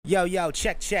Yo,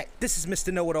 check. This is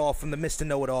Mr. Know-It-All from the Mr.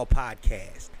 Know-It-All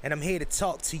podcast. And I'm here to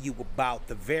talk to you about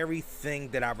the very thing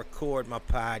that I record my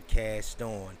podcast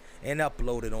on and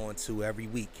upload it onto every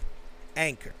week.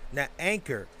 Anchor. Now,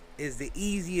 Anchor is the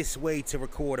easiest way to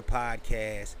record a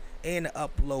podcast and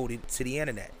upload it to the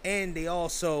internet. And they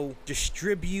also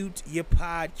distribute your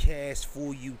podcast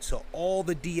for you to all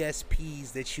the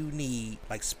DSPs that you need,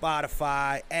 like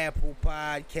Spotify, Apple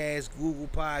Podcasts, Google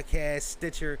Podcasts,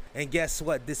 Stitcher. And guess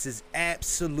what? This is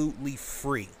absolutely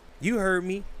free. You heard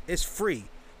me. It's free.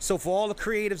 So for all the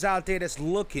creatives out there that's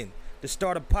looking to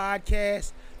start a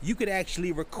podcast, you could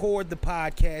actually record the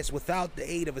podcast without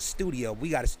the aid of a studio. We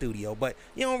got a studio, but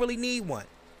you don't really need one.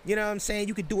 You know what I'm saying?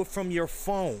 You can do it from your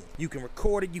phone. You can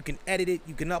record it, you can edit it,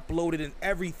 you can upload it and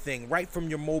everything right from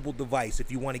your mobile device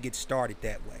if you want to get started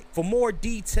that way. For more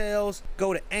details,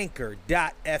 go to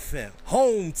anchor.fm.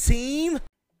 Home team.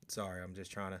 Sorry, I'm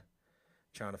just trying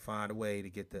to find a way to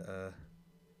get the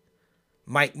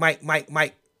mic.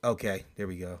 Okay, there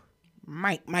we go.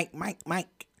 Mic.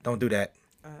 Don't do that.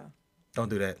 Don't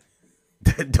do that.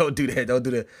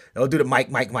 Don't do the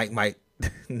mic.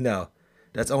 No.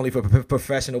 That's only for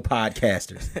professional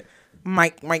podcasters.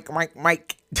 Mic. Mic.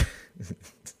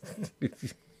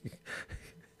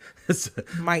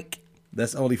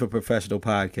 That's only for professional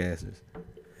podcasters. Okay.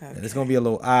 And it's going to be a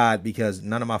little odd because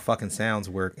none of my fucking sounds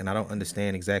work and I don't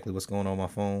understand exactly what's going on my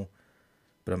phone.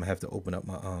 But I'm going to have to open up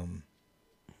my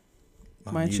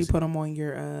Why don't you put them on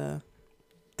your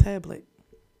tablet?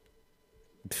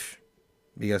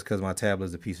 Because my tablet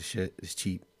is a piece of shit. It's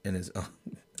cheap and it's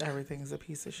everything's a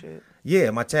piece of shit. Yeah,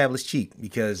 my tablet's cheap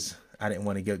because I didn't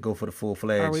want to go for the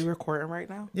full-fledged. Are we recording right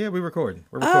now? Yeah, we're recording.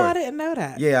 Oh, I didn't know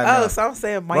that. Yeah, I know. Oh, so I'm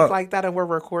saying mic like that and we're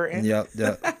recording. Yep,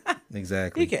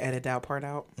 exactly. You can edit that part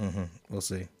out. We'll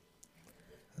see.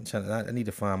 I need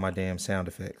to find my damn sound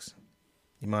effects.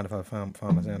 You mind if I find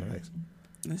my sound effects?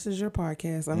 This is your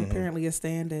podcast. I'm apparently a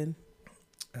stand-in.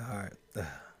 All right.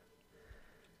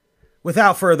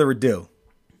 Without further ado.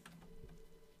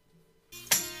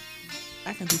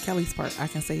 I can do Kelly's part. I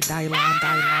can say dial on.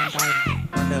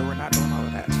 Or no, we're not doing all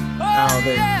of that.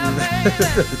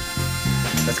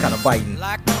 That's kind of biting.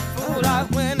 Like a fool, I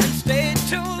went and stayed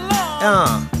too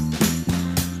long.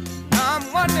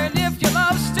 I'm wondering if your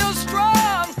love's still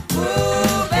strong.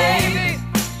 Ooh, baby,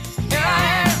 here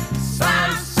I am,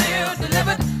 signed, sealed,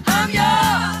 delivered. I'm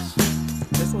yours.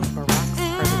 This was Barack's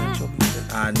presidential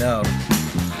music. I know.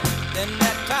 Then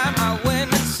that time I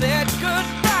went and said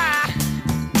goodbye.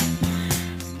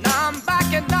 I'm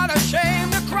back and not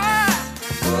ashamed to cry.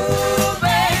 Ooh,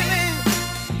 baby,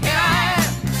 here I am,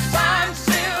 signed,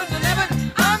 sealed, delivered.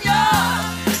 I'm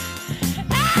yours.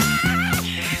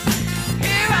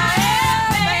 Here I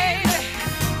am, baby.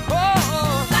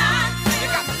 Oh, you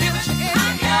got the feeling in your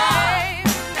hand.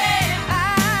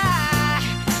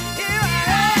 Here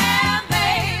I am,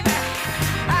 baby.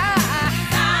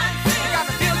 You got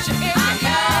the feeling in your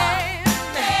hand.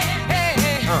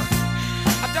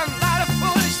 I've done a lot of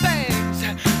foolish things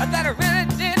that I really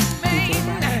didn't mean.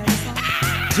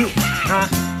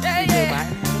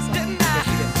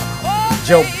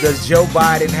 Does Joe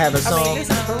Biden have a song? I mean, this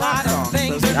is Barack's song. So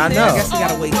I know. I guess we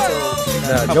gotta wait till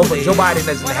Joe Biden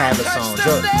doesn't have a song.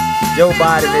 Joe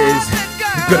Biden is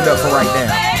good enough for right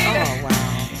now. Oh wow.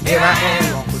 Here I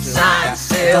am, signed,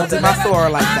 sealed. Don't do my floor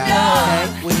like that.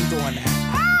 Okay, we ain't doing that.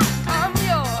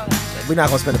 We're not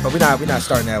gonna spend it. We're not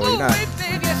starting that way. We're not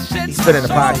spending the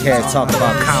podcast talking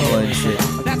about Kamala and shit.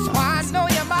 That's why I know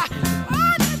you're my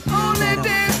only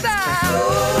desire.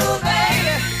 Ooh,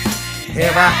 baby.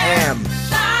 Here I am.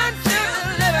 Time to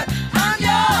live it. I'm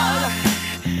yours.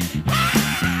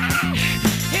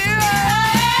 Here I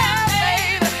am,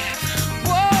 baby.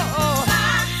 Whoa.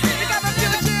 You got my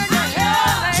future in your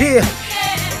hands. Yeah.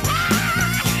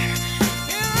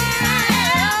 Here I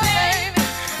am, baby.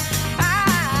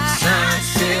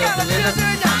 You got my future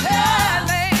in your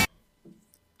hands.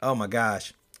 Oh my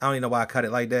gosh. I don't even know why I cut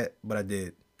it like that, but I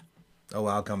did. Oh,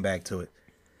 well, I'll come back to it.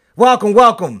 Welcome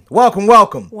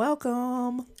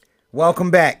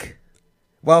back.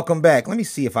 Let me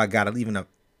see if I got it even up.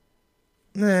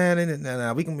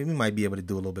 Nah. We might be able to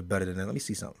do a little bit better than that. Let me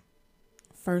see something.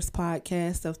 First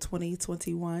podcast of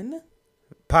 2021.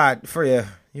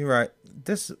 You're right.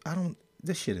 This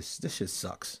shit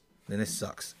sucks. And it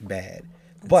sucks bad.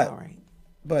 But all right.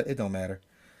 But it don't matter.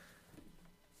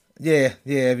 Yeah,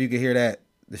 if you can hear that,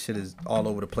 the shit is all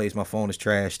over the place. My phone is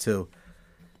trash too.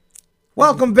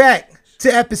 Welcome back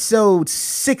to episode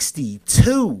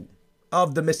 62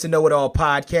 of the Mr. Know-It-All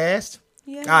podcast.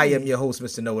 Yay. I am your host,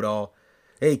 Mr. Know-It-All,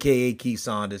 a.k.a. Keith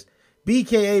Saunders.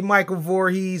 BKA Michael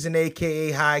Voorhees and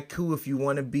AKA Haiku. If you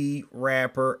want to be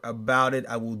rapper about it,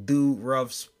 I will do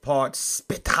rough parts,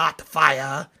 spit hot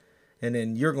fire. And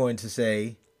then you're going to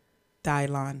say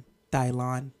Dylon.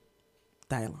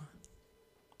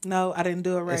 No, I didn't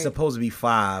do it right. it's supposed to be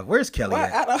 5. Where's Kelly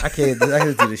What? at? I can't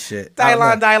do this shit.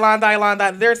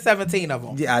 Dylon. There's 17 of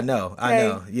them. Yeah, I know.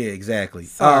 Yeah, exactly.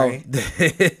 Sorry.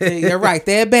 You're right.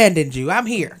 They abandoned you. I'm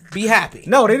here. Be happy.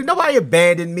 No, nobody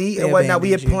abandoned me and whatnot.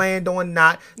 We had abandoned you. planned on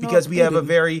not because we have a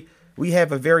very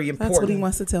important. That's what he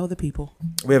wants to tell the people.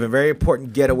 We have a very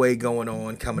important getaway going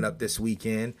on coming up this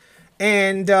weekend,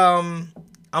 and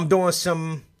I'm doing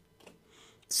some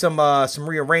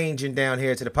rearranging down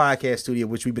here to the podcast studio,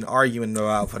 which we've been arguing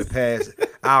about for the past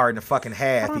hour and a fucking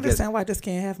half. I don't understand why I just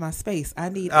can't have my space. I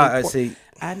need 5%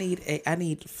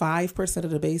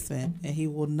 of the basement, and he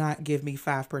will not give me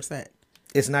 5%.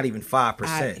 It's not even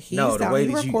 5%. He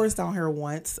records down here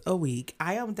once a week.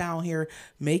 I am down here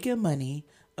making money,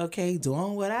 okay,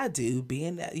 doing what I do,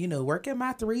 being working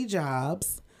my 3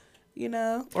 jobs.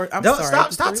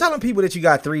 Stop telling people that you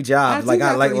got 3 jobs.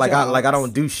 I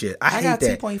don't do shit. I got hate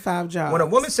that. 2.5 jobs. When a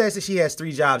woman says that she has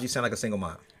 3 jobs, you sound like a single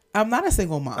mom. I'm not a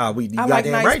single mom. You I goddamn like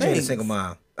nice right, you're a things. single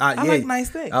mom. I like nice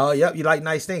things. Oh, yep, you like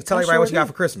nice things. Tell everybody what you got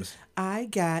for Christmas. I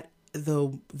got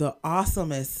the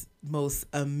awesomest, most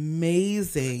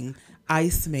amazing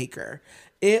ice maker.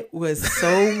 It was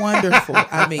so wonderful.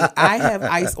 I mean, I have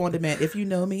ice on demand. If you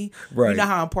know me, you know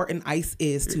how important ice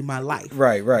is to my life.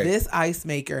 Right. This ice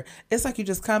maker, it's like you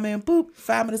just come in, boop,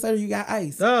 5 minutes later you got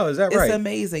ice. Oh, is that right? It's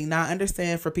amazing. Now, I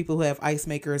understand for people who have ice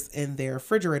makers in their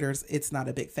refrigerators, it's not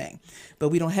a big thing. But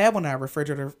we don't have one in our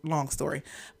refrigerator, long story.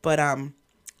 But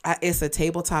it's a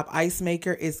tabletop ice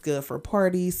maker. It's good for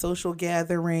parties, social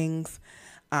gatherings,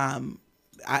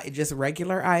 just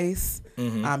regular ice.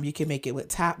 Mm-hmm. You can make it with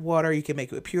tap water. You can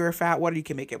make it with purified water. You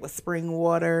can make it with spring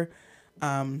water.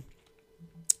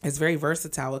 It's very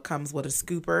versatile. It comes with a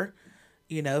scooper,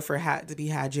 to be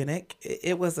hygienic.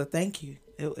 It was a thank you.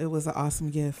 It was an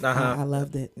awesome gift. I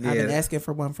loved it. Yeah. I've been asking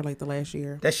for one for like the last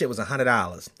year. That shit was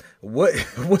 $100.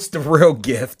 What's the real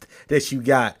gift that you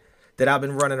got that I've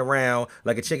been running around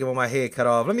like a chicken with my head cut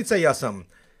off? Let me tell y'all something.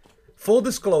 Full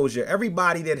disclosure,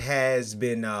 everybody that has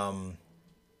been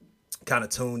kind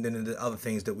of tuned into the other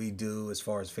things that we do as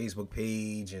far as Facebook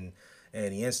page and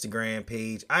the Instagram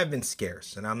page, I've been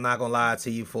scarce, and I'm not gonna lie to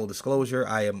you. Full disclosure,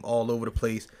 I am all over the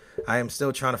place. I am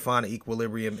still trying to find an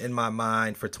equilibrium in my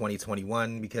mind for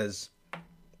 2021 because,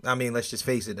 I mean, let's just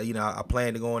face it. I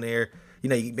plan to go in there.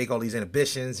 You make all these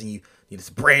ambitions, and it's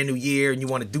a brand new year, and you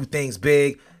want to do things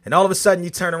big, and all of a sudden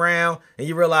you turn around and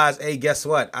you realize, hey, guess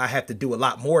what? I have to do a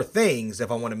lot more things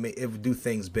if I want to do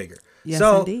things bigger. Yes,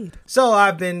 indeed. So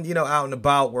I've been, out and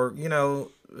about work,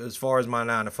 as far as my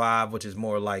 9 to 5, which is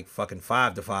more like fucking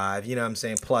 5 to 5, you know what I'm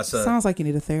saying? Plus, sounds like you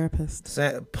need a therapist.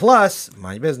 Plus,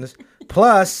 mind your business.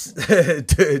 Plus,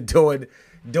 doing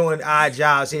odd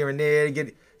jobs here and there to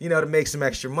get, to make some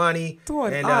extra money.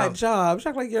 Doing odd jobs.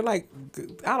 Like you're like,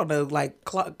 I don't know, like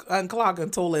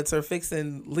unclogging toilets or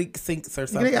fixing leak sinks or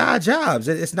something. Odd jobs.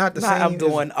 It's not the same. I'm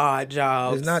doing odd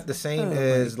jobs. It's not the same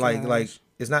as like.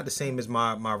 It's not the same as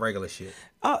my regular shit.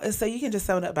 Oh, so you can just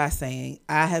sum it up by saying,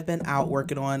 I have been out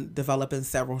working on developing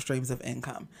several streams of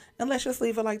income. And let's just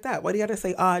leave it like that. Why do you got to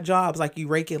say odd jobs like you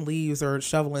raking leaves or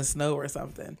shoveling snow or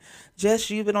something? Just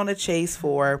you've been on a chase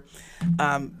for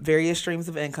various streams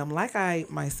of income like I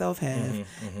myself have.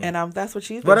 Mm-hmm. And that's what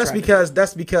you've been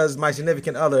that's because my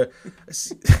significant other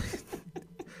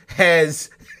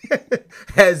has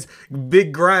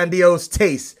big grandiose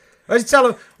taste. Let's tell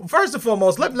him, first and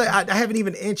foremost, I haven't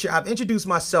even I've introduced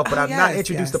myself, but I've not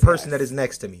introduced the person that is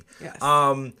next to me. Yes.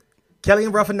 Kelly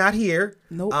and Ruff are not here.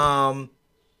 Nope.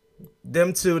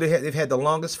 Them two, they've had the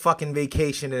longest fucking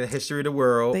vacation in the history of the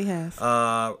world. They have.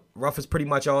 Ruff is pretty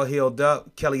much all healed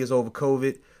up. Kelly is over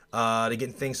COVID. They're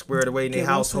getting things squared away in their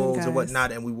households and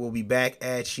whatnot, and we will be back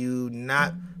at you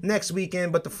not next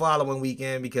weekend, but the following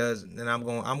weekend, because then I'm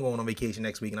going on vacation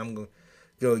next week, and I'm gonna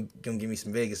give me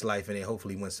some Vegas life in it,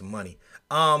 hopefully win some money.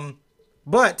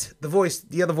 But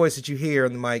the other voice that you hear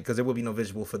on the mic, because there will be no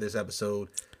visual for this episode,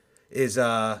 is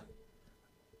my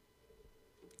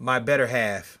better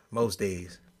half most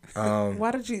days.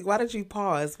 Why did you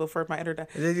pause before my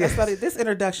introduction? This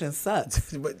introduction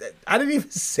sucks. I didn't even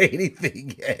say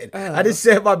anything yet. I just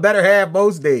said my better half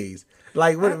most days.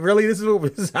 Like, what, really? This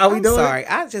is how we doing? I'm sorry.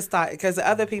 I just thought, because the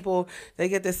other people, they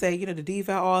get to say, the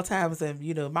diva at all times and,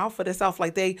 mouth for themselves.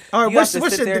 Like, they. All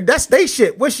right, that's they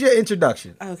shit. What's your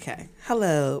introduction? Okay.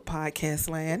 Hello, podcast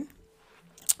land.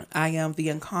 I am the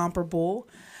incomparable,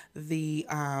 the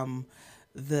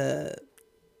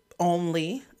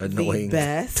only, Annoying. the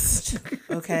best,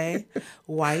 okay,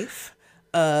 wife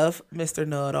of Mr.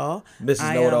 Know-It-All.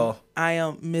 Mrs. Know-It-All. I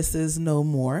am Mrs. No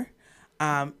More,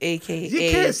 aka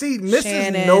You can't see Mrs.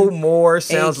 Shannon, No More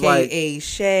sounds aka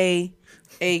Shay,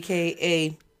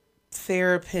 aka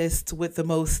therapist with the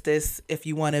mostest. If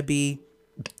you want to be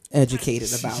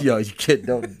educated about Yo, it. you can't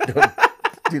don't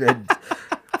do that.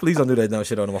 Please don't do that dumb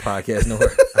shit on my podcast no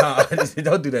more.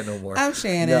 Don't do that no more. I'm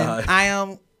Shannon. Nah. I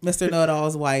am Mr.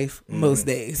 Know-It-All's wife most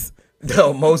days.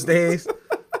 No, most days.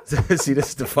 See, this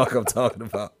is the fuck I'm talking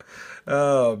about.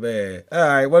 Oh man. All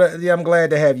right. Well, yeah, I'm glad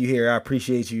to have you here. I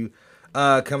appreciate you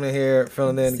coming in here,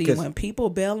 filling in. See, when people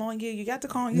bail on you, you got to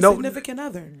call on your No, significant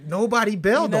other. Nobody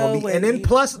bailed on me. And then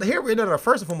plus, here we know,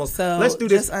 first and foremost, So let's do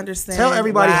this. just understand Tell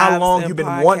everybody how wives long and you've been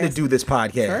wanting to podcasts. do this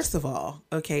podcast. First of all,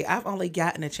 okay, I've only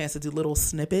gotten a chance to do little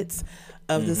snippets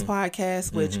of this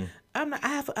podcast, which I'm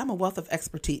a wealth of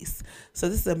expertise. So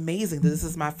this is amazing that this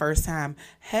is my first time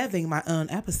having my own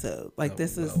episode. Like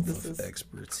this is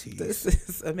expertise. This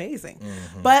is amazing.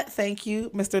 But thank you,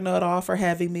 Mr. Know-It-All, for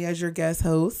having me as your guest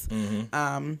host.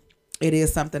 It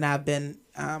is something I've been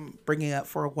bringing up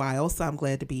for a while, so I'm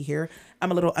glad to be here.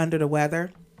 I'm a little under the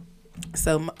weather.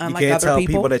 So unlike You can't other tell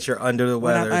people that you're under the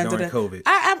when I'm weather under during the-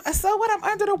 COVID. So what? I'm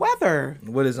under the weather.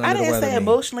 What is under I the didn't weather say mean?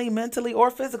 emotionally, mentally, or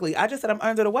physically. I just said I'm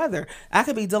under the weather. I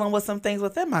could be dealing with some things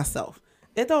within myself.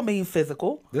 It don't mean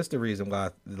physical. That's the reason why,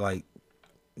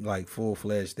 like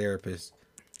full-fledged therapists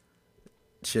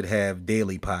should have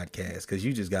daily podcasts, because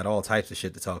you just got all types of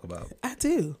shit to talk about. I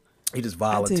do. You just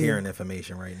volunteering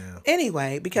information right now.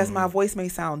 Anyway, because my voice may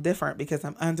sound different because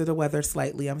I'm under the weather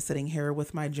slightly. I'm sitting here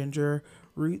with my ginger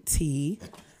root tea.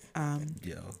 And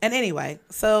anyway,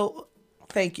 so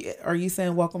thank you. Are you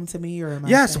saying welcome to me, or am I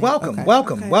Yes, saying, welcome. okay,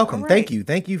 Welcome. all right. Thank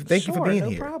you for Sure, being no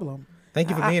here. problem. Thank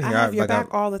you for being here. I have your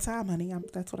back all the time, honey.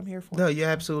 That's what I'm here for. No, you're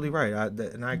absolutely right.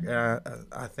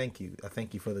 I thank you. I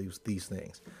thank you for these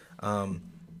things.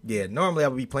 Normally I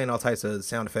would be playing all types of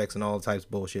sound effects and all types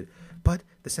of bullshit, but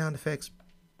the sound effects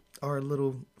are a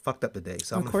little fucked up today.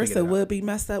 So of course, it would be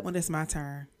messed up when it's my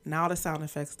turn. Now the sound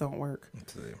effects don't work.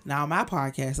 Now my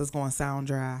podcast is going to sound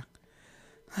dry.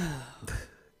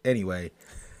 Anyway,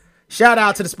 shout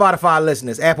out to the Spotify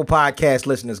listeners, Apple Podcast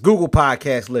listeners, Google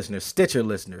Podcast listeners, Stitcher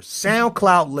listeners,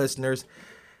 SoundCloud listeners,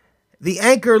 the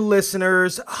Anchor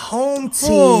listeners, Home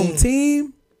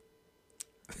Team.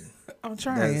 I'm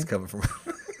trying. That's coming from.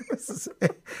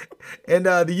 And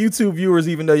the YouTube viewers,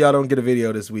 even though y'all don't get a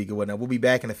video this week or whatnot, we'll be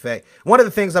back in effect. One of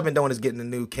the things I've been doing is getting a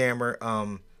new camera.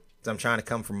 So I'm trying to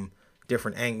come from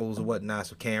different angles and whatnot.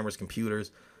 So cameras,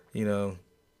 computers,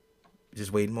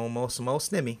 just waiting on some more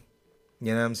snimmy.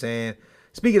 You know what I'm saying?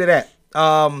 Speaking of that,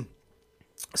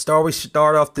 we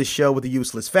start off this show with a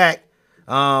useless fact.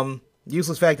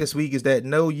 Useless fact this week is that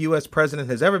no U.S. president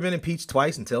has ever been impeached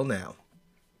twice until now.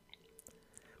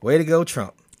 Way to go,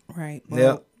 Trump. Right. Well,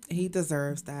 Yep. He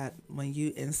deserves that. When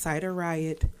you incite a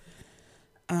riot,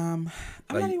 I'm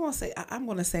not even gonna say. I'm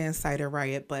gonna say incite a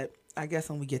riot, but I guess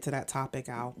when we get to that topic,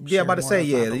 I'll. Yeah, I'm about to say,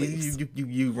 share more of my beliefs.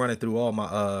 you run it through all my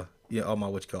all my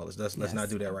what you call it. Let's not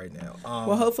do that right now.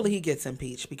 Well, hopefully he gets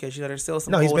impeached because there's still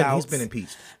some. No, he's holdouts. been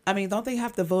impeached. I mean, don't they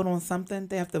have to vote on something?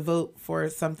 They have to vote for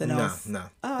something else. No.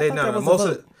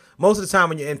 Oh, Most of the time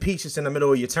when you're impeached, it's in the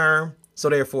middle of your term, so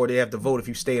therefore they have to vote if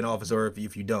you stay in office or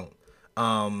if you don't.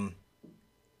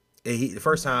 The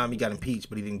first time he got impeached,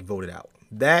 but he didn't get voted out.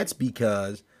 That's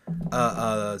because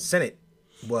Senate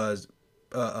was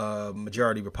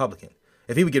majority Republican.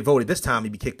 If he would get voted this time,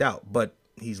 he'd be kicked out. But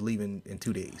he's leaving in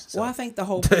 2 days. So. Well, I think the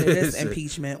whole point of this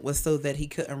impeachment was so that he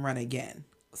couldn't run again.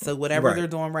 So whatever they're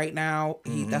doing right now,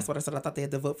 that's what I said. I thought they had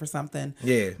to vote for something.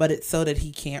 Yeah, but it's so that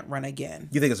he can't run again.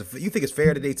 You think it's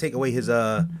fair that they take away his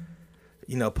part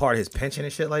of his pension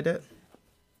and shit like that?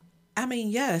 I mean,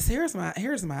 yes. Here's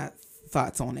my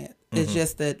thoughts on it. It's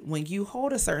just that when you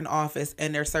hold a certain office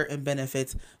and there's certain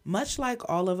benefits, much like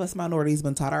all of us minorities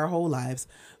been taught our whole lives,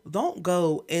 don't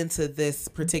go into this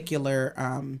particular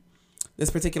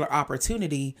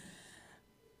opportunity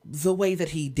the way that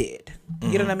he did.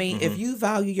 You know what I mean? If you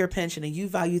value your pension and you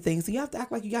value things, you have to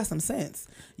act like you got some sense.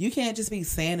 You can't just be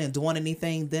saying and doing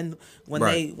anything. Then when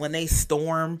they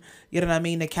storm, you know what I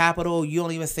mean, the Capitol, you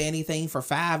don't even say anything for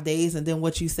 5 days, and then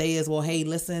what you say is, well, hey,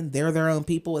 listen, they're their own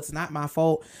people. It's not my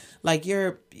fault. Like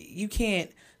you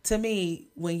can't. To me,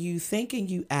 when you think and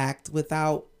you act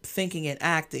without thinking and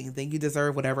acting, then you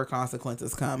deserve whatever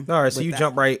consequences come. All right, so you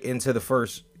jump right into the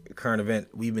first current event.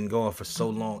 We've been going for so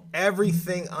long.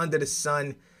 Everything under the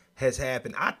sun has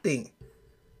happened. I think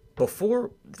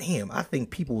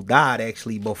people died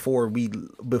actually before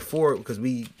because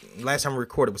last time we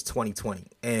recorded was 2020,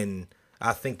 and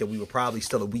I think that we were probably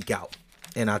still a week out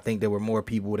and I think there were more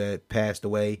people that passed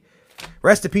away.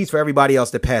 Rest in peace for everybody else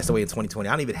that passed away in 2020.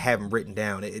 I don't even have them written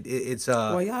down. It's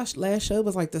well, y'all last show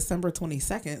was like December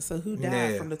 22nd. So who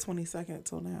died from the 22nd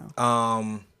till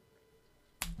now?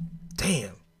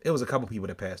 Damn, it was a couple people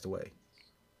that passed away.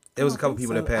 It was a couple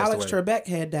people that passed Alex away. Trebek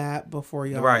had died before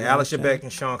y'all. Right, Alex Trebek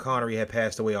and Sean Connery had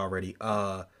passed away already.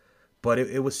 But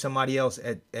it was somebody else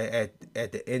at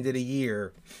the end of the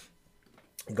year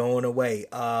going away.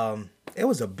 It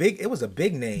was a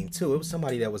big name too. It was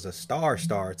somebody that was a star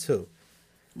too.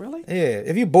 Really? Yeah.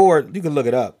 If you're bored, you can look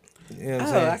it up. You know what I'm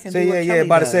saying? I can do what Kelly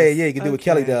about does. to say, you can do what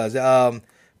Kelly does.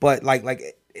 But like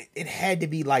it had to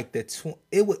be like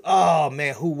it was. Oh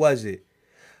man, who was it?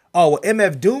 Oh, well,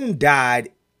 MF Doom died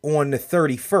on the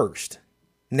 31st.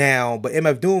 Now, but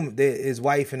MF Doom, his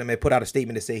wife and him had put out a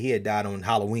statement to say he had died on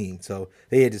Halloween, so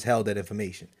they had just held that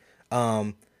information.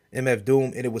 MF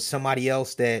Doom, and it was somebody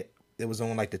else that it was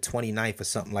on like the 29th or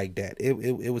something like that.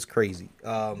 It was crazy.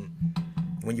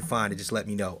 When you find it, just let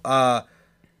me know.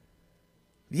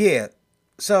 Yeah,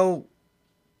 so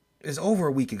it's over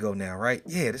a week ago now, right?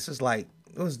 Yeah, this is like,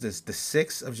 what was this, the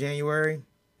 6th of January?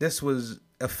 This was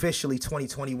officially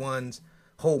 2021's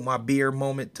hold my beer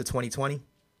moment to 2020.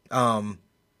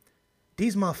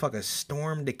 These motherfuckers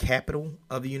stormed the Capitol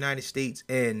of the United States,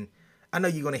 and I know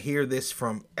you're going to hear this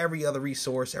from every other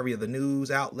resource, every other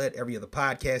news outlet, every other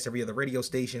podcast, every other radio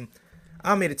station.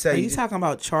 I'm here to tell you. Are you talking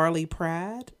about Charlie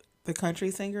Pride, the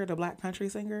country singer, the black country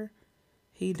singer?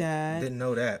 He died. Didn't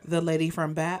know that. The lady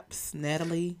from BAPS,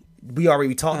 Natalie. We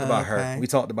talked about her. We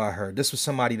talked about her. This was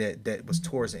somebody that was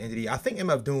towards the end of the year. I think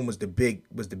MF Doom was the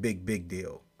big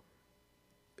deal.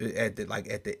 At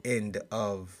the end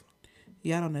of.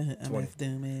 Yeah, I don't know who MF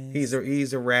Doom is.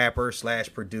 He's a rapper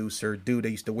 / producer. Dude, they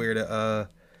used to wear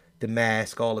the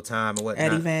mask all the time and whatnot.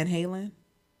 Eddie Van Halen.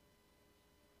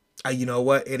 You know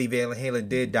what? Eddie Van Halen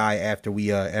did die after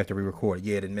we recorded.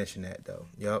 Yeah, I didn't mention that though.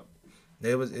 Yep,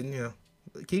 it was.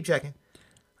 Keep checking.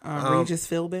 Regis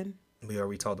Philbin. We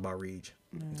already talked about Reg.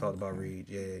 We talked about Reg.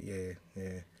 Yeah.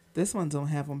 This one don't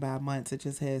have them by months. It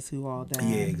just has who all died.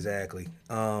 Yeah, exactly.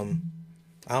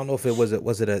 I don't know if it was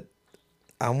a.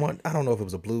 I don't know if it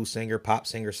was a blues singer, pop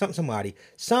singer,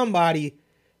 somebody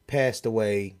passed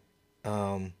away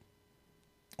on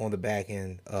the back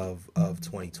end of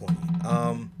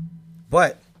 2020.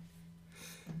 But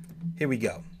here we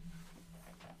go.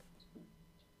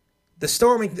 The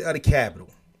storming of the Capitol.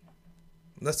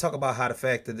 Let's talk about how the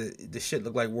fact that the shit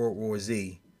looked like World War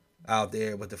Z out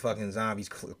there with the fucking zombies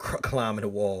climbing the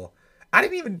wall. I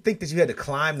didn't even think that you had to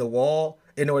climb the wall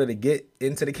in order to get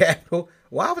into the Capitol.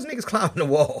 Why was niggas climbing the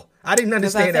wall? I didn't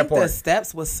understand that part. The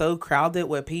steps was so crowded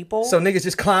with people. So niggas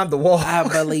just climbed the wall. I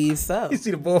believe so. You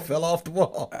see the boy fell off the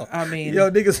wall. I mean,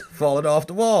 niggas falling off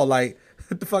the wall. Like,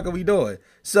 what the fuck are we doing?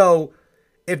 So,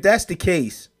 if that's the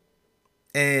case,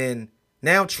 and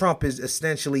now Trump is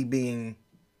essentially being,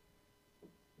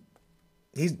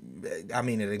 are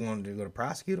they going to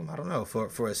prosecute him? I don't know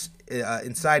for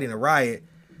inciting a riot.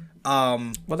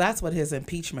 Well, that's what his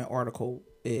impeachment article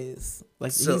is.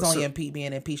 Like, he's only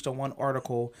being impeached on one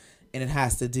article, and it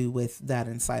has to do with that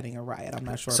inciting a riot. I'm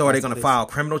not sure. So are they going to file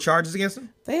criminal charges against him?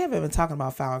 They haven't been talking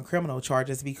about filing criminal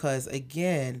charges because,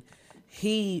 again,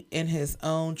 he, in his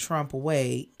own Trump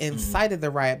way, incited the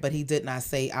riot, but he did not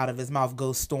say out of his mouth,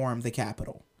 go storm the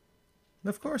Capitol.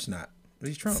 Of course not.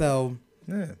 He's Trump. So,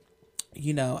 yeah.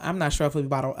 I'm not sure if we'll be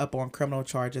brought up on criminal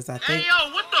charges. I think. Hey,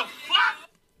 yo, what the fuck?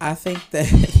 I think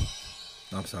that.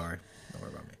 I'm sorry. Don't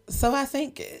worry about me. So I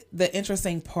think the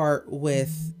interesting part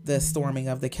with the storming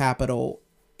of the Capitol,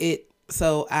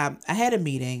 I had a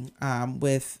meeting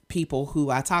with people who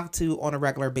I talk to on a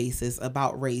regular basis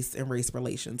about race and race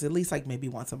relations, at least like maybe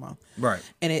once a month. Right.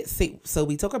 And so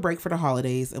we took a break for the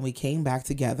holidays and we came back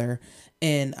together,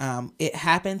 and it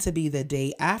happened to be the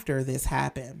day after this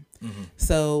happened. Mm-hmm.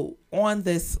 So in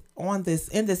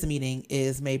this meeting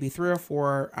is maybe 3 or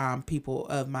 4 people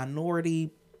of minorities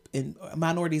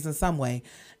in some way,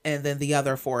 and then the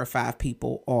other 4 or 5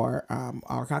 people are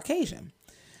Caucasian.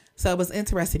 So it was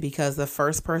interesting because the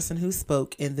first person who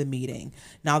spoke in the meeting,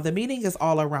 now the meeting is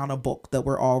all around a book that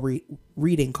we're all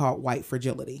reading called White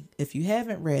Fragility. If you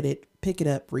haven't read it, pick it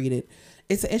up, read it.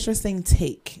 It's an interesting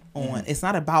take on, it's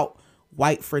not about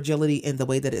white fragility in the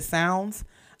way that it sounds,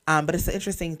 but it's an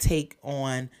interesting take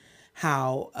on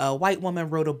how a white woman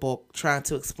wrote a book trying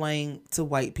to explain to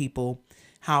white people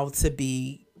how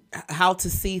to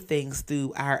see things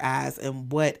through our eyes,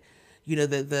 and what,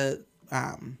 the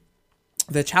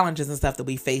the challenges and stuff that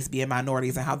we face being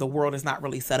minorities and how the world is not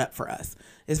really set up for us.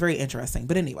 It's very interesting.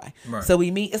 But anyway, so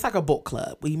we meet. It's like a book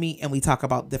club. We meet and we talk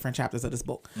about different chapters of this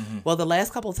book. Well, the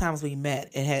last couple of times we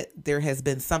met, there has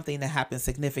been something that happened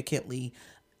significantly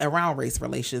around race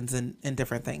relations and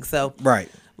different things. So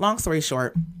long story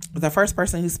short, the first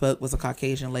person who spoke was a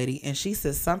Caucasian lady, and she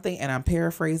said something, and I'm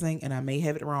paraphrasing and I may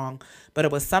have it wrong, but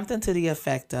it was something to the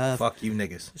effect of, fuck you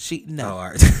niggas. No. Oh, all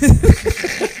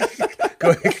right.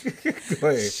 Go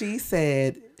ahead. She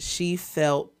said she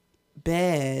felt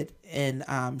bad,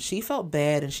 and she felt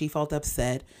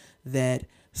upset that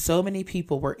so many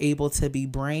people were able to be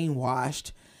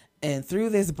brainwashed, and through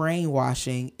this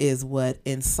brainwashing is what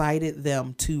incited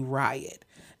them to riot.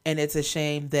 And it's a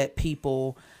shame that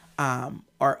people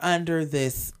are under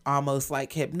this almost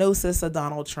like hypnosis of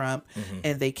Donald Trump,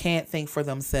 and they can't think for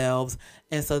themselves.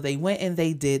 And so they went and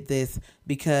they did this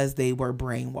because they were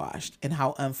brainwashed, and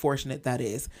how unfortunate that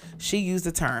is. She used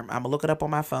the term. I'm going to look it up on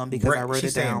my phone because I wrote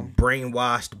it down.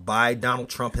 Brainwashed by Donald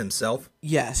Trump himself?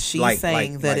 Yes. She's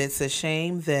saying that it's a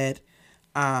shame that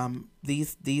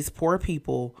these poor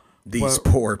people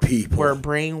were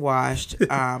brainwashed.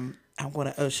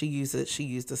 She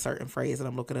used a certain phrase, and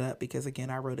I'm looking it up because again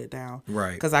I wrote it down.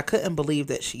 Right. Because I couldn't believe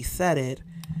that she said it.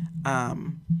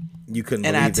 You couldn't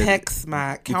and believe I text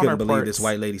my counterparts. You couldn't believe this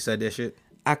white lady said that shit?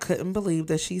 I couldn't believe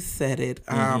that she said it.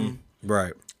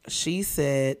 Right. She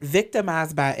said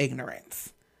victimized by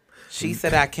ignorance. She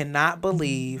said, I cannot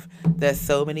believe that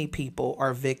so many people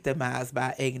are victimized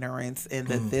by ignorance, and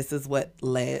that this is what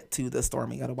led to the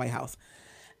storming of the White House.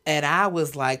 And I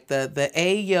was like, the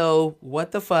ayo,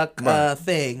 what the fuck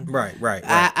thing. Right.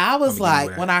 I was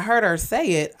like, when I heard her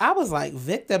say it, I was like,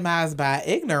 victimized by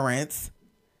ignorance.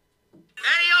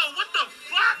 Ayo, what the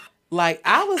fuck? Like,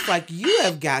 I was like, you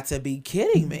have got to be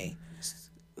kidding me.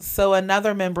 So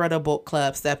another member of the book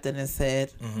club stepped in and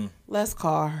said, let's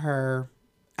call her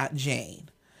Jane.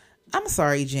 I'm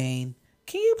sorry, Jane.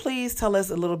 Can you please tell us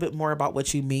a little bit more about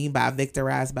what you mean by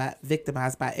victimized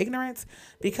by ignorance?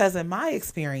 Because in my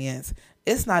experience,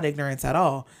 it's not ignorance at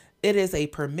all. It is a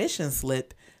permission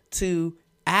slip to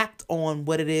act on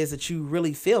what it is that you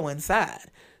really feel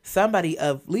inside. Somebody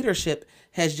of leadership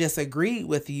has just agreed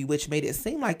with you, which made it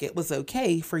seem like it was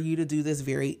okay for you to do this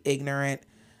very ignorant,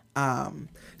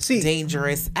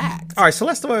 dangerous act. All right, so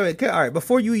let's talk about it. All right,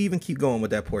 before you even keep going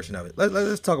with that portion of it,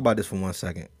 let's talk about this for 1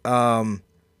 second.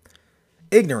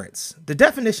 Ignorance. The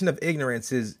definition of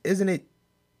ignorance isn't it,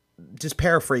 just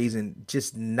paraphrasing,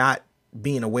 just not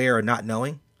being aware or not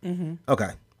knowing? Okay.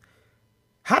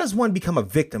 How does one become a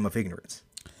victim of ignorance?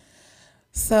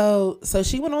 So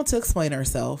she went on to explain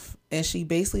herself, and she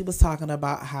basically was talking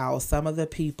about how some of the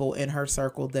people in her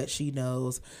circle that she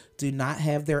knows do not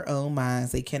have their own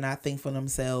minds. They cannot think for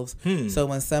themselves. So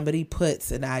when somebody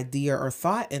puts an idea or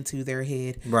thought into their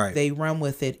head, they run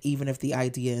with it, even if the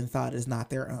idea and thought is not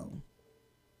their own.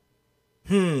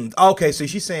 Okay, so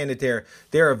she's saying that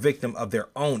they're a victim of their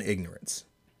own ignorance,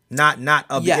 not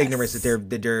of the ignorance that they're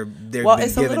been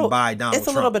given by Donald Trump. It's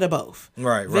a little bit of both.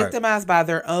 Right. Victimized by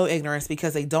their own ignorance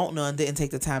because they don't know and didn't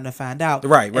take the time to find out.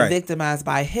 Right. And victimized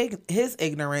by his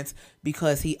ignorance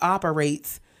because he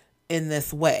operates in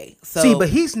this way. So, see, but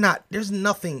he's not. There's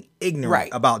nothing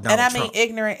ignorant about Donald Trump. And I mean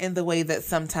ignorant in the way that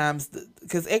sometimes,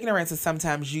 because ignorance is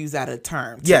sometimes used out of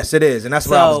term. Yes, it is, and that's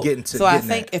what I was getting to. So I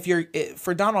think if you're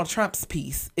for Donald Trump's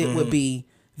piece, it would be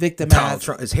victimized. Donald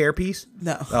Trump, his hairpiece?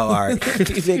 No. Oh, all right.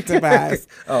 Victimized.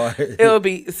 All right. It would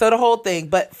be so the whole thing.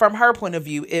 But from her point of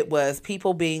view, it was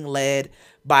people being led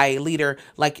by a leader.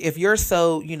 Like if you're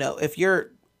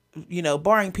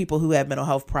barring people who have mental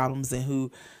health problems and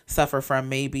who suffer from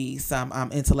maybe some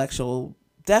intellectual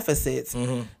deficits,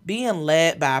 being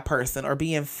led by a person or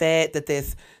being fed that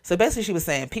this. So basically she was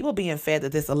saying people being fed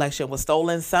that this election was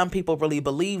stolen. Some people really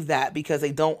believe that because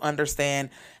they don't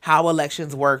understand how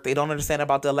elections work. They don't understand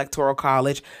about the Electoral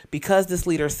College. Because this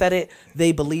leader said it,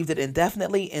 they believed it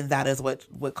indefinitely, and that is what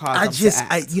caused them to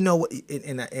act.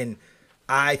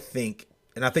 I think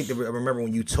that I remember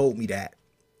when you told me that,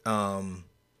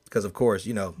 because of course,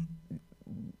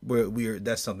 we're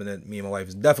that's something that me and my wife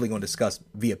is definitely going to discuss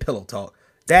via pillow talk.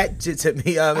 That just hit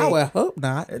me. I would hope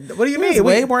not. What do you mean? There's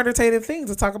way more entertaining things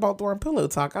to talk about during pillow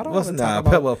talk. I don't want to talk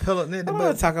about pillow. I don't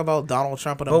want to talk about Donald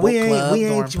Trump in a book club during pillow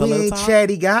we ain't talk.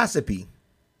 chatty gossipy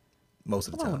most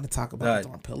of the time. I don't want to talk about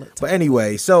during pillow talk. But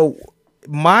anyway, so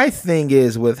my thing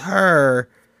is with her,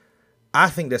 I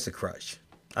think that's a crush.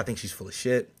 I think she's full of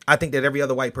shit. I think that every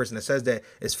other white person that says that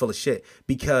is full of shit,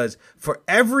 because for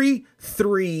every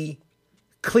 3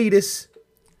 Cletus,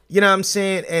 you know what I'm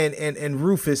saying, and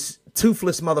Rufus,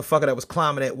 toothless motherfucker that was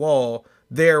climbing that wall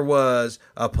There was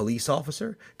a police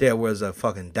officer. There was a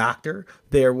fucking doctor.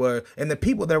 And the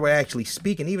people that were actually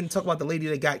speaking, even talk about the lady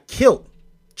that got killed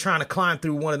trying to climb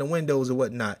through one of the windows or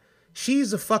whatnot. She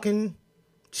was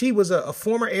a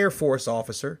former Air Force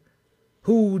officer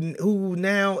who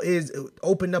now is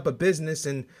opened up a business,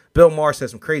 and Bill Maher said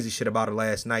some crazy shit about her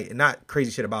last night, and not crazy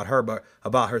shit about her, but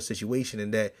about her situation,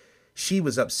 and that she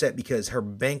was upset because her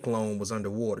bank loan was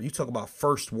underwater. You talk about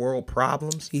first world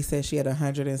problems. He said she had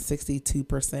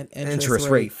 162% interest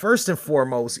rate. First and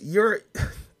foremost,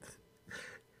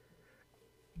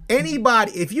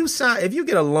 anybody, if you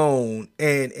get a loan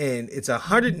and it's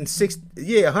 162,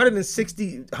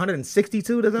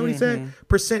 that's what he said,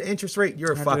 percent interest rate,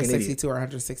 you're a fucking idiot. 162 or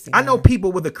 169. I know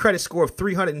people with a credit score of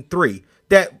 303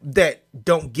 that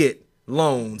don't get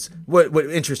loans with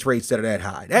interest rates that are that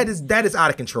high. That is out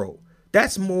of control.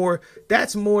 That's more than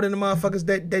the motherfuckers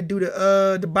that do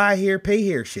the buy here, pay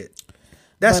here shit.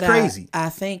 That's crazy. I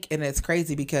think, and it's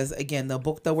crazy because, again, the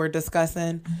book that we're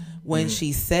discussing, when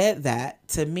she said that,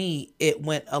 to me, it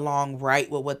went along right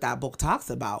with what that book talks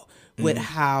about, with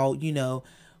how,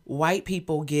 white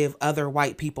people give other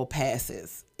white people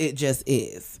passes. It just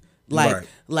is.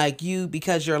 Like you,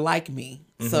 because you're like me,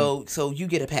 so you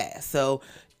get a pass. So,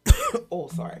 oh,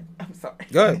 sorry. I'm sorry.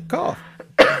 Go ahead, cough.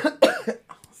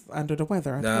 Under the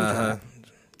weather. I told you.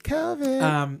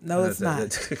 Calvin. No, it's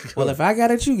not. Well, if I got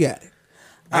it, you got it.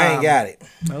 I ain't got it.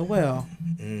 Oh, well.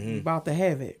 You about to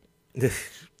have it.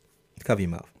 Cover your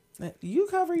mouth. You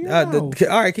cover your mouth.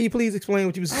 All right, can you please explain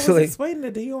what you was saying? I was explaining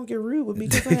it that you don't get rude with me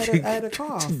because I had a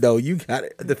cough. No, you got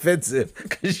it defensive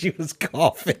because she was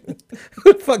coughing.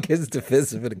 Who the fuck is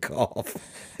defensive in a cough?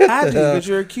 I do, but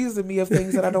you're accusing me of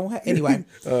things that I don't have. Anyway.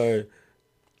 All right.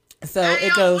 So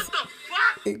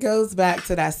it goes back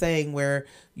to that saying where,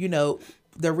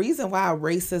 the reason why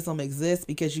racism exists,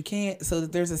 because you can't, so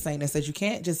there's a saying that says you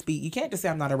can't just say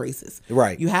I'm not a racist.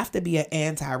 Right. You have to be an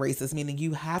anti-racist, meaning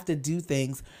you have to do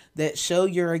things that show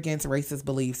you're against racist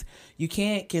beliefs. You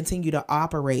can't continue to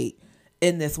operate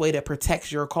in this way that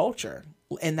protects your culture.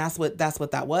 And that's what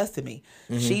that was to me.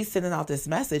 She's sending out this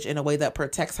message in a way that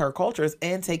protects her cultures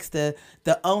and takes the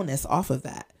onus off of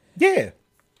that. Yeah.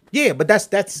 Yeah, but that's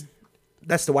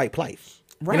the white plight.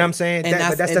 Right. You know what I'm saying?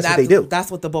 That's what they do.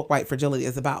 That's what the book White Fragility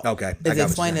is about. Okay. It's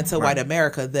explaining to white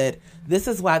America that this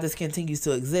is why this continues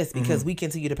to exist, because we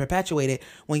continue to perpetuate it.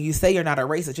 When you say you're not a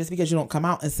racist, just because you don't come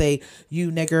out and say,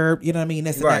 you nigger, you know what I mean,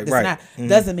 this and that, this and that,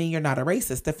 doesn't mean you're not a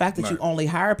racist. The fact that you only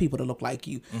hire people to look like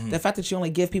you, the fact that you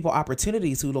only give people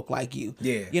opportunities who look like you,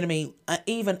 you know what I mean,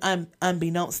 even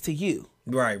unbeknownst to you.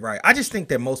 Right. I just think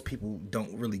that most people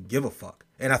don't really give a fuck.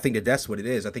 And I think that that's what it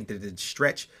is. I think that the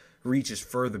stretch reaches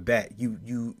further back.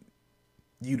 You'd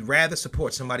rather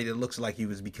support somebody that looks like you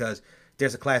is because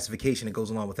there's a classification that goes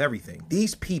along with everything.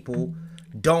 These people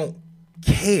don't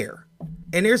care.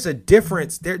 And there's a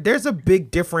difference. There's a big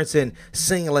difference in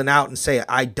singling out and saying,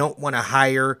 I don't want to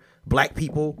hire black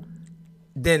people,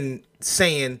 than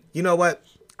saying, you know what?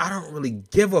 I don't really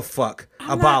give a fuck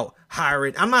about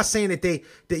hiring. I'm not saying that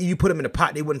you put them in a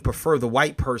pot, they wouldn't prefer the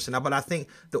white person, but I think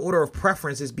the order of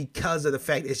preference is because of the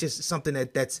fact it's just something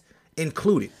that's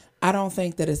included. I don't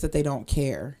think that it's that they don't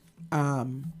care.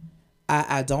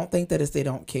 I don't think that it's they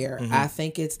don't care. I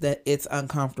think it's that it's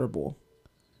uncomfortable.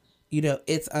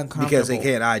 It's uncomfortable because they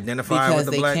can't identify with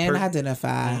the black person. Because they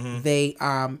can't identify. They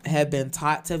have been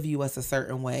taught to view us a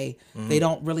certain way. They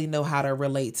don't really know how to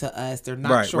relate to us. They're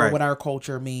not sure what our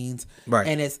culture means. Right.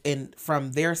 And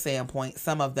from their standpoint,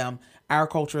 some of them, our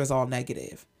culture is all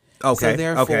negative. Okay. So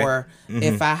therefore,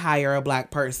 if I hire a black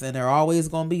person, they're always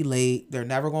going to be late. They're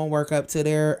never going to work up to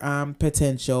their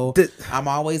potential. I'm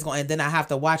always going, and then I have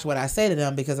to watch what I say to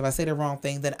them, because if I say the wrong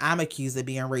thing, then I'm accused of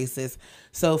being racist.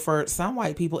 So for some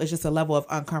white people, it's just a level of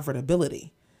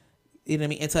uncomfortability. You know what I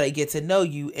mean? Until they get to know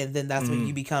you, and then that's when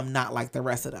you become not like the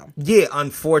rest of them. Yeah,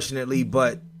 unfortunately,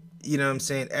 but you know what I'm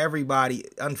saying? Everybody,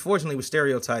 unfortunately, with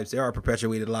stereotypes, they are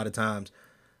perpetuated a lot of times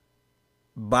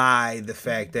by the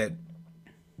fact that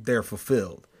they're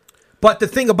fulfilled. But the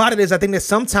thing about it is, I think that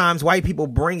sometimes white people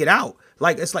bring it out.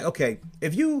 Like, it's like, okay,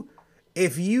 if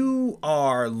you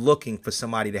are looking for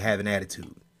somebody to have an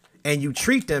attitude, and you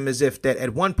treat them as if that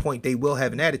at one point they will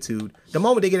have an attitude, the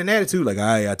moment they get an attitude, like,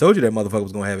 I told you that motherfucker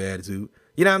was gonna have an attitude.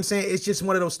 You know what I'm saying? It's just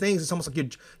one of those things. It's almost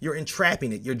like you're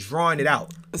entrapping it. You're drawing it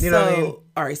out. You know what I mean?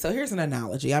 All right. So here's an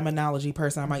analogy. I'm an analogy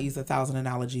person. I might use 1,000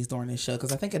 analogies during this show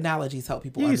because I think analogies help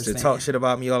people understand. You used to talk shit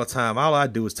about me all the time. All I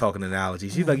do is talking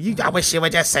analogies. You're like, I wish you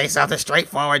would just say something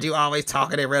straightforward. You always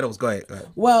talking in riddles. Go ahead.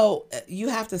 Well, you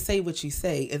have to say what you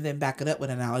say and then back it up with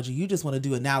an analogy. You just want to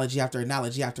do analogy after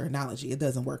analogy after analogy. It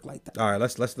doesn't work like that. All right.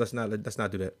 Let's not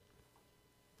do that.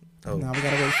 Oh. Now we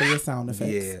gotta wait for your sound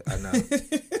effects. Yeah, I know.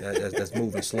 That's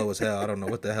moving slow as hell. I don't know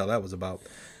what the hell that was about.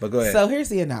 But go ahead. So here's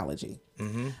the analogy.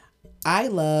 I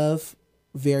love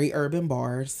very urban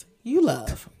bars. You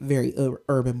love very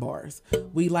urban bars.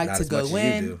 We like Not to as go much as you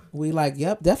in. do. We like,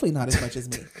 definitely not as much as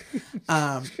me.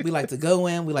 We like to go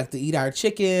in. We like to eat our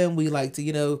chicken. We like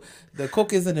to, the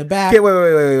cook is in the back. Okay,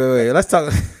 wait. Let's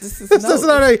talk.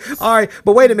 All right,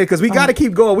 but wait a minute, because we got to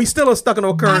keep going. We still are stuck in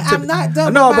a current. I'm not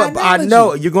done. No, with my but I analogy.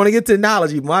 know you're going to get to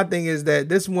analogy. My thing is that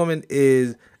this woman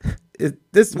is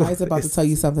this. I was about to tell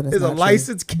you something. That's Is a not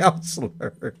licensed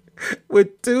counselor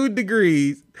with 2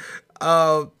 degrees.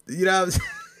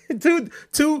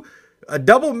 Two a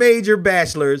double major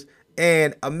bachelor's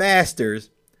and a master's,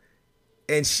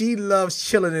 and she loves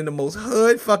chilling in the most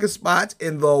hood fucking spots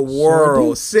in the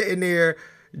world, sitting there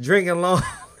drinking Long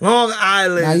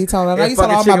Island. Now you telling all my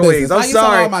business. I'm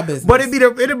sorry, my business. but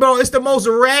it's the most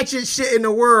ratchet shit in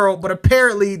the world. But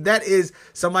apparently that is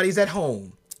somebody's at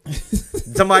home.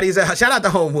 Shout out to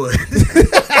Homewood.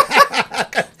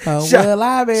 Homewood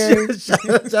Library. Shout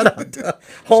out to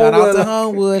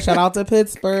Homewood. Shout out to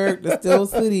Pittsburgh, the Steel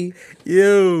City.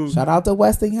 Shout out to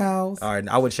Westinghouse. All right,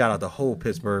 I would shout out the whole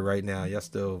Pittsburgh right now. Y'all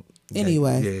still.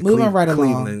 Anyway, moving right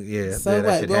along. Cleveland, So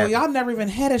what? Well, y'all never even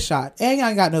had a shot, and y'all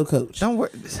ain't got no coach. Don't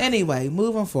worry. Anyway,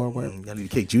 moving forward. Y'all need to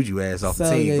kick Juju ass off the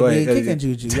So team. yeah, Go ahead. kicking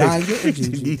Juju. Y'all ain't getting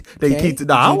Juju.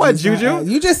 I want Juju.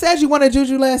 You just said you wanted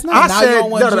Juju last night.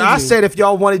 I said if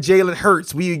y'all wanted Jalen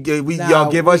Hurts, y'all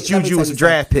give us Juju with some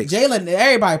draft picks. Jalen,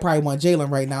 everybody probably want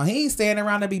Jalen right now. He ain't standing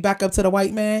around to be back up to the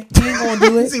white man. He ain't gonna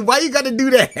do it. See, why you got to do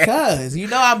that? Cause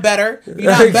I'm better.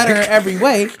 I'm better in every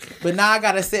way. But now I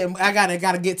gotta sit. I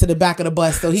gotta get to the back of the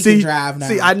bus so he can drive now.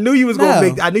 See, I knew you was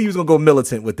gonna go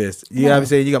militant with this. You know what I'm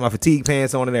saying? You got my fatigue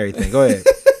pants on and everything. Go ahead.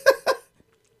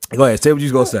 Go ahead. Say what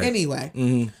you was gonna say.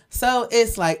 Anyway, so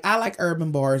it's like I like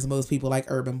urban bars. Most people like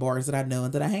urban bars that I know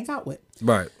and that I hang out with.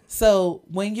 Right. So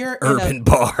when you're in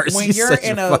bars, when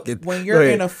you're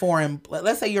in a foreign,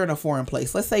 let's say you're in a foreign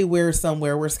place. Let's say we're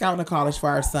scouting a college for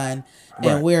our son,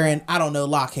 and we're in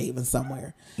Lock Haven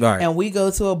somewhere. Right. And we go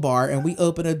to a bar and we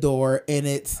open a door and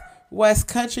it's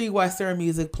Western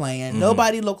music playing.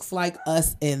 Nobody looks like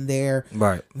us in there.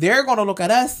 Right. They're gonna look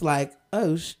at us like,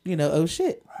 oh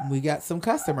shit, we got some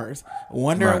customers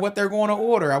wondering what they're going to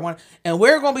order. And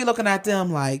we're gonna be looking at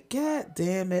them like, God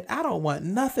damn it, I don't want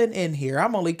nothing in here.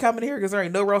 I'm only coming here because there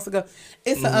ain't nowhere else to go.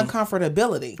 It's the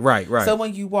uncomfortability. Right. So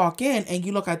when you walk in and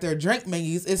you look at their drink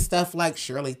menus, it's stuff like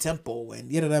Shirley Temple and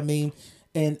you know what I mean.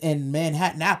 And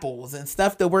Manhattan apples and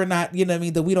stuff that we're not,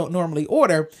 that we don't normally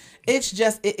order. It's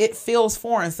just, it feels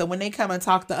foreign. So when they come and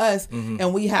talk to us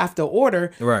and we have to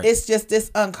order, it's just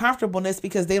this uncomfortableness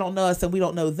because they don't know us and we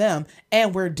don't know them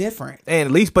and we're different. And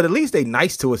at least they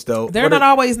nice to us though. They're not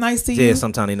always nice to you. Yeah,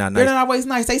 sometimes they're not nice. They're not always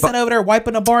nice. They sit over there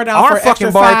wiping the bar down our for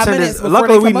extra 5 minutes.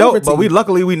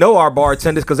 Luckily we know our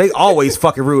bartenders because they always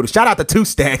fucking rude. Shout out to Two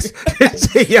Stacks.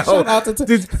 Yo, shout out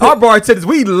to our bartenders,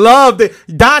 we love it.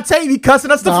 Dante be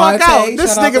cussing us the fuck out.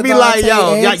 This nigga be like,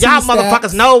 yo, y'all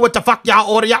motherfuckers know what the fuck y'all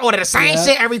order. Y'all order the same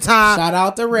shit every time. Shout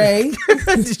out to Ray.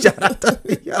 Shout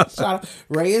out.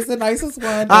 Ray is the nicest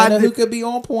one. I know who could be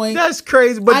on point. That's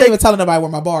crazy. But I ain't even telling nobody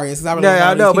where my bar is. I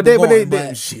know, but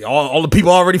all the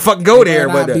people already fucking go there.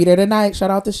 But be there tonight.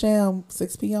 Shout out to Sham.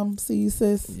 6 p.m. See you,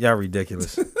 sis. Y'all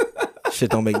ridiculous. Shit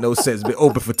don't make no sense. Been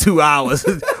open for 2 hours.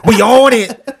 We on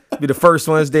it. Be the first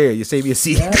ones there. You save me a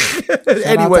seat. Yeah.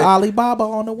 Anyway, out to Alibaba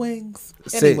on the wings.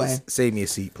 Anyway, save me a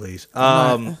seat, please.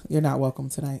 You're not welcome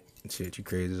tonight. Shit, you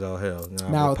crazy as all hell.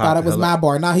 Now thought it was my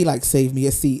bar. Now he like saved me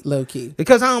a seat, low key.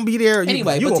 Because I don't be there.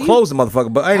 Anyway, you gonna close the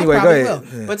motherfucker. But anyway, go ahead.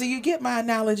 Yeah. But do you get my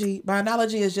analogy? My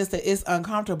analogy is just that it's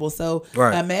uncomfortable. So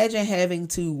imagine having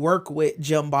to work with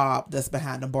Jim Bob that's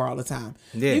behind the bar all the time.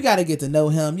 Yeah. You got to get to know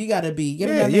him. You got to be. You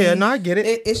know what I mean? Yeah, no, I get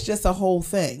it. It's just a whole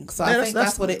thing. So I think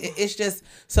that's what it's just.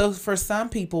 So for some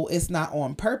people, it's not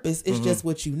on purpose. It's just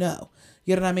what you know.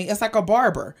 You know what I mean? It's like a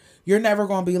barber. You're never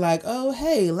going to be like, oh,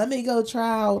 hey, let me go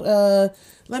try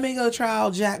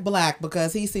Jack Black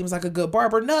because he seems like a good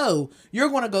barber. No, you're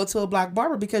going to go to a black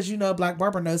barber because you know a black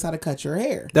barber knows how to cut your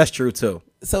hair. That's true too.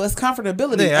 So it's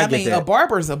comfortability. Yeah, I mean, a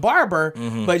barber's a barber,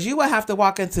 but you would have to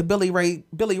walk into Billy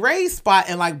Ray's spot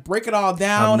and like break it all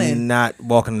down. I'm not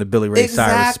walking into Billy Ray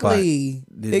Cyrus spot.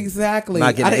 Exactly.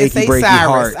 I didn't say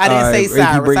Cyrus. I didn't say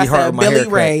Cyrus. I said Billy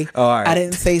Ray. Oh, all right. I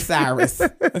didn't say Cyrus.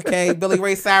 Okay, Billy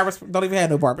Ray Cyrus don't even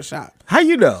have no barbershop. How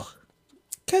you know?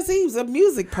 Because he was a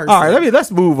music person. All right,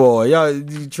 let's move on. Y'all,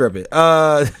 you tripping.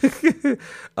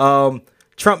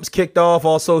 Trump's kicked off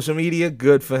all social media.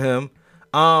 Good for him.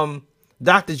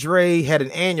 Dr. Dre had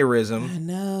an aneurysm. I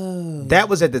know. That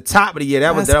was at the top of the year. That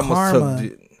almost karma.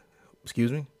 took.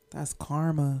 Excuse me. That's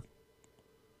karma.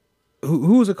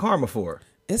 Who's a karma for?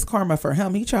 It's karma for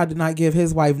him. He tried to not give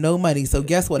his wife no money. So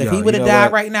guess what? If he would have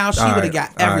died right now, she would have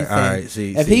got everything. All right.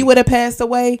 See, he would have passed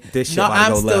away,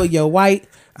 I'm still your wife.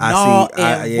 Null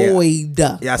and void.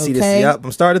 Yeah, I see this. Yep,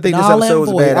 I'm starting to think this episode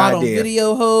was a bad idea. All them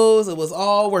video hoes, it was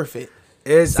all worth it.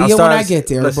 See you when I get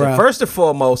there, bro. First and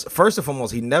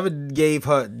foremost, he never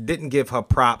didn't give her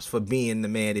props for being the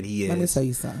man that he is. Let me tell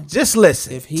you something. Just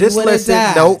listen. If he just listen.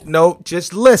 Died, nope.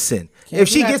 Just listen. If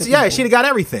she gets, she'd have got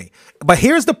everything. But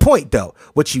here's the point, though.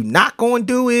 What you not going to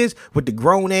do is with the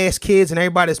grown ass kids and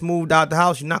everybody that's moved out the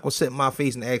house, you're not going to sit in my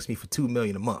face and ask me for $2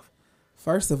 million a month.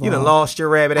 First of all, you done lost your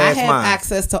rabbit ass mind. I have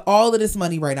access to all of this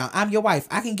money right now. I'm your wife.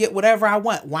 I can get whatever I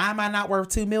want. Why am I not worth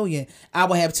 $2 million? I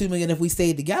would have $2 million if we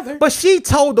stayed together. But she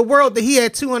told the world that he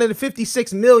had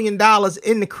 $256 million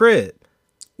in the crib.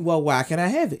 Well, why can I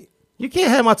have it? You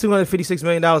can't have my $256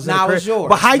 million in the crib. Now it's yours.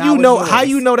 But how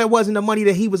you know that wasn't the money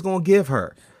that he was going to give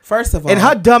her? First of all, and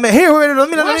her dumb ass. Here, let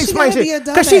me explain shit.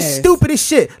 Because she's stupid as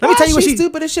shit. Let me tell you what she's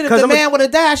stupid as shit. If the man would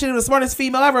have died, she'd be the smartest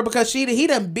female ever because she don't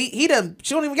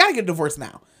even gotta get divorced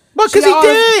now. But because he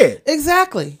did.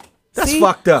 Exactly. That's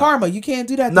fucked up. Karma. You can't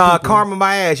do that. Nah, karma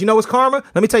my ass. You know what's karma?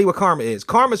 Let me tell you what karma is.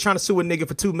 Karma's trying to sue a nigga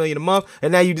for $2 million a month,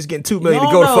 and now you just getting $2 million to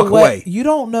go the fuck away. You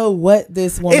don't know what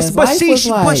this woman's life was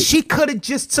like. But she could have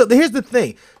just. So here's the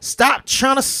thing. Stop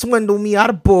trying to swindle me out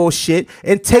of bullshit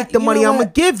and take the money I'm gonna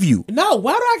give you. No,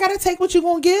 why do I gotta take what you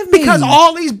gonna give me? Because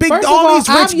all these these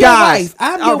rich guys.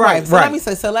 I'm your wife. So let me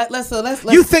say. So let's.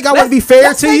 You think I want to be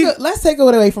fair to you? Let's take it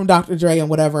away from Dr. Dre and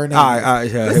whatever her name is. All right.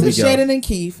 This is Shannon and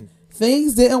Keith.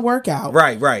 Things didn't work out.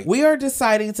 Right. We are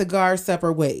deciding to go our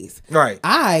separate ways. Right.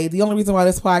 The only reason why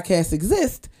this podcast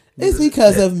exists is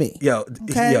because of me. Yo,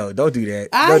 don't do that.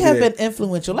 I have been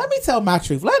influential. Let me tell my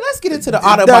truth. Let's get into the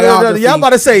autobiography. Y'all about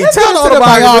to say, tell the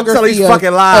autobiography. Tell these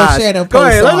fucking lies. Go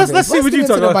ahead. Let's see what you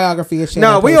talking about. Biography of Shannon.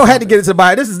 No, we don't have to get into the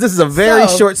biography. This is a very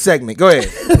short segment. Go ahead.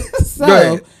 Go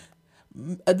ahead.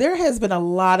 There has been a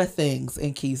lot of things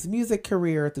in Keith's music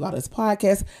career throughout his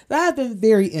podcast that I've been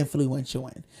very influential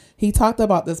in. He talked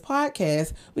about this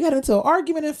podcast. We got into an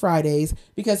argument in Fridays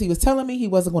because he was telling me he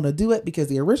wasn't going to do it because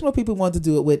the original people wanted to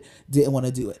do it with didn't want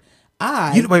to do it.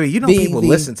 People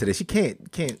listen to this. You can't.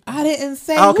 I didn't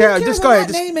say. Okay, just go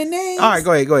ahead. Name and names. All right,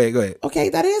 go ahead. Okay,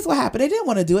 that is what happened. They didn't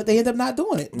want to do it. They ended up not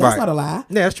doing it. That's not a lie.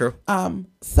 Yeah, that's true.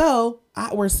 So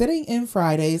we're sitting in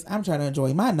Fridays. I'm trying to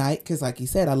enjoy my night because, like you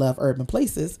said, I love urban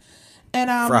places. And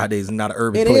Fridays is not an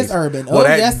urban place. It is urban. Well,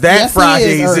 that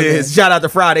Fridays is shout out to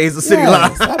Fridays, the city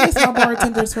line. I miss my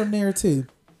bartenders from there too.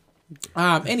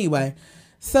 Anyway,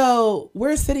 so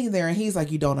we're sitting there and he's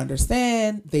like, you don't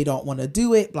understand. They don't want to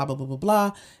do it. Blah, blah, blah, blah,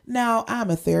 blah. Now, I'm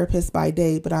a therapist by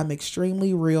day, but I'm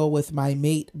extremely real with my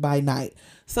mate by night.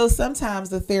 So sometimes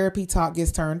the therapy talk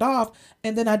gets turned off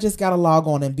and then I just got to log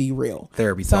on and be real.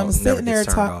 Therapy talk never gets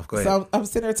turned off. Go ahead. So I'm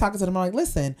sitting there talking to them. I'm like,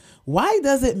 listen, why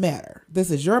does it matter? This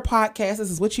is your podcast.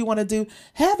 This is what you want to do.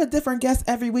 Have a different guest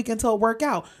every week until it work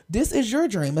out. This is your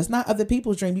dream. It's not other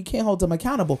people's dream. You can't hold them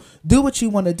accountable. Do what you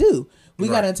want to do. We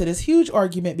got into this huge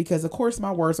argument because, of course,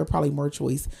 my words are probably more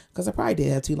choice because I probably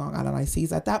did have too long Island iced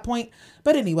teas at that point.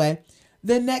 But anyway,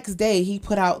 the next day he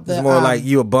put out the. It's more like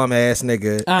you a bum ass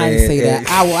nigga. I didn't say that.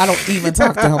 I don't even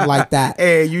talk to him like that.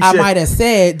 And I might have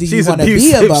said, "Do you want to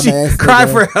be a bum ass nigga?" Cry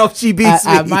for help. She beats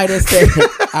me. I might have said.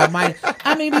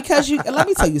 Because you. Let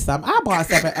me tell you something. I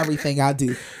boss up in everything I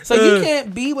do. So you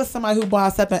can't be with somebody who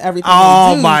boss up in everything.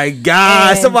 Oh my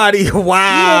God! Somebody!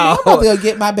 Wow! I'm about to go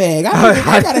get my bag.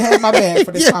 I gotta have my bag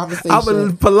for this conversation. I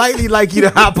would politely like you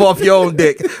to hop off your own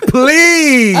dick,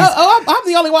 please. I'm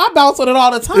the only one. I bounce on it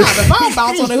all the time. If I don't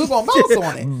bounce on it, who's gonna bounce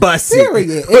on it? Bust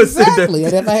Period. Exactly.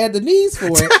 And if I had the knees for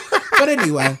it. But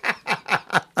anyway.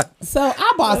 So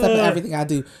I boss up in everything I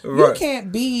do. You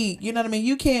can't be, you know what I mean?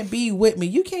 You can't be with me.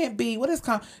 You can't be,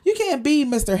 you can't be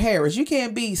Mr. Harris. You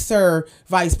can't be Sir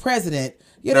Vice President.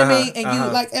 You know what I mean? And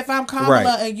you, like, if I'm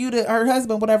Kamala and you her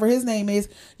husband, whatever his name is,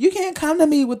 you can't come to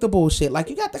me with the bullshit.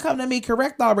 Like, you got to come to me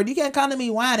correct already. You can't come to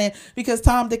me whining because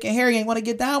Tom, Dick, and Harry ain't want to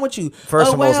get down with you.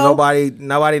 First of all,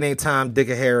 nobody named Tom, Dick,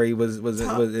 and Harry was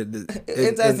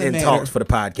in talks for the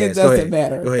podcast. It doesn't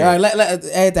matter. Go ahead. All right, let's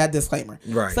add that disclaimer.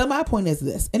 Right. So my point is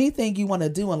this. Anything you want to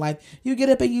do in life, you get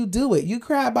up and you do it. You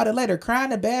cry about it later. Cry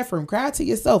in the bathroom. Cry to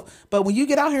yourself. But when you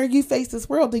get out here and you face this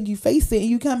world, then you face it and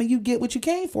you come and you get what you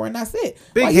came for, and that's it.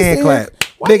 Big hand clap.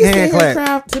 Big hand clap.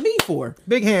 Cry to me for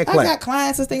big hand clap. I got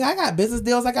clients and things. I got business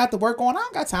deals. I got to work on. I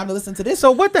don't got time to listen to this.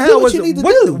 So what the hell was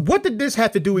what did this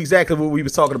have to do exactly what we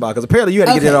was talking about? Because apparently you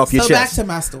had to get it off your chest. Back to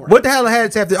my story. What the hell had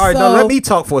to have to? All right, no, let me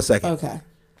talk for a second. Okay.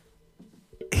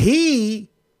 He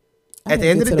I at the didn't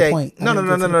end get of the to the day, point. I no, didn't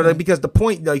get to the no, point. because the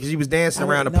point, though, because you was dancing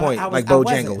around the point like I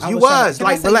wasn't. Bojangles. I You was was Can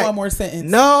like, I say relax. one more sentence?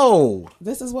 No.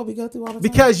 This is what we go through all the time.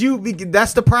 Because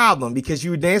that's the problem. Because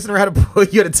you were dancing around the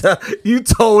point. You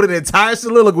told an entire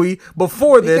soliloquy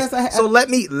before this. So let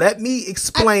me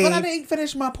explain. But I didn't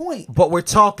finish my point. But we're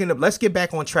talking. Let's get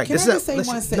back on track. Can I just say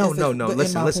one sentence? No.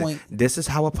 Listen. Point? This is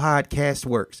how a podcast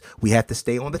works. We have to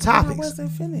stay on the topics. I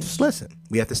wasn't finished. Just listen.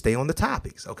 We have to stay on the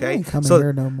topics. Okay. I ain't coming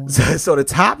here no more. So the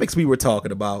topics we were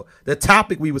talking about. The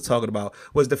topic we was talking about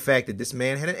was the fact that this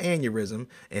man had an aneurysm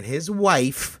and his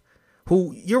wife,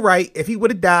 who, you're right, if he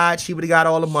would have died, she would have got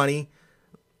all the money.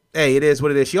 Hey, it is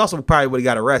what it is. She also probably would have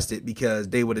got arrested because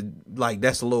they would have, like,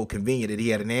 that's a little convenient that he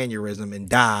had an aneurysm and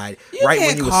died right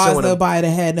when you were suing him. Cause nobody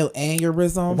that had no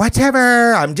aneurysm.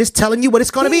 Whatever. I'm just telling you what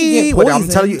it's going to be. I'm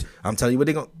telling you what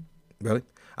they're going to, really?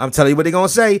 I'm telling you what they're going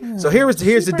to say. Yeah. So here's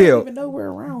the deal. Even know we're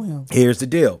around him. Here's the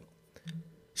deal.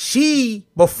 She,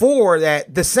 before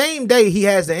that, the same day he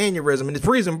has the aneurysm,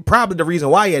 and probably the reason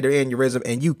why he had the aneurysm,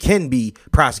 and you can be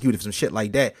prosecuted for some shit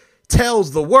like that,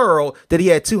 tells the world that he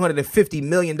had $250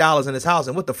 million in his house.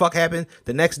 And what the fuck happened?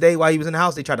 The next day while he was in the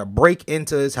house, they tried to break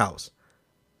into his house.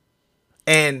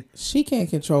 And she can't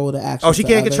control the action. Oh, she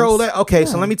can't control that? Okay,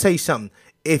 so let me tell you something.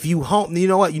 If you home, you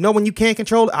know what? You know when you can't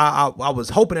control it? I was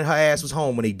hoping that her ass was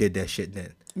home when he did that shit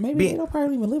then. Maybe they don't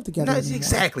probably even live together. No,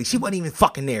 exactly. She wasn't even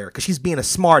fucking there because she's being a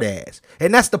smart ass.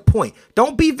 And that's the point.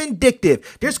 Don't be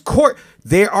vindictive.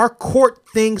 There are court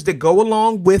things that go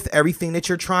along with everything that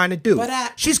you're trying to do.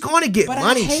 She's going to get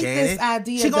money, Shannon.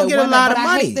 She's going to get a lot of money.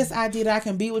 I hate this idea that I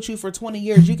can be with you for 20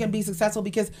 years. You can be successful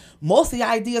because most of the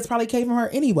ideas probably came from her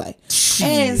anyway. Shit.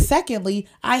 And secondly,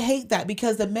 I hate that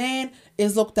because the man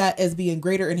is looked at as being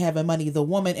greater and having money. The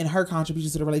woman and her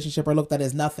contributions to the relationship are looked at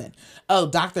as nothing. Oh,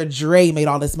 Dr. Dre made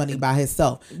all this money by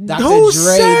himself. Dr. Who Dre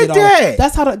said did all that?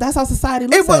 That's how society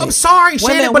looks at it. I'm sorry,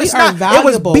 Shannon, but it's not. It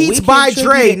was Beats by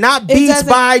Dre, not Beats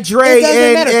by Dre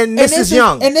and Mrs.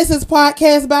 Young. And this is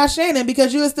podcast by Shannon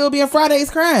because you would still be in Fridays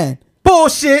crying.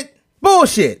 Bullshit.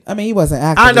 I mean, he wasn't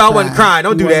acting. I know I wasn't crying.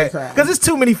 Don't do that. Because it's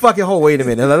too many fucking wait a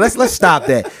minute. Let's stop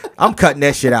that. I'm cutting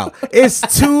that shit out. It's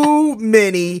too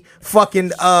many fucking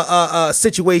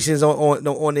situations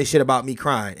on this shit about me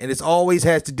crying. And it's always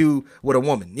has to do with a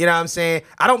woman. You know what I'm saying?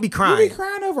 I don't be crying. You be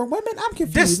crying over women? I'm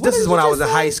confused. This is when I was in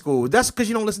high school. That's because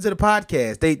you don't listen to the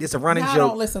podcast. It's a running joke. I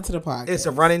don't listen to the podcast. It's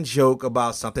a running joke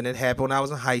about something that happened when I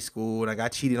was in high school and I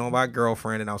got cheated on by a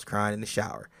girlfriend and I was crying in the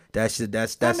shower. That's.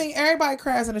 I mean, everybody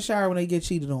cries in the shower when they get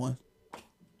cheated on.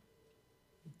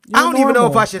 I don't even know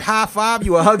if I should high five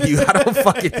you or hug you. I don't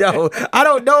fucking know. I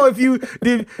don't know if you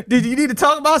did you need to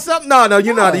talk about something? No,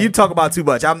 you're not. You talk about too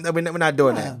much. We're not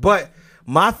doing that. But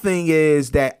my thing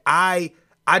is that I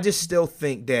just still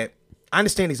think that I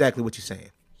understand exactly what you're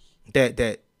saying.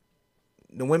 That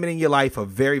the women in your life are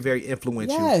very, very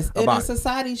influential. Yes, and the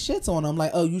society shits on them.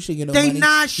 Like, oh, you should get no money. They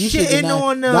not shitting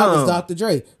on them. That was Dr.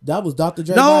 Dre.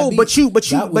 No, but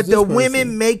the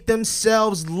women make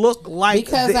themselves look like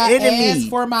because the I enemy. asked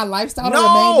for my lifestyle to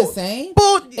remain the same.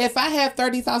 If I have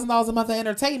 $30,000 a month of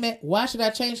entertainment, why should I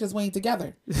change because we ain't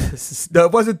together?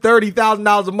 It wasn't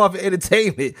 $30,000 a month of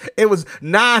entertainment. It was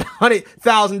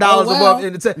 $900,000 a month of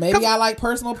entertainment. Maybe I like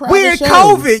personal private We're in shows.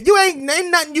 COVID.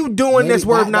 Ain't nothing you doing that's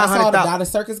worth $900,000. The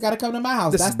circus got to come to my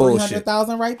house. This that's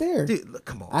 $300,000 right there. Dude, look,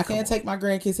 come on. I can't take my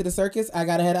grandkids to the circus. I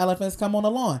gotta have elephants come on the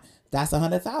lawn. That's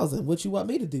 $100,000. What you want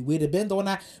me to do? We'd have been doing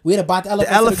that. We'd have bought the elephants.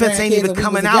 The elephants ain't even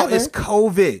coming out. It's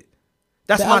COVID.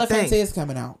 That's my thing. The elephants is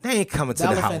coming out. They ain't coming to the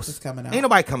house. The elephants is coming out. Ain't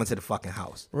nobody coming to the fucking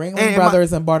house. Ringling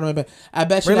Brothers and Barnum and Bailey. I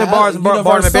bet you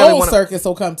Universal Circus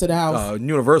will come to the house.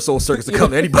 Universal Circus will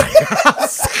come to anybody's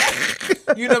house.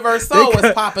 Universal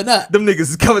was popping up. Them niggas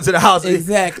is coming to the house.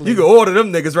 Exactly. You can order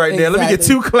them niggas right there. Let me get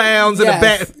 2 clowns in the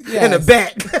back.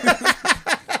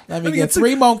 Let me get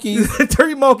 3 monkeys.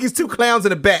 3 monkeys, 2 clowns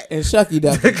in the back. And Shucky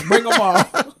Ducky. Bring them all.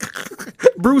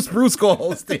 Bruce gonna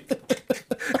host it.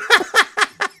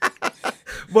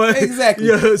 But exactly.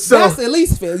 Yeah, so that's at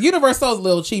least Universal's a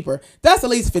little cheaper. That's at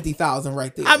least $50,000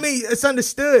 right there. I mean, it's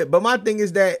understood. But my thing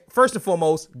is that first and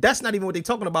foremost, that's not even what they're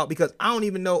talking about because I don't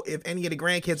even know if any of the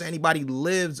grandkids or anybody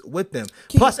lives with them.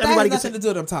 Plus, everybody has nothing to do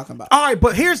with what I'm talking about. All right,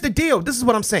 but here's the deal. This is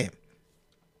what I'm saying.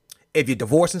 If you're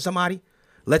divorcing somebody,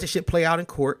 let the shit play out in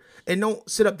court. And don't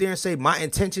sit up there and say my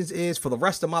intentions is for the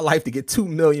rest of my life to get $2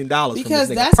 million from this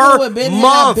nigga that's per what would have been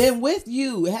month. Had I been with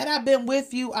you. Had I been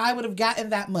with you, I would have gotten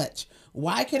that much.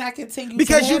 Why can I continue?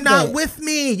 Because you're not with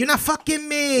me. You're not fucking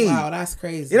me. Wow, that's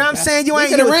crazy. You know what I'm saying? You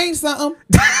ain't. We could arrange something.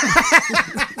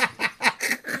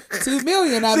 $2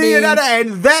 million. I mean,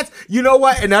 and that's, you know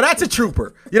what? And now that's a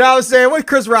trooper. You know what I'm saying? What did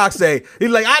Chris Rock say? He's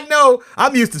like, I know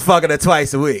I'm used to fucking her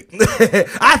twice a week.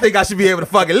 I think I should be able to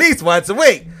fuck at least once a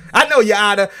week. I know, Your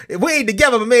Honor. We ain't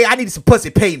together, but man, I need some pussy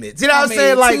payments. You know what I'm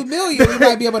saying? Like $2 million, we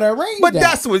might be able to arrange but that.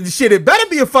 that's what shit. It better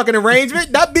be a fucking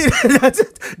arrangement.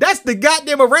 That's the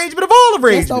goddamn arrangement of all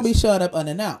arrangements. Just don't be showing up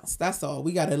unannounced. That's all.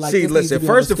 We gotta like. See, listen.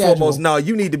 First and foremost, no,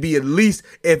 you need to be at least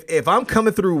if I'm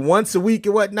coming through once a week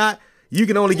and whatnot. You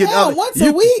can only get once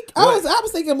a week. I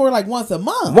was thinking more like once a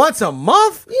month. Once a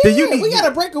month? Yeah, we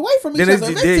gotta break away from each other.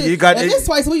 If it's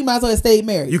twice a week, you might as well stay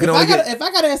married. If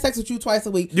I gotta have sex with you twice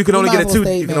a week, you can only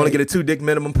get a 2 dick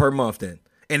minimum per month then.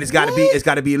 And it's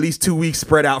gotta be at least 2 weeks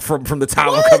spread out from the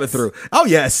time I'm coming through. Oh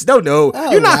yes, no.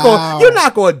 Oh, you're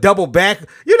not gonna double back.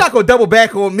 You're not gonna double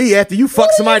back on me after you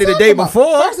fuck somebody the day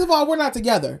before. First of all, we're not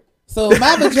together. So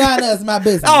my vagina is my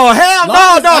business. Oh hell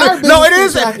no! It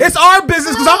isn't. It's our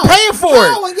business because I'm paying for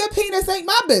it. No, and your penis ain't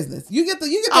my business. You get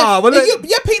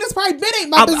your penis probably been ain't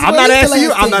my business.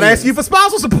 I'm not asking you for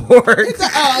spousal support.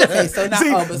 Okay, so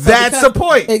now that's the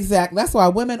point. Exactly. That's why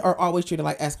women are always treated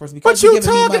like escorts. What you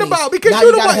talking about? Because now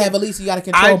you gotta have at least you gotta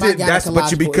control my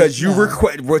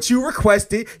gynecological. What you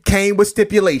requested came with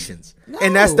stipulations. No.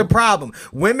 And that's the problem.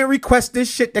 Women request this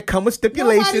shit that come with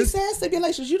stipulations. Nobody says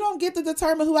stipulations. You don't get to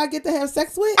determine who I get to have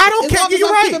sex with. I don't care. You're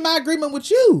right. Keeping my agreement with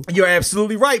you. You're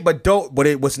absolutely right. But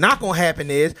what's not going to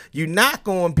happen is you're not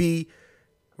going to be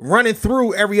running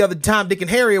through every other Tom, Dick, and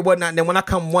Harry or whatnot. And then when I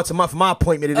come once a month for my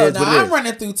appointment, I'm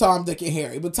running through Tom, Dick, and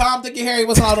Harry. But Tom, Dick, and Harry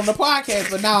wasn't out on the podcast.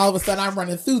 But now all of a sudden I'm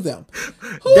running through them.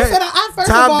 Dick,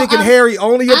 and Harry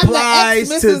only applies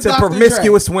to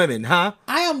promiscuous women, huh?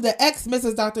 I am the ex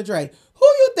Mrs. Dr. Dre. Who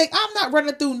you think? I'm not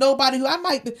running through nobody who I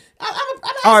might be. I'm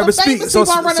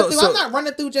not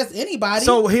running through just anybody.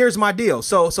 So here's my deal.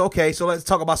 So let's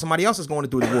talk about somebody else that's going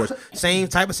through a divorce. Same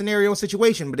type of scenario and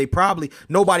situation, but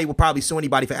nobody will probably sue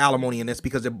anybody for alimony in this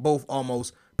because they're both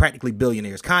almost practically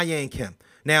billionaires. Kanye and Kim.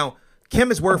 Now, Kim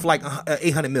is worth like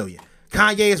 $800 million.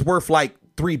 Kanye is worth like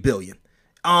 $3 billion.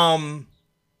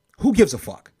 Who gives a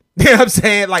fuck? You know what I'm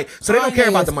saying? Like, so they don't care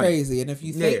about the money. Crazy. And if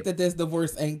you think that this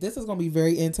divorce this is going to be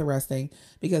very interesting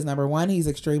because number one, he's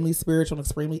extremely spiritual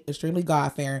and extremely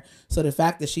God-fearing. So the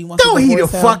fact that she wants to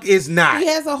divorce him, fuck is not. He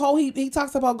has a whole, he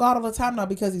talks about God all the time now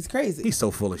because he's crazy. He's so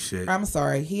full of shit. I'm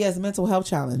sorry. He has mental health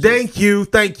challenges. Thank you.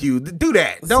 Do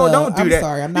that. Don't do that. I'm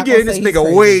sorry. I'm not You're getting this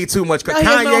nigga way too much. No, he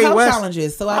has mental health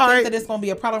challenges. So I think that it's going to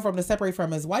be a problem for him to separate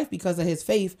from his wife because of his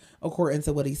faith, according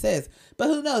to what he says. But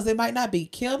who knows? It might not be.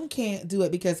 Kim can't do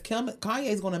it because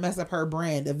Kanye's going to mess up her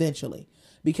brand eventually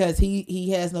because he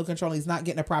has no control. He's not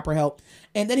getting the proper help,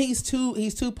 and then he's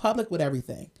too public with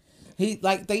everything.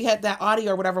 They had that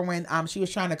audio or whatever when she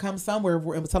was trying to come somewhere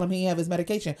and tell him he have his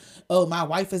medication. Oh, my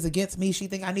wife is against me. She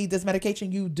think I need this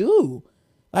medication. You do.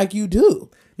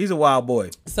 He's a wild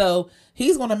boy. So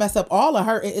he's going to mess up all of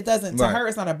her. It doesn't, to her,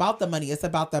 it's not about the money. It's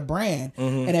about the brand.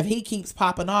 Mm-hmm. And if he keeps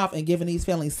popping off and giving these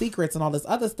family secrets and all this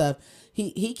other stuff,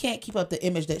 he can't keep up the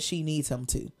image that she needs him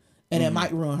to. And it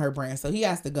might ruin her brand. So he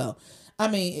has to go. I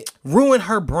mean, ruin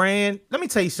her brand. Let me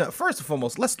tell you something. First and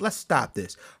foremost, let's stop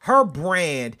this. Her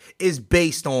brand is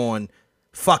based on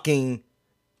fucking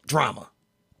drama.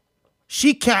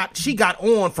 She got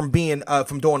on from being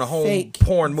from doing a home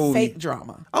porn movie. Fake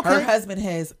drama. Okay. Her husband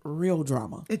has real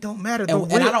drama. It don't matter.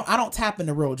 And I don't tap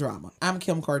into real drama. I'm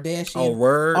Kim Kardashian. Oh,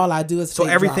 word. All I do is so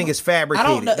everything drama. Is fabricated.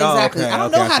 I don't know exactly. I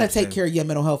don't know how to take care of your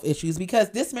mental health issues because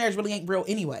this marriage really ain't real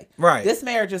anyway. Right. This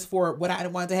marriage is for what I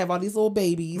wanted to have all these little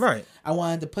babies. Right. I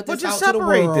wanted to put this out to the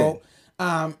world.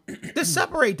 Just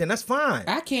separate them. That's fine.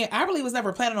 I really was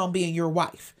never planning on being your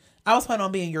wife. I was planning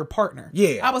on being your partner.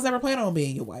 Yeah. I was never planning on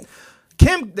being your wife.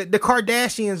 Kim, the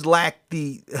Kardashians lack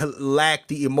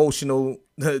the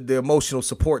emotional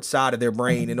support side of their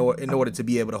brain in order to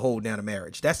be able to hold down a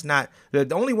marriage. That's not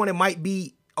the only one that might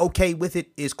be okay with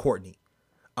it is Kourtney,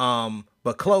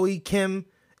 but Khloe, Kim,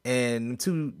 and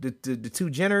the two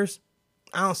Jenners,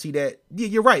 I don't see that. Yeah,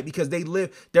 you're right because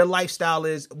their lifestyle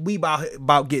is we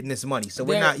about getting this money, so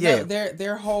we're not. Yeah,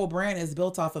 their whole brand is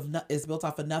built off of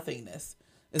nothingness.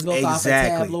 It's built off of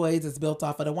tabloids. It's built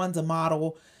off of the one's a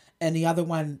model. And the other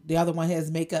one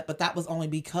has makeup, but that was only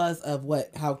because of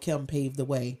how Kim paved the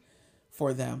way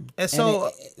for them. And so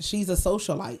she's a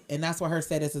socialite, and that's what her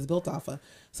status is built off of.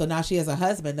 So now she has a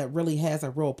husband that really has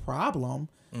a real problem.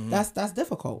 Mm-hmm. That's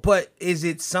difficult. But is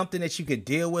it something that you could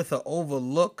deal with or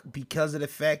overlook because of the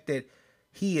fact that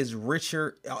he is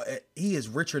richer? He is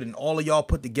richer than all of y'all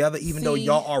put together, even though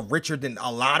y'all are richer than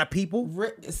a lot of people.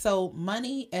 So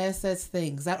money, assets,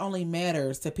 things that only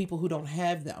matters to people who don't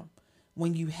have them.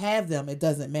 when you have them, it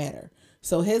doesn't matter.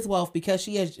 So his wealth, because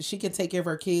she can take care of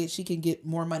her kids, she can get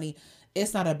more money.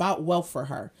 It's not about wealth for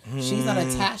her. She's not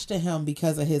attached to him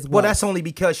because of his wealth. Well, that's only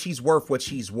because she's worth what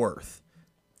she's worth.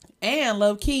 And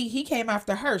low key, he came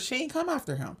after her. She ain't come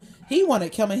after him. He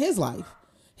wanted Kim in his life.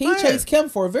 He chased Kim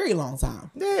for a very long time.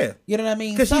 Yeah. You know what I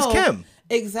mean? Because she's Kim.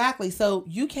 Exactly. So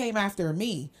you came after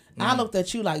me. I looked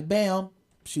at you like, bam,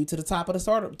 shoot to the top of the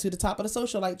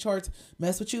socialite charts,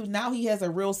 mess with you. Now he has a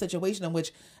real situation in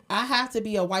which I have to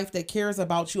be a wife that cares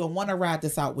about you and want to ride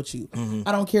this out with you.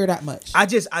 I don't care that much.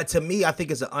 To me, I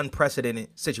think it's an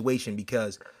unprecedented situation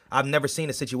because I've never seen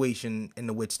a situation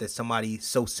in which that somebody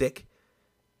so sick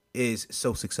is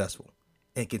so successful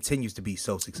and continues to be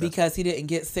so successful. Because he didn't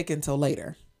get sick until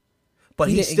later. But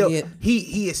he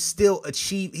is still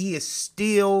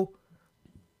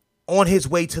on his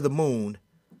way to the moon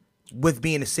with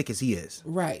being as sick as he is.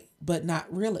 Right. But not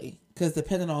really. Because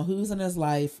depending on who's in his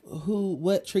life,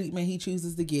 what treatment he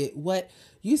chooses to get, what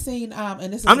you seen,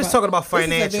 and this is I'm just talking about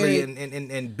financially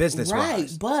and business right,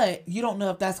 wise. But you don't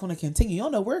know if that's going to continue. You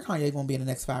don't know where Kanye going to be in the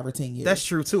next 5 or 10 years. That's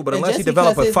true too. But unless you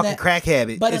develop a fucking crack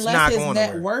habit, but it's unless not his going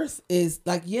net nowhere. worth is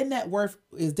like your net worth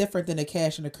is different than the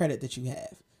cash and the credit that you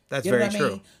have. That's you know very what I true.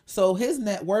 mean? So his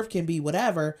net worth can be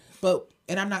whatever,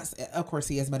 and I'm not, of course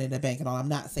he has money in the bank and all. I'm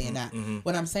not saying that.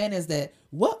 What I'm saying is that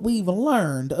what we've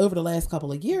learned over the last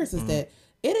couple of years is that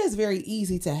it is very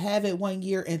easy to have it one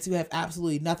year and to have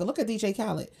absolutely nothing. Look at DJ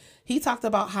Khaled. He talked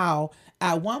about how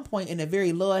at one point in the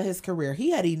very low of his career,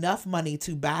 he had enough money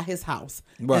to buy his house.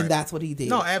 Right. And that's what he did.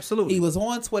 No, absolutely. He was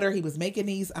on Twitter. He was making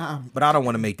these. But I don't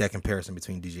want to make that comparison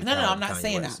between DJ Khaled No, I'm and not Kanye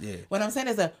saying West. that. Yeah. What I'm saying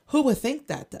is that who would think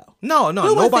that though? No, Who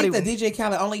nobody would think that DJ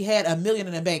Khaled only had $1 million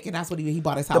in the bank and that's what he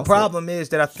bought his house The problem is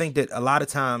that I think that a lot of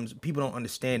times people don't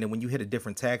understand that when you hit a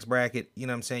different tax bracket, you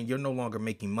know what I'm saying, you're no longer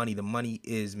making money. The money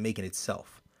is making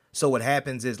itself. So what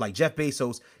happens is like Jeff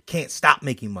Bezos can't stop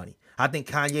making money. I think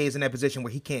Kanye is in that position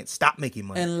where he can't stop making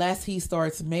money. Unless he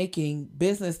starts making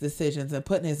business decisions and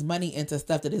putting his money into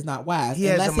stuff that is not wise. He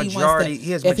has Unless a majority.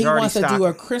 If he wants to do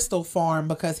a crystal farm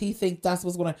because he thinks that's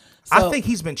what's going to. I think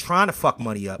he's been trying to fuck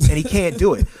money up and he can't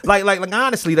do it. like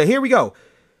honestly, here we go.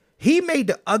 He made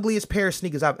the ugliest pair of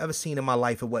sneakers I've ever seen in my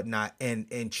life and whatnot,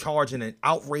 and charging an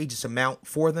outrageous amount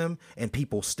for them, and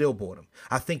people still bought them.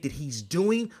 I think that he's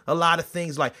doing a lot of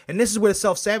things like, and this is where the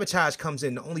self-sabotage comes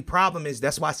in. The only problem is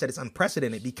that's why I said it's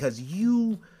unprecedented, because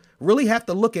you really have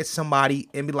to look at somebody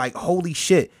and be like, holy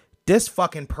shit, this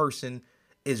fucking person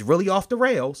is really off the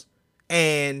rails,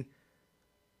 and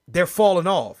they're falling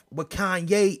off. With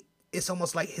Kanye, it's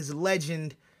almost like his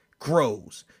legend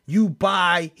grows.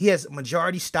 He has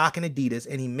majority stock in Adidas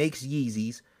and he makes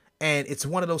Yeezys, and it's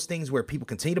one of those things where people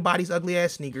continue to buy these ugly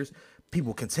ass sneakers.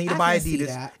 People continue to buy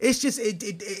Adidas. It's just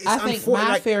it's I think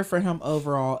my fear for him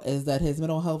overall is that his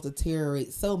mental health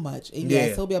deteriorates so much, and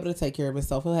yes, he'll be able to take care of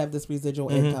himself. He'll have this residual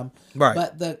income, right?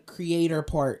 But the creator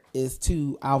part is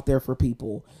too out there for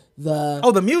people.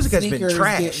 The music has been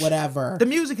trash. Whatever. The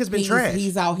music has been trash.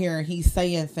 He's out here and he's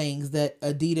saying things that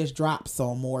Adidas drops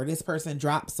on, or this person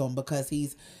drops on because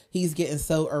he's getting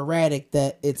so erratic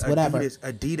that it's whatever.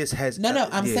 Adidas has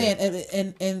I'm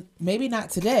saying, and maybe not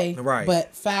today, right?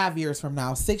 But 5 years from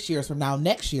now, 6 years from now,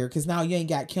 next year, because now you ain't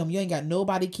got Kim, you ain't got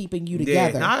nobody keeping you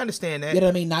together. Yeah, I understand that. You know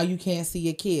what I mean? Now you can't see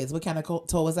your kids. What kind of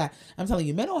toll is that? I'm telling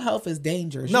you, mental health is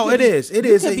dangerous. It is. You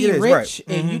can be rich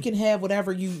and you can have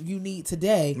whatever you need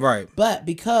today. Right. But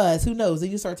because who knows,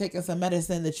 then you start taking some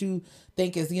medicine that you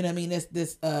think is, you know what I mean,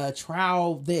 this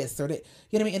trial this or that,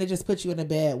 you know what I mean, and it just puts you in a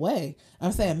bad way.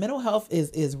 I'm saying mental health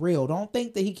is real. Don't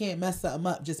think that he can't mess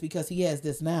something up just because he has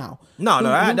this now.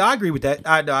 I agree with that.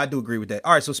 I do agree with that.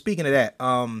 All right, so speaking of that,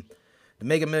 the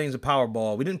Mega Millions of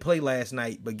Powerball, we didn't play last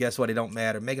night, but guess what? It don't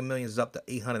matter. Mega Millions is up to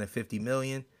 850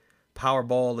 million.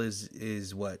 Powerball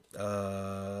is what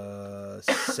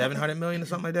 700 million or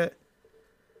something like that.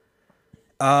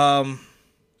 I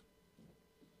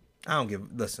don't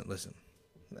give. Listen.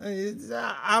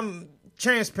 I'm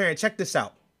transparent. Check this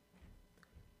out.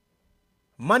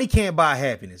 Money can't buy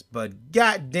happiness, but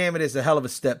god damn it, it's a hell of a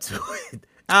step to it.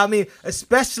 I mean,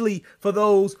 especially for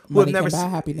those who money have never can't buy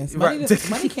happiness. Right.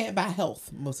 Money can't buy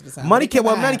health most of the time. Money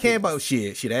can't buy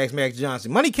shit. Ask Max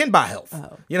Johnson. Money can buy health.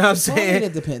 Oh. You know what I'm saying?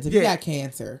 It depends. If you got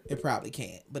cancer, it probably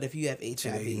can't. But if you have HIV,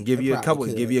 it can give you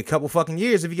a couple fucking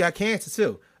years if you got cancer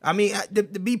too. I mean, to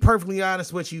be perfectly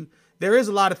honest with you, there is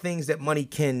a lot of things that money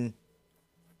can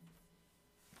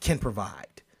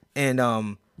provide,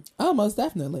 and Oh, most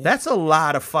definitely. That's a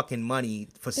lot of fucking money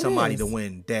for somebody to is.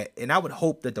 win that. And I would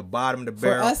hope that the bottom of the For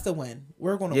barrel. us to win,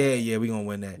 we're going to win. Yeah, we're going to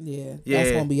win that. Yeah, Yeah.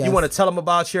 that's going to be us. You want to tell them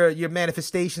about your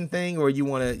manifestation thing, or you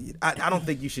want to? I don't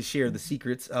think you should share the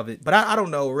secrets of it, but I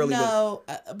don't know really. No,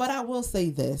 but I will say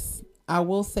this. I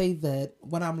will say that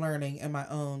what I'm learning in my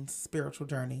own spiritual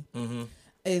journey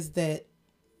is that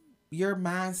your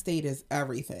mind state is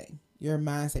everything. Your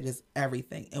mindset is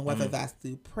everything. And whether that's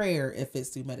through prayer, if it's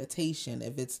through meditation,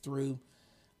 if it's through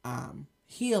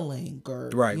healing or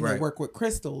work with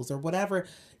crystals or whatever,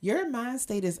 your mind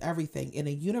state is everything. And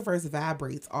the universe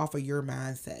vibrates off of your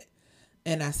mindset.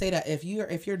 And I say that if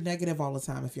you're negative all the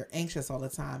time, if you're anxious all the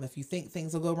time, if you think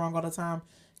things will go wrong all the time,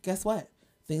 guess what?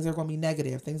 Things are going to be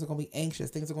negative. Things are going to be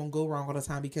anxious. Things are going to go wrong all the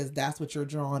time because that's what you're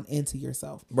drawing into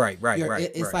yourself. Right.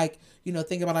 It's like,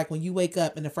 think about like when you wake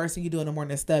up and the first thing you do in the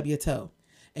morning is stub your toe.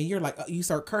 And you're like, you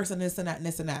start cursing this and that and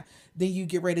this and that. Then you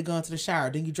get ready to go into the shower.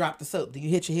 Then you drop the soap. Then you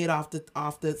hit your head off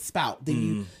the spout. Then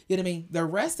you know what I mean? The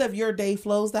rest of your day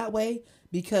flows that way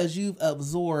because you've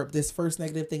absorbed this first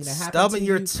negative thing that happened to you. Stubbing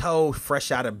your toe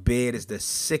fresh out of bed is the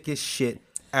sickest shit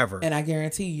ever. And I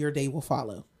guarantee you your day will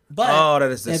follow. But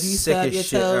that is the if you stub your sickest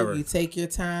shit toe, ever. you take your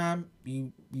time,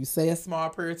 you say a small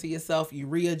prayer to yourself, you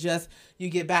readjust, you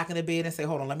get back in the bed and say,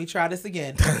 hold on, let me try this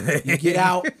again. You get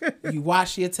out, you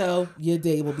wash your toe, your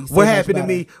day will be so What much happened to better.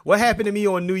 me? What happened to me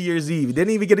on New Year's Eve?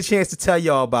 Didn't even get a chance to tell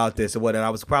y'all about this or whatever.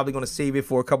 I was probably going to save it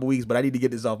for a couple weeks, but I need to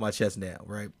get this off my chest now,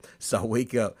 right? So I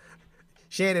wake up.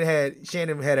 Shannon had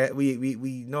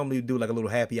we normally do like a little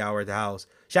happy hour at the house.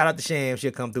 Shout out to Sham,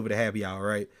 she'll come through for the happy hour,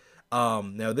 right?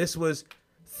 Now this was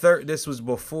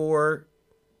before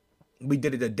we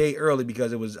did it a day early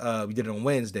because it was we did it on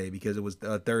Wednesday because it was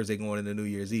Thursday going into New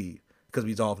Year's Eve because we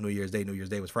was off New Year's Day. New Year's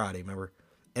Day was Friday, remember?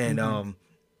 And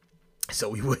so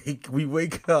we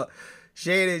wake up.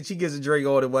 Shannon, she gets a drink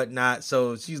on and whatnot,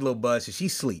 so she's a little buzzed. So she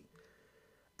sleep.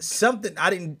 Something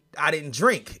I didn't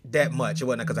drink that much. It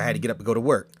wasn't because I had to get up and go to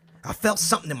work. I felt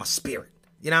something in my spirit.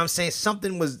 You know what I'm saying?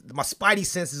 Something was, my spidey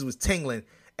senses was tingling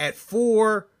at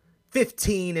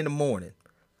 4:15 in the morning.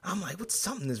 I'm like,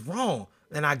 something is wrong.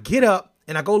 And I get up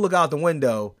and I go look out the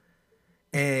window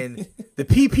and the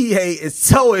PPA is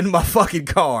towing my fucking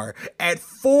car at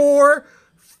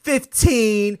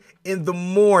 4:15 in the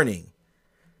morning.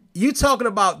 You talking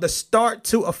about the start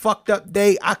to a fucked up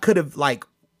day? I could have went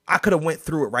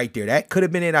through it right there. That could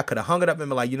have been it. I could have hung it up and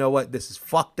been like, you know what? This is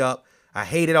fucked up. I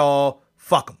hate it all.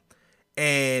 Fuck them.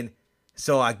 And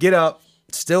so I get up,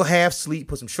 still half sleep,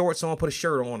 put some shorts on, put a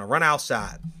shirt on, and run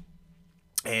outside.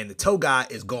 And the tow guy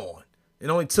is gone. It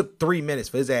only took 3 minutes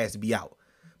for his ass to be out.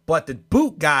 But the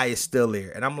boot guy is still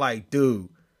there. And I'm like, dude,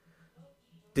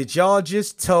 did y'all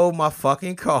just tow my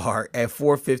fucking car at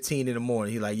 4:15 in the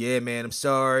morning? He's like, yeah, man, I'm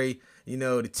sorry. You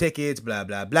know, the tickets, blah,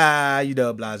 blah, blah, you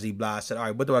know, blah, blah, blah. I said, all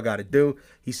right, what do I got to do?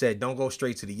 He said, don't go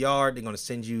straight to the yard. They're going to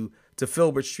send you to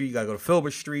Filbert Street. You got to go to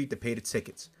Filbert Street to pay the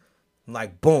tickets. I'm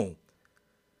like, boom.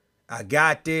 I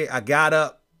got there. I got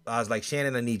up. I was like,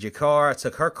 Shannon, I need your car. I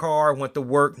took her car, went to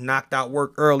work, knocked out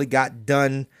work early, got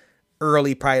done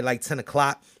early, probably like 10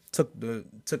 o'clock. Took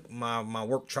my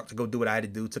work truck to go do what I had to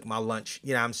do. Took my lunch,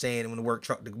 you know what I'm saying? When the work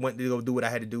truck went to go do what I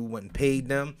had to do, went and paid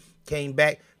them. Came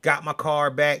back, got my car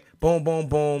back. Boom, boom,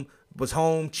 boom. Was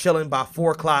home, chilling by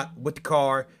 4 o'clock with the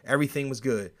car. Everything was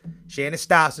good. Shannon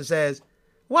stops and says,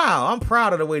 wow, I'm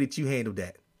proud of the way that you handled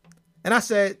that. And I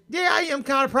said, yeah, I am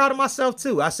kind of proud of myself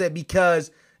too. I said, because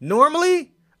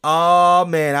normally, oh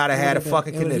man, I'd have had a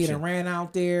fucking He'd connection. have ran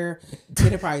out there.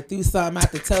 He'd have probably threw something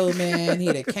at the tow man.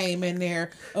 He'd have came in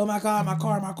there. Oh my God, my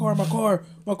car.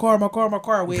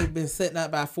 We'd been sitting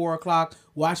up by 4 o'clock,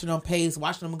 watching them pace,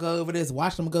 watching them go over this,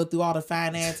 watching them go through all the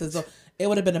finances. It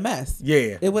would have been a mess.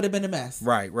 Yeah. It would have been a mess.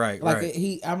 Right. Like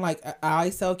right. I'm like, I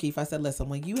always tell Keith, I said, listen,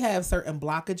 when you have certain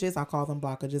blockages, I call them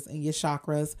blockages in your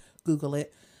chakras, Google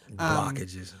it.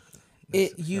 Blockages.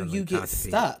 You get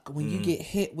stuck when you get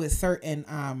hit with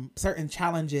certain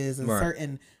challenges and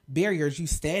certain barriers. You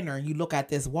stand there and you look at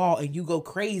this wall and you go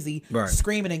crazy,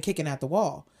 screaming and kicking at the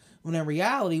wall. When in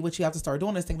reality, what you have to start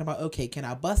doing is thinking about, okay, can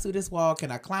I bust through this wall?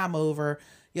 Can I climb over?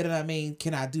 You know what I mean?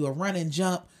 Can I do a run and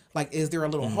jump? Like, is there a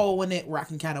little hole in it where I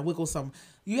can kind of wiggle some?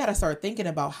 You got to start thinking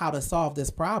about how to solve this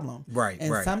problem. Right.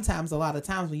 And sometimes, a lot of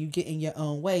times when you get in your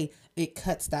own way, it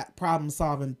cuts that problem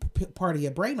solving part of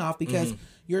your brain off because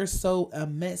you're so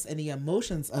immersed in the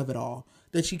emotions of it all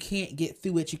that you can't get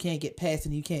through it, you can't get past it,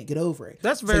 and you can't get over it.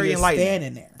 That's very enlightening.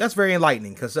 Standing there. That's very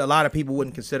enlightening because a lot of people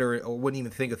wouldn't consider it or wouldn't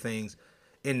even think of things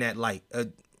in that light.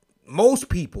 Most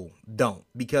people don't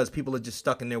because people are just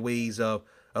stuck in their ways of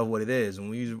what it is. And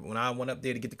when I went up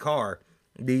there to get the car,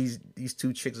 These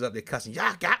two chicks up there cussing.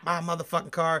 Y'all got my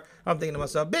motherfucking car. I'm thinking to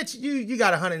myself, bitch, you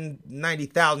got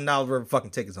 $190,000 worth of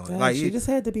fucking tickets on it. Like, she just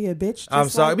had to be a bitch. I'm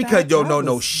sorry, because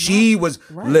she was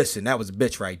right. Listen, that was a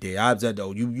bitch right there. I said,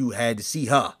 though, you had to see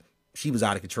her. She was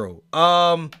out of control.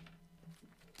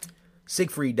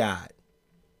 Siegfried died.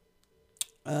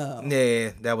 Oh.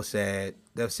 Yeah, that was sad.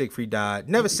 Siegfried died.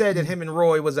 Never said that him and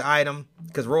Roy was an item,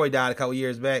 because Roy died a couple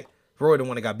years back. Roy the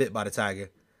one that got bit by the tiger.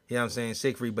 You know what I'm saying?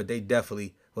 Siegfried, but they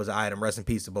definitely was an item. Rest in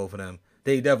peace to both of them.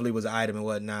 They definitely was an item and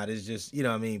whatnot. It's just, you know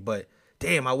what I mean? But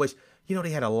damn, I wish, they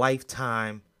had a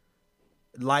lifetime,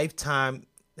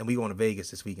 and we going to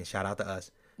Vegas this weekend. Shout out to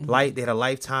us. They had a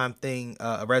lifetime thing,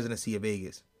 a residency in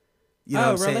Vegas. You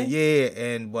know what I'm saying? Yeah,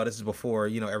 and this is before,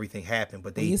 everything happened.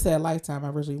 But when you said Lifetime, I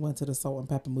originally went to the Salt and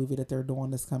Pepper movie that they're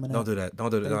doing this coming up. Don't do that.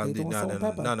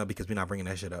 No, because we're not bringing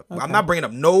that shit up. Okay. I'm not bringing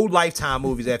up no Lifetime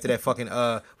movies after that fucking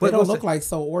they don't look like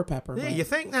Salt or Pepper. Yeah, you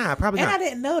think? Nah, probably not. And I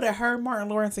didn't know that her, Martin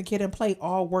Lawrence, and Kid and Play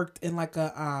all worked in like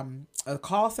a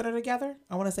call center together.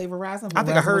 I want to say Verizon. I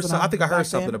think I heard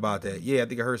something about that. Yeah, I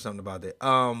think I heard something about that.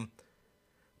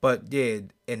 But yeah,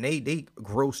 and they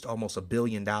grossed almost $1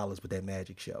 billion with that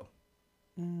magic show.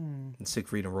 And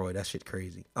Siegfried and Roy, that shit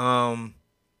crazy.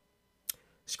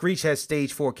 Screech has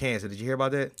stage 4 cancer. Did you hear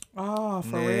about that? Oh,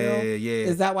 for real? Yeah.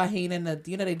 Is that why he ain't in the?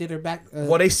 They did her back.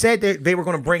 Well, they said that they were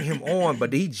going to bring him on,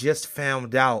 but he just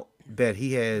found out that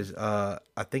he has, I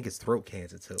think it's throat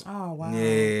cancer too. Oh wow.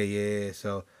 Yeah.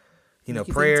 So,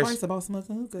 prayers. Twice about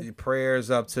smoking hookah. Prayers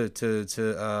up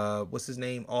to what's his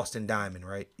name? Austin Diamond,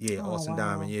 right? Yeah, Austin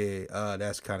Diamond. Yeah,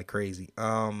 that's kind of crazy.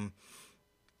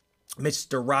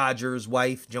 Mr. Rogers'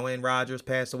 wife, Joanne Rogers,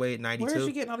 passed away at 92. Where is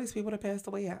you getting all these people that passed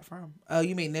away at from? Oh,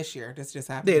 you mean this year? This just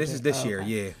happened? Yeah, this is this year.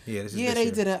 Okay. Yeah, this is this year.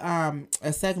 They did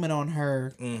a segment on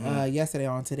her yesterday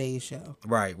on Today's Show.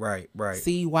 Right.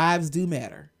 See, wives do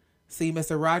matter. See,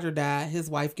 Mr. Roger died. His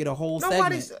wife get a whole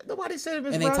segment. Nobody said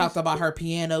Mr. And they talked about her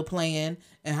piano playing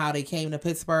and how they came to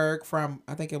Pittsburgh from,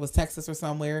 I think it was Texas or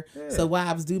somewhere. Yeah. So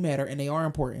wives do matter, and they are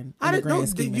important. I didn't know.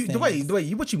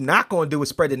 What you not going to do is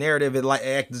spread the narrative and like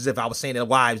act as if I was saying that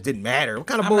wives didn't matter. What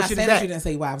kind of bullshit is that? I'm not saying that you didn't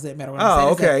say wives didn't matter. What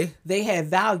I'm saying is that they have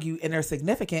value and they're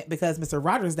significant because Mr.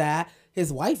 Rogers died,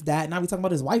 his wife died. Now we're talking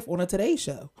about his wife on a Today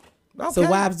Show. Okay. So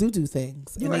wives do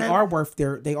things, and they are worth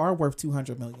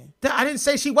 $200 million. I didn't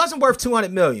say she wasn't worth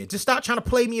 $200 million. Just stop trying to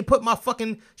play me and put my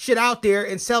fucking shit out there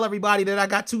and sell everybody that I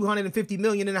got $250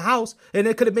 million in the house, and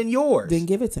it could have been yours. Then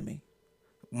give it to me.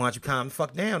 Why don't you calm the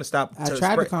fuck down and stop? I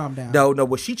tried to calm down. No.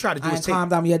 What she tried to do is calm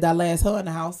down. We had that last hoe in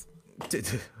the house.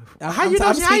 How you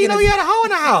know he had a hoe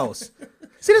in the house?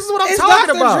 See, this is what I'm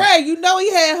talking about. Dre, you know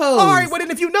he had hoes. All right, well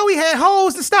then if you know he had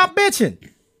hoes, then stop bitching.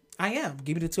 I am.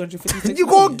 Give me the $256 you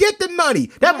gonna get the money.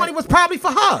 That money was probably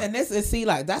for her. And that's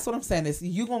what I'm saying. Is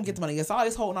you gonna get the money. It's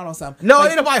always holding out on something. No,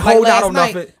 ain't nobody holding out on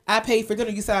nothing. I paid for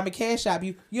dinner. You said I'm gonna cash shop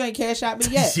you. You ain't cash shop me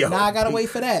yet. Yo, now I gotta wait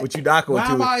for that. What you not going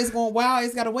to? Why I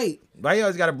always gotta wait? Why you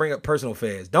always gotta bring up personal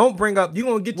affairs? Don't bring up. You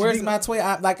gonna get. Where's my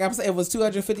 $20? Like I'm saying, it was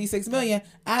 $256 million.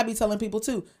 I'd be telling people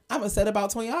too. I'm gonna set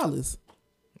about $20.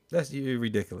 That's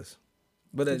ridiculous.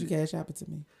 But did you cash shop it to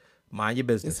me? Mind your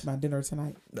business. It's my dinner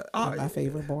tonight. My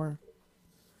favorite bar.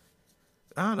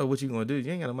 I don't know what you gonna do. You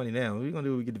ain't got no money now. What you gonna do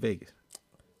when we get to Vegas?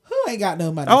 Who ain't got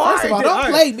no money? First of all, don't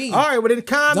play me. All right, well then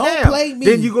calm down. Don't play me.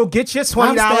 Then you go get your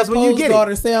 $20 when you get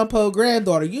it. Sam Poe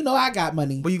granddaughter. You know I got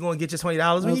money. Well, you gonna get your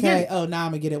 $20 when you get it? Oh, now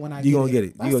I'm gonna get it when I get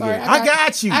it. I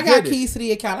got you. I got keys to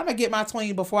the account. I'm gonna get my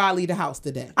 $20 before I leave the house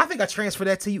today. I think I transferred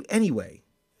that to you anyway.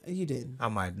 You didn't. I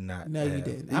might not. No, you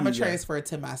didn't. I'm gonna transfer it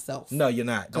to myself. No, you're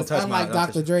not. Don't touch my.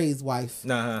 Unlike Dr. Dre's wife.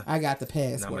 Nah. I got the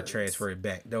password. I'm gonna transfer it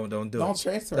back. Don't do it. Don't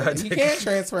transfer it. You can't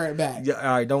transfer it back. Yeah,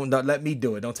 all right. Don't let me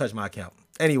do it. Don't touch my account.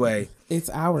 Anyway, it's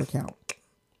our account.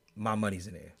 My money's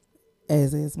in there.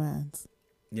 As is mine.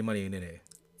 Your money ain't in there.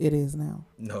 It is now.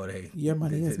 No, it ain't. Your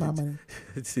money is my money.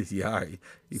 Yeah, all right.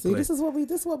 See, this is what we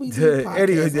do.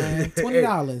 Anyway,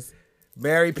 $20.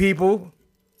 Married people,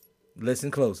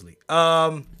 listen closely.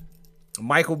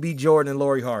 Michael B. Jordan and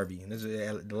Lori Harvey. And this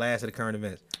is the last of the current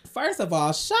events. First of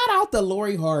all, shout out to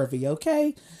Lori Harvey,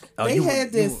 okay?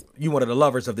 You one of the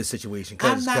lovers of this situation.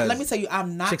 I'm not. Let me tell you,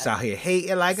 I'm not. Chicks out here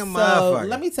hating like a motherfucker.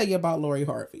 Let me tell you about Lori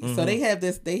Harvey. Mm-hmm. So they have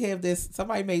this.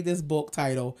 Somebody made this book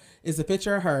title. It's a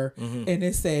picture of her, and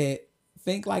it said,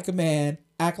 "Think like a man,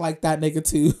 act like that nigga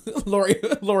too."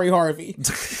 Lori Harvey.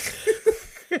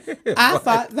 I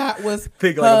thought that was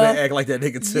think like a man, act like that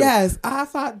nigga too. Yes, I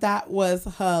thought that was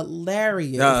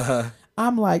hilarious.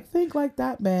 I'm like, think like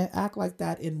that, man. Act like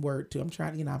that in word too. I'm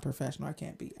trying, I'm professional. I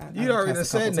can't be. You already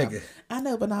said nigga. I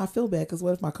know, but now I feel bad because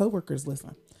what if my coworkers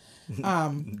listen?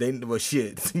 They well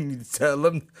shit. Tell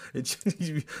them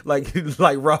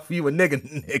like rough, you a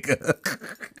nigga.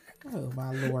 Oh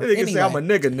my Lord. They can say I'm a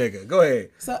nigga. Go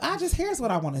ahead. So here's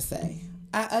what I want to say.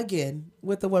 Again,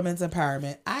 with the women's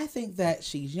empowerment, I think that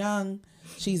she's young,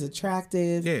 she's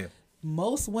attractive. Yeah.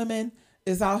 Most women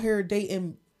is out here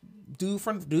dating dude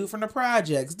from the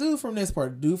projects, dude from this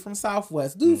part, dude from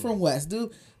Southwest, dude from West,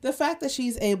 dude. The fact that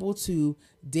she's able to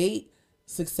date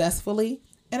successfully,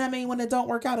 and I mean, when it don't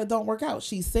work out, it don't work out.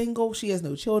 She's single, she has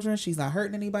no children, she's not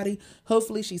hurting anybody.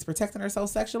 Hopefully, she's protecting herself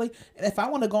sexually. And if I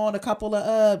want to go on a couple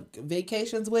of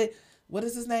vacations with, what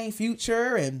is his name,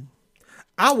 Future, and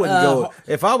I wouldn't go.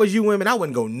 If I was you women, I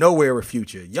wouldn't go nowhere with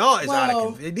Future. Y'all is out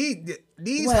of control.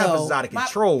 These heifers is out of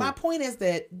control. My point is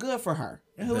that good for her.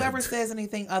 And whoever says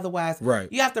anything otherwise, right,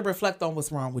 you have to reflect on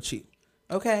what's wrong with you.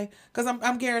 Okay? Because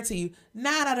I'm guarantee you,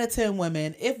 9 out of 10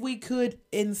 women, if we could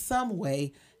in some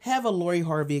way have a Lori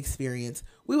Harvey experience,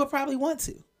 we would probably want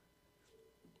to.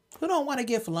 Who don't want to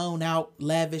get flown out,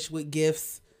 lavish with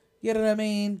gifts? You know what I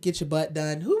mean? Get your butt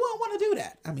done. Who won't want to do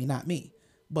that? I mean, not me,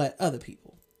 but other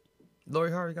people.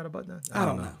 Lori Harvey got a butt done? I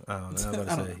don't know. I'm about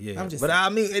to say, yeah. I'm just but saying. I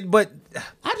mean, but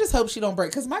I just hope she don't break.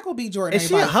 Because Michael B. Jordan. Is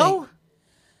she a hoe?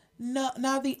 No,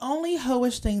 now the only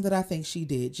hoish thing that I think she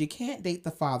did, you can't date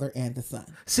the father and the son.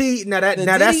 See,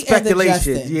 that's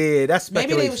speculation. Yeah, that's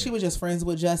speculation. Maybe she was just friends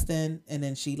with Justin, and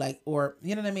then she or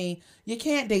you know what I mean. You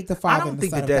can't date the father and the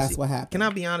son if that's what happened. Can I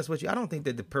be honest with you? I don't think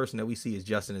that the person that we see as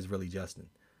Justin is really Justin.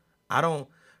 I don't.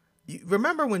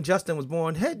 Remember when Justin was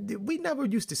born? We never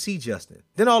used to see Justin.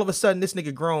 Then all of a sudden, this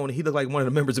nigga grown. He looked like one of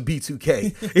the members of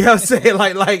B2K. You know what I'm saying?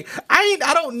 Like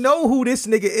I don't know who this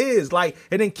nigga is. Like,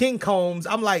 and then King Combs.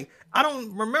 I'm like, I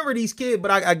don't remember these kids,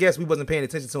 but I guess we wasn't paying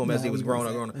attention to him as he was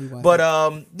growing up. But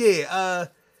I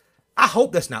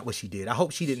hope that's not what she did. I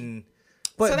hope she didn't.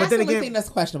 So that's the only thing that's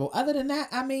questionable. Other than that,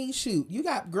 I mean, shoot, you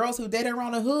got girls who date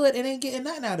around the hood and ain't getting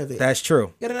nothing out of it. That's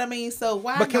true. You know what I mean? So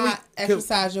why not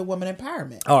exercise your woman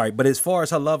empowerment? All right, but as far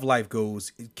as her love life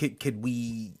goes,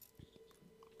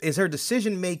 is her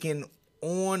decision making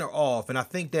on or off? And I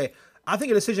think her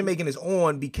decision making is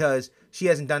on because she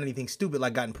hasn't done anything stupid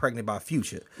like gotten pregnant by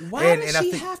Future. Why does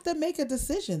she have to make a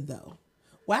decision though?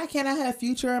 Why can't I have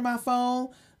Future in my phone?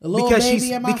 Because she's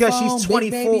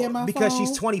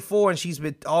 24 and she's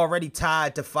been already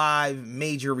tied to 5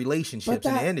 major relationships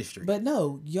in the industry. But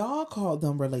no, y'all call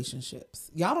them relationships.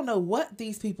 Y'all don't know what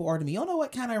these people are to me. You don't know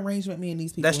what kind of arrangement me and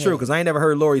these people That's true, because I ain't never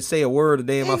heard Lori say a word a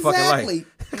day in my fucking life.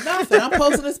 Nothing. I'm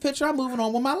posting this picture. I'm moving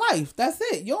on with my life. That's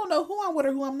it. You don't know who I'm with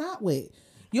or who I'm not with.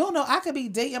 You don't know. I could be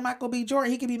dating Michael B.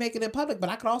 Jordan. He could be making it public, but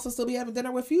I could also still be having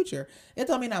dinner with Future. It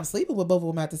don't mean I'm sleeping with both of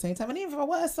them at the same time. And even if I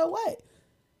was, so what?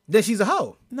 Then she's a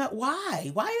hoe. No, why?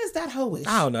 Why is that hoish?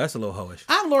 I don't know. That's a little hoish.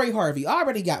 I'm Lori Harvey. I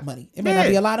already got money. It may not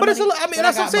be a lot of money. But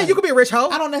that's what I'm saying. You could be a rich hoe.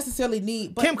 I don't necessarily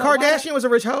need. Kim Kardashian was a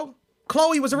rich hoe.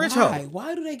 Khloe was a rich hoe.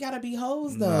 Why do they gotta be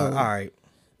hoes though? All right.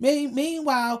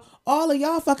 Meanwhile, all of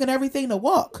y'all fucking everything to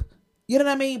walk. You know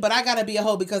what I mean? But I gotta be a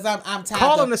hoe because I'm tired.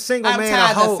 Calling a single man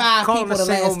a hoe. Calling a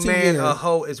single man a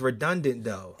hoe is redundant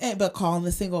though. But calling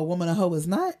a single woman a hoe is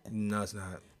not. No, it's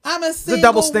not. I'm a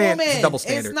single woman. It's a double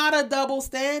standard. It's not a double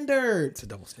standard. It's a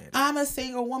double standard. I'm a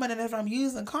single woman, and if I'm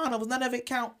using condoms, none of it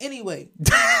count anyway.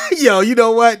 Yo, you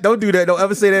know what? Don't do that. Don't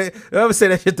ever say that. Don't ever say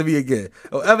that shit to me again.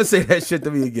 Don't ever say that shit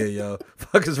to me again, yo.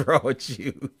 Fuck is wrong with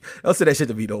you? Don't say that shit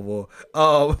to me no more.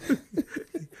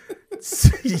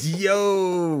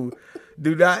 Yo.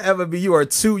 Do not ever be. You are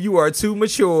too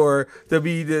mature to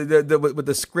be with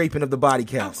the scraping of the body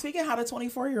count. I'm speaking how the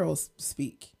 24-year-olds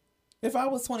speak. If I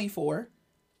was 24.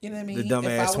 You know what I mean? The dumb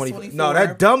ass 24. No,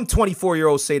 that dumb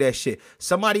 24-year-old say that shit.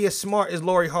 Somebody as smart as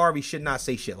Lori Harvey should not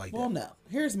say shit like that. Well, no.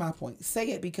 Here's my point. Say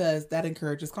it because that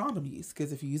encourages condom use.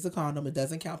 Because if you use a condom, it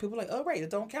doesn't count. People are like, oh, right, it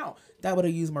don't count. That would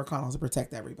have used more condoms to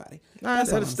protect everybody. I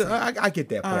get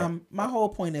that part. My whole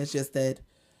point is just that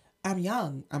I'm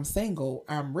young, I'm single,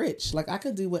 I'm rich. Like, I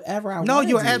can do whatever I want to do. No,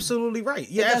 you're absolutely right.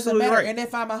 You're absolutely right. And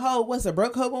if I'm a hoe, what's a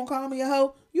broke hoe gonna call me a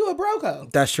hoe? You a broke hoe.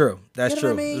 That's true. That's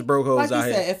true. I mean? There's broke hoes out here. Like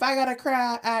you said, if I gotta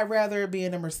cry, I'd rather be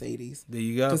in a Mercedes. There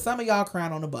you go. Because some of y'all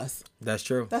crying on the bus. That's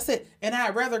true. That's it. And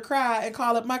I'd rather cry and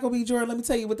call up Michael B. Jordan. Let me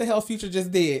tell you what the hell Future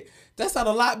just did. That sounded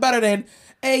a lot better than,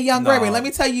 hey, Young Gravy. Let me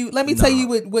tell you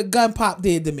what Gun Pop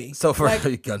did to me. So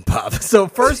Gun Pop. So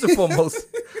first and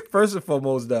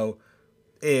foremost, though,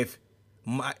 if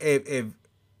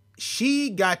she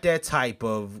got that type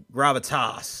of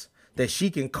gravitas that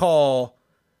she can call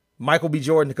Michael B.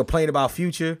 Jordan to complain about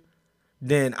Future,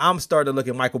 then I'm starting to look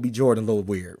at Michael B. Jordan a little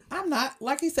weird. I'm not.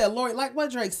 Like he said, Lori, like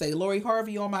what Drake say, Lori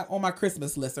Harvey on my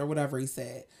Christmas list or whatever he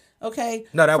said. Okay?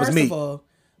 No, that was me.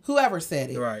 Whoever said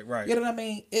it. Right. You know what I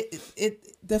mean?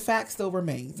 The fact still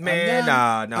remains. Man,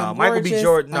 I'm young, nah. I'm Michael B. gorgeous,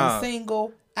 Jordan, I'm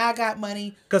single. I got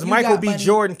money. Because Michael B.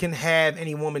 Jordan can have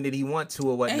any woman that he wants to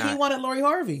or whatnot. And he wanted Lori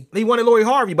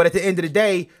Harvey. But at the end of the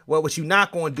day, what you're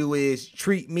not going to do is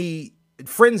treat me,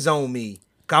 friend zone me.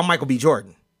 Cause I'm Michael B.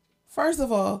 Jordan. First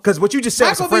of all, because what you just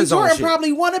said was a friend zone shit. Michael B. Jordan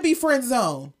probably want to be friend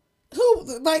zone.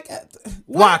 Who like? What?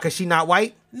 Why? Because she not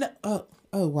white? No.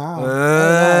 Oh wow.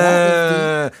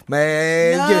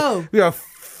 Man, no. we are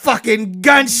fucking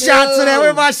gunshots to that.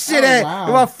 Where my shit at? Wow.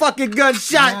 Where my fucking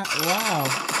gunshot?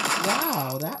 Wow.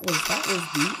 That was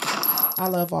deep. I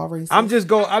love all races. I'm just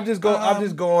going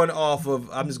off of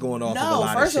a lot of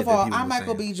shit. First of all, I'm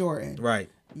Michael B. Jordan. Right.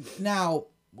 Now,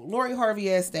 Lori Harvey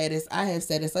has status. I have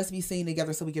status. Let's be seen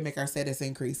together so we can make our status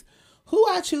increase. Who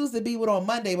I choose to be with on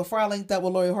Monday before I linked up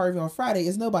with Lori Harvey on Friday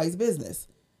is nobody's business.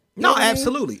 You know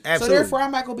absolutely. I mean? So therefore,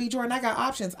 I'm Michael B. Jordan. I got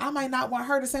options. I might not want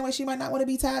her the same way she might not want to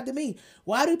be tied to me.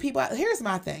 Why do people? Here's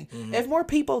my thing. Mm-hmm. If more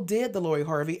people did the Lori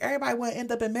Harvey, everybody would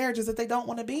end up in marriages that they don't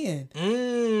want to be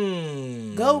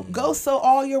in. Go sow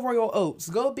all your royal oats.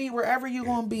 Go be wherever you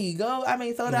gonna be. Go. I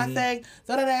mean, throw that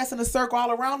ass in a circle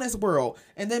all around this world,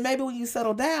 and then maybe when you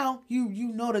settle down, you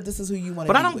know that this is who you want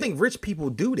to be. But I don't think rich people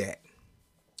do that.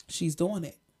 She's doing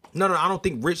it. No, I don't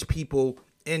think rich people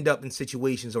end up in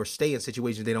situations or stay in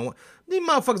situations they don't want. These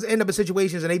motherfuckers end up in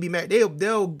situations and they be married.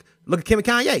 They'll look at Kim and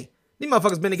Kanye. These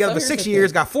motherfuckers been together for 6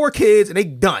 years, got 4 kids, and they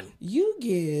done. You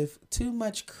give too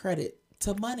much credit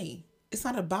to money. It's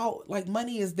not about like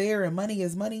money is there and money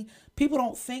is money. People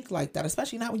don't think like that,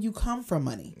 especially not when you come from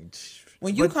money.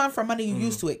 When you come from money, you're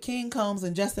used to it. King Combs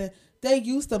and Justin, they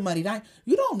used to money. Now,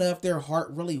 you don't know if their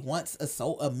heart really wants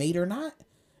a mate or not.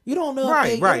 You don't know.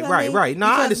 Right. No,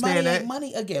 I understand that.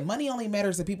 Money only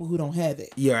matters to people who don't have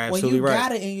it. You're absolutely right. When you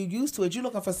got it and you're used to it, you're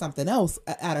looking for something else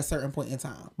at a certain point in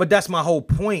time. But that's my whole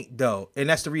point, though. And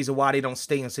that's the reason why they don't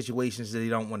stay in situations that they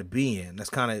don't want to be in. That's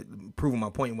kind of proving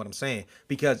my point in what I'm saying.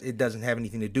 Because it doesn't have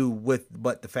anything to do with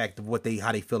but the fact of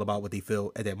how they feel about what they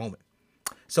feel at that moment.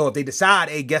 So if they decide,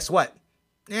 hey, guess what?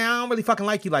 Yeah, I don't really fucking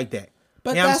like you like that.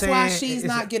 But you know that's why she's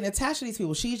not getting attached to these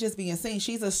people. She's just being seen.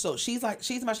 She's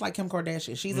much like Kim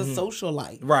Kardashian. She's a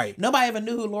socialite. Right. Nobody even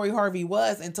knew who Lori Harvey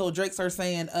was until Drake started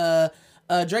saying,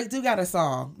 Drake do got a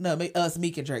song. No, us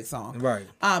Meek and Drake song. Right.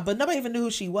 But nobody even knew who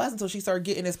she was until she started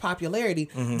getting this popularity.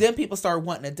 Then people started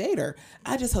wanting to date her.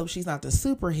 I just hope she's not the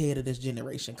superhead of this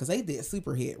generation because they did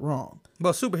superhead wrong.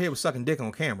 Well, superhead was sucking dick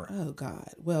on camera. Oh God.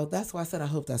 Well, that's why I said I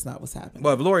hope that's not what's happening.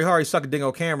 Well, if Lori Harvey sucking dick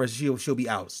on camera, she'll be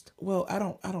ousted. Well, I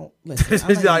don't listen.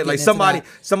 like somebody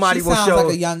she will sounds show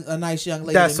like a nice young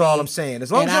lady. That's all I'm saying.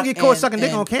 As long as you don't get caught sucking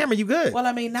dick on camera, you good. Well,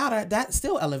 I mean, now that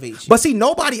still elevates you. But see,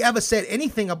 nobody ever said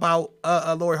anything about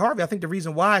Lori Harvey. I think the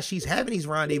reason why she's having these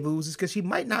rendezvous is because she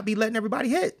might not be letting everybody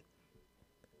hit.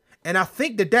 And I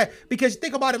think that because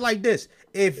think about it like this: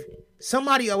 if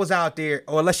somebody was out there,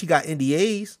 or unless she got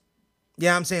NDAs,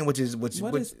 yeah, I'm saying which is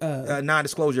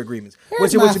non-disclosure agreements,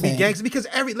 which would be gangster. Because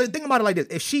think about it like this: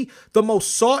 if she the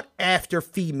most sought after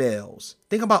females,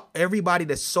 think about everybody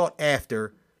that's sought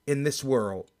after in this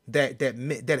world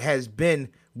that has been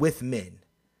with men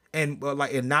and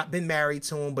and not been married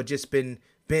to them, but just been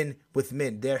with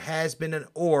men. There has been an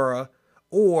aura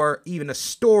or even a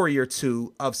story or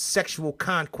two of sexual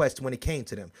conquest when it came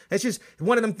to them. It's just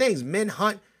one of them things. Men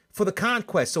hunt for the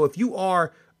conquest. So if you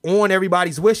are on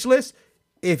everybody's wish list,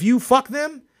 if you fuck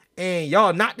them and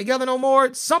y'all not together no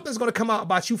more, something's going to come out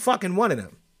about you fucking one of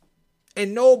them.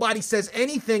 And nobody says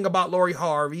anything about Lori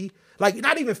Harvey. Like,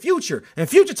 not even Future. And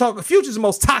Future's the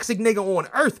most toxic nigga on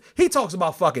earth. He talks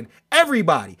about fucking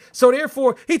everybody. So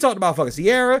therefore, he talked about fucking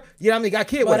Sierra. You know what I mean? Got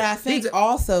kid with her. But I think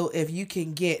also if you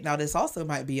can get, now this also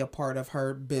might be a part of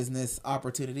her business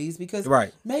opportunities because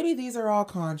maybe these are all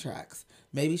contracts.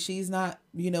 Maybe she's not,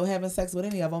 having sex with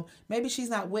any of them. Maybe she's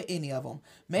not with any of them.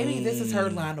 Maybe this is her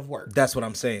line of work. That's what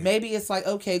I'm saying. Maybe it's like,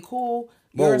 okay, cool.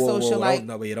 You're a socialite.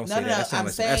 No, don't say that. I'm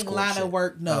saying line of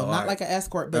work. No, not like an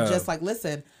escort, but just like,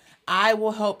 listen, I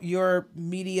will help your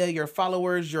media, your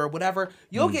followers, your whatever.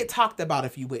 You'll get talked about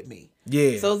if you with me.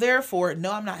 Yeah. So therefore,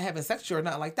 no, I'm not having sex with you or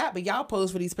nothing like that. But y'all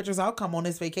pose for these pictures. I'll come on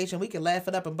this vacation. We can laugh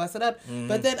it up and bust it up.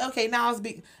 But then, okay, now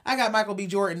I got Michael B.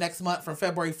 Jordan next month from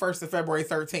February 1st to February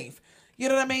 13th. You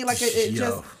know what I mean? Like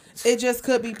it just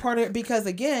could be part of it because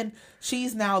again,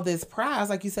 she's now this prize,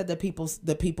 like you said, that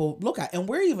people look at, and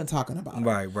we're even talking about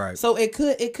her. Right. So it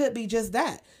could be just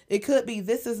that. It could be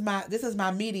this is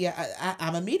my media.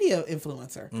 I'm a media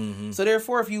influencer. So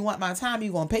therefore, if you want my time,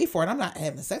 you're gonna pay for it. I'm not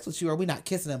having sex with you, or we're not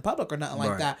kissing in public or nothing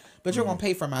like that. But you're gonna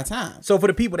pay for my time. So for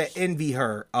the people that envy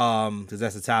her, because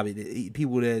that's the topic,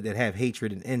 people that have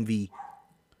hatred and envy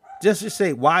Just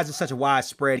say, why is it such a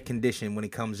widespread condition when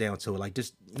it comes down to it? Like,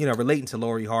 just, relating to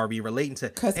Lori Harvey, relating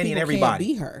to any and everybody.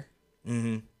 Can't be her.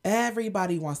 Mm-hmm.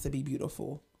 Everybody wants to be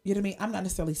beautiful. You know what I mean? I'm not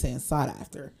necessarily saying sought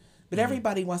after, but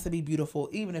everybody wants to be beautiful,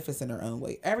 even if it's in their own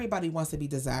way. Everybody wants to be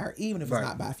desired, even if it's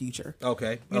not by Future.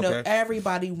 Okay. You know,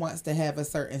 everybody wants to have a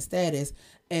certain status.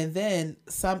 And then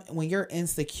when you're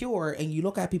insecure and you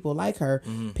look at people like her,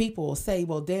 people will say,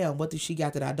 well, damn, what does she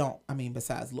got that I don't? I mean,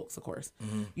 besides looks, of course.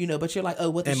 But you're like, oh,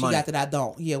 what does she got that I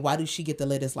don't? Yeah, why does she get the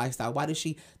latest lifestyle? Why does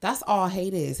she? That's all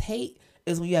hate is. Hate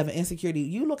is when you have an insecurity.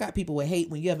 You look at people with hate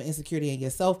when you have an insecurity in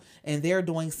yourself and they're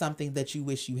doing something that you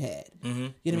wish you had. You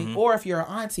know what I mean? Or if you're an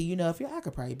auntie, I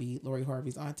could probably be Lori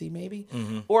Harvey's auntie maybe.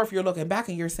 Or if you're looking back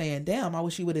and you're saying, damn, I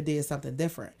wish you would have did something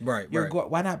different. Right.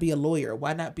 Why not be a lawyer?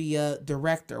 Why not be a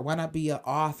director? Why not be an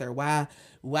author?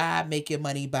 Why make your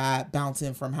money by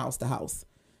bouncing from house to house?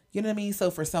 You know what I mean? So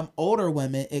for some older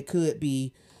women, it could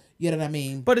be, you know what I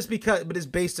mean? But it's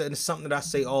based on something that I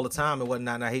say all the time and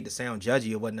whatnot, and I hate to sound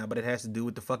judgy or whatnot, but it has to do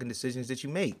with the fucking decisions that you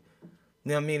make. You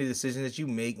know what I mean? The decisions that you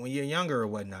make when you're younger or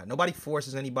whatnot. Nobody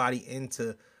forces anybody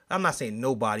into, I'm not saying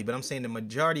nobody, but I'm saying the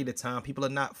majority of the time, people are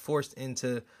not forced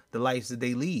into the lives that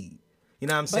they lead. You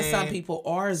know what I'm saying? But some people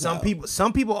are, though.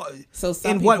 Some people. So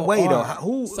some in people what way, are.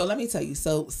 though? So let me tell you.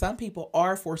 So some people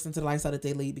are forced into the lifestyle that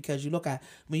they lead because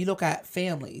when you look at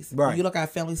families, right. When you look at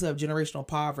families who have generational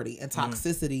poverty and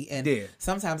toxicity, and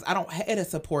sometimes I don't have the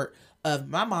support of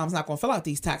my mom's not going to fill out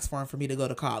these tax forms for me to go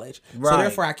to college. Right. So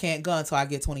therefore I can't go until I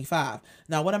get 25.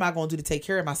 Now, what am I going to do to take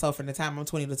care of myself from the time I'm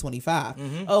 20 to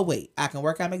 25? Oh, wait, I can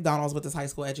work at McDonald's with this high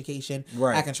school education.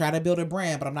 Right. I can try to build a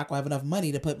brand, but I'm not going to have enough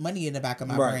money to put money in the back of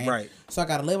my brand. Right. So I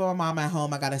got to live with my mom at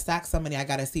home. I got to stack some money. I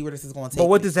got to see where this is going to take But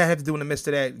what me. does that have to do in the midst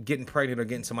of that, getting pregnant or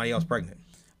getting somebody else pregnant?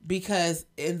 Because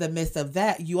in the midst of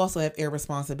that, you also have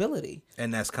irresponsibility.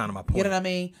 And that's kind of my point. You know what I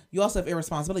mean? You also have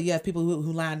irresponsibility. You have people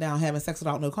who lying down having sex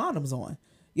without no condoms on.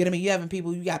 You know what I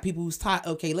mean? You got people who's taught,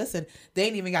 okay, listen, they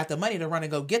ain't even got the money to run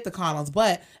and go get the condoms,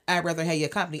 but I'd rather have your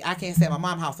company. I can't stay at my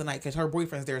mom's house tonight because her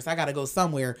boyfriend's there, so I got to go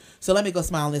somewhere. So let me go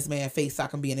smile on this man's face so I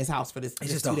can be in his house for this.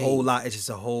 It's just a whole lot. It's just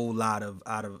a whole lot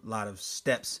of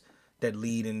steps that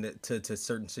lead to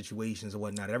certain situations or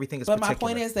whatnot. Everything is. But particular.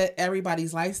 My point is that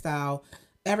everybody's lifestyle,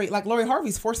 like Lori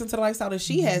Harvey's forced into the lifestyle that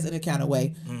she has in a kind of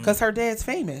way because her dad's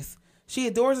famous.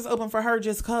 Doors is open for her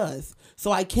just cause.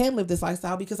 So I can live this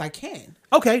lifestyle because I can.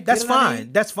 Okay, that's fine. I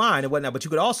mean? That's fine and whatnot. But she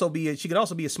could also be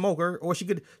a smoker, or she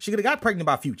could have got pregnant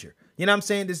by Future. You know what I'm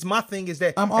saying? This is my thing is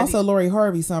that I'm also Lori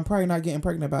Harvey, so I'm probably not getting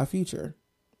pregnant by Future.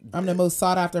 I'm the most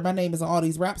sought after. My name is on all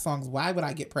these rap songs. Why would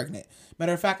I get pregnant?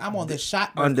 Matter of fact, I'm on the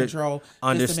shot birth control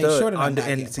just to make sure that I'm not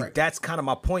getting pregnant. That's kind of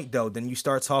my point, though. Then you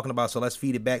start talking about, so let's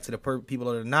feed it back to the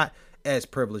people that are not as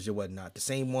privileged or whatnot. The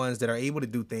same ones that are able to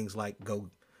do things like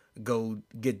go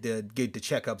get the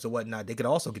checkups or whatnot. They could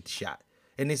also get the shot.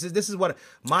 And this is what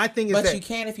my thing is. But you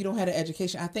can if you don't have an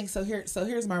education. I think so.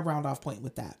 Here's my round off point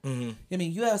with that. I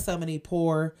mean, you have so many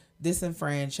poor,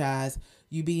 disenfranchised.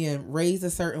 You being raised a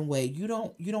certain way. You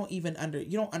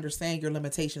don't understand your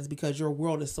limitations because your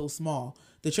world is so small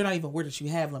that you're not even aware that you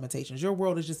have limitations. Your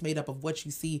world is just made up of what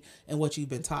you see and what you've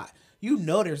been taught. You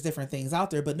know there's different things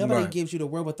out there, but nobody gives you the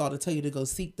wherewithal to tell you to go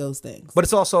seek those things. But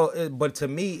it's also, but to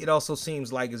me, it also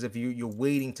seems like as if you're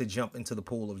waiting to jump into the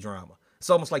pool of drama. It's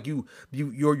almost like you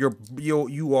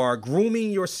are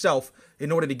grooming yourself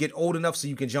in order to get old enough so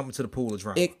you can jump into the pool of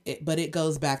drama. But it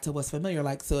goes back to what's familiar.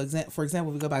 Like, so for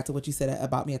example, we go back to what you said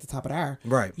about me at the top of the hour.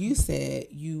 Right. You said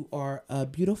you are a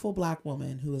beautiful black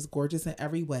woman who is gorgeous in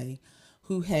every way,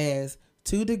 who has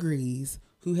 2 degrees,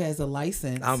 who has a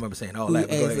license. I remember saying all that.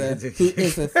 Who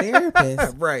is a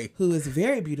therapist. Right. Who is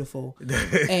very beautiful.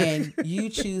 And you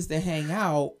choose to hang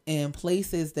out in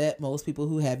places that most people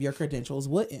who have your credentials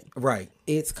wouldn't. Right.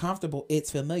 It's comfortable. It's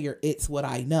familiar. It's what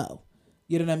I know.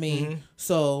 You know what I mean?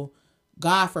 So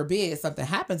God forbid something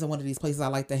happens in one of these places I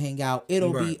like to hang out.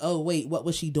 It'll be, oh, wait, what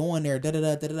was she doing there?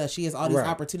 Da-da-da-da-da. She has all these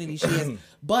opportunities. She has,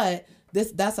 but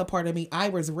that's a part of me. I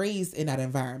was raised in that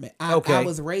environment. I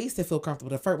was raised to feel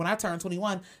comfortable. When I turned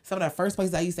 21, some of the first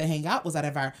places I used to hang out was that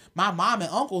environment. My mom and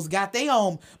uncles got their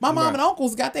own. My mom and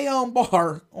uncles got their own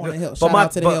bar on the hill. Shout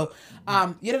out to the hill.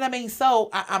 You know what I mean? So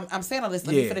I'm saying all this.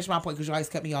 Let me finish my point because you always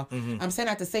cut me off. I'm saying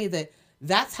that to say that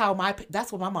that's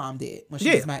what my mom did when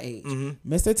she was my age.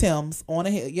 Mr. Tim's on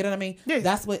the hill. You know what I mean? Yeah.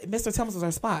 That's what Mr. Tim's was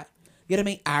her spot. You know what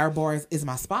I mean? Our bar is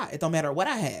my spot. It don't matter what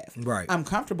I have. Right. I'm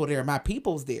comfortable there. My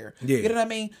people's there. Yeah. You know what I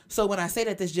mean? So when I say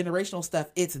that this generational stuff,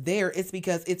 it's there, it's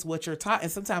because it's what you're taught.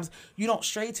 And sometimes you don't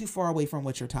stray too far away from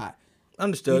what you're taught.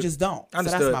 Understood. You just don't.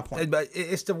 Understood. So that's my point. But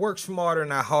it's the work smarter,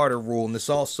 not harder rule, and it's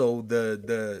also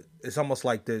the it's almost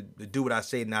like the do what I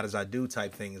say, not as I do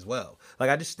type thing as well.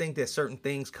 Like I just think that certain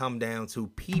things come down to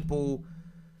people,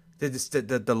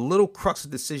 the little crux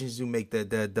of decisions you make,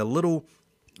 the little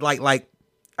like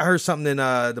I heard something in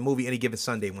the movie Any Given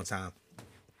Sunday one time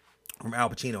from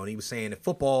Al Pacino, and he was saying that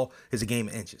football is a game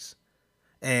of inches.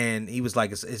 And he was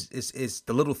like, it's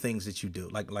the little things that you do.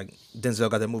 Like Denzel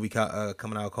got that movie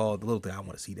coming out called The Little Thing. I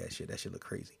want to see that shit. That shit look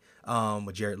crazy.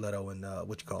 With Jared Leto and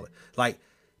like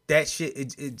that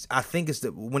shit. I think it's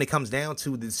when it comes down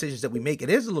to the decisions that we make,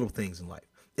 it is the little things in life.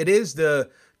 It is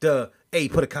the hey,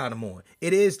 put a condom on.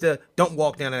 It is the don't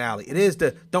walk down an alley. It is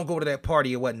the don't go to that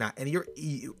party or whatnot. And at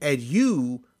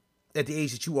the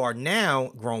age that you are now,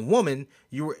 grown woman,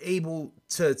 you were able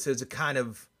to kind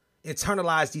of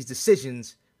internalize these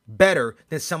decisions better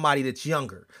than somebody that's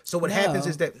younger. So what happens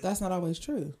is that's not always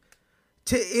true.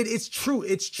 It's true.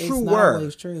 It's true. It's not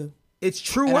always true. It's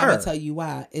true. And I'm gonna tell you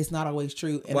why it's not always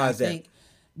true. And why I is think that?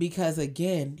 Because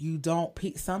again,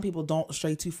 some people don't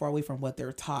stray too far away from what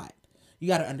they're taught. You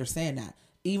got to understand that,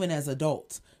 even as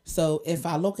adults. So if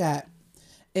I look at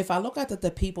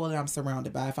the people that I'm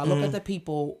surrounded by, if I look at the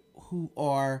people who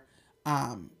are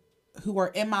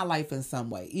in my life in some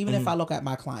way, even if I look at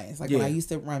my clients, like when I used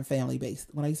to run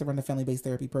the family-based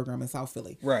therapy program in South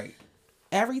Philly. Right.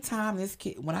 Every time this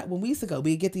kid, when we used to go,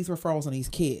 we'd get these referrals on these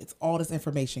kids, all this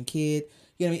information, kid,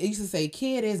 you know what I mean? It used to say,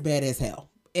 kid is bad as hell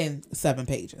in 7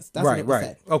 pages. That's what it would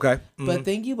say. Okay. Mm-hmm. But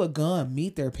then you would go and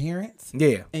meet their parents.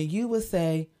 Yeah. And you would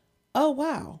say, oh,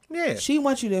 wow. Yeah. She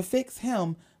wants you to fix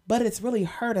him, but it's really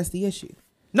her that's the issue.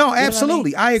 No,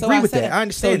 absolutely. I agree with that. I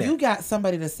understand that. So you got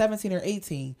somebody that's 17 or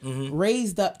 18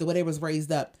 raised up the way they was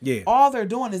raised up. Yeah. All they're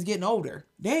doing is getting older.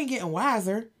 They ain't getting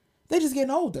wiser. They just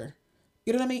getting older.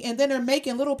 You know what I mean? And then they're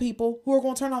making little people who are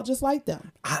going to turn out just like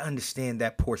them. I understand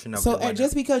that portion of it. So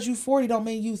just because you 40 don't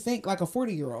mean you think like a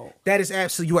 40-year-old. That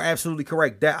is you are absolutely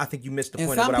correct. That I think you missed the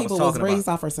point of what I was talking about. And some people was raised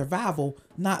off of survival,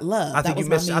 not love. I think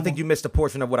you missed the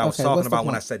portion of what I was talking about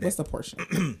when I said that. What's the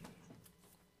portion?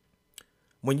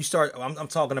 When you start, I'm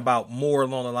talking about more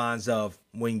along the lines of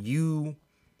when you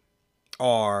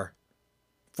are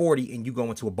 40 and you go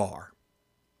into a bar.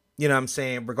 You know what I'm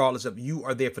saying? Regardless of, you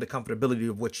are there for the comfortability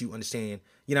of what you understand.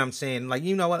 You know what I'm saying? Like,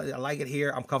 you know what? I like it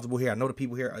here. I'm comfortable here. I know the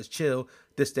people here are chill.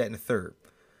 This, that, and the third.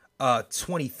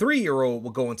 23-year-old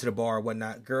will go into the bar or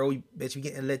whatnot. Girl, bitch, you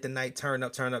getting lit tonight. Turn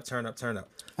up.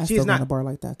 I still go in a bar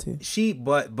like that too.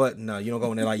 But no, you don't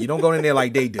go in there you don't go in there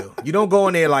like they do. You don't go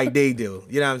in there like they do.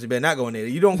 You know what I'm saying? Better not go in there.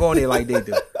 You don't go in there like they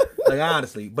do. Like,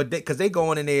 honestly, but because they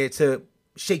going in there to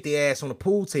shake their ass on the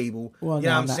pool table. Well, you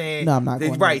know what I'm saying? No, I'm not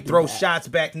going right, throw shots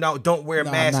back. No, don't wear a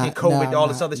mask and COVID, all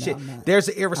this other shit. There's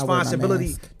an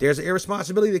irresponsibility. There's an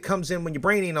irresponsibility that comes in when your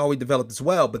brain ain't always developed as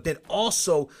well. But then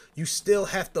also, you still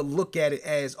have to look at it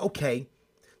as, okay,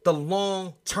 the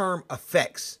long-term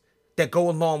effects that go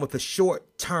along with the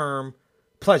short-term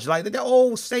pleasure. Like the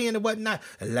old saying and whatnot,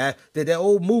 the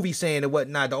old movie saying and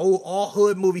whatnot, the old all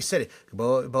hood movie said it.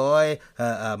 Boy,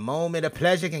 a moment of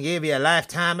pleasure can give you a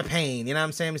lifetime of pain. You know what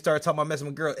I'm saying? We started talking about messing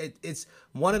with girls. It's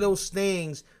one of those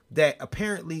things that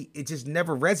apparently it just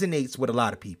never resonates with a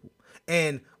lot of people.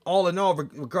 And all in all,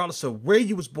 regardless of where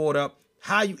you was brought up,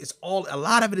 a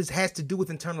lot of it has to do with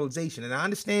internalization. And I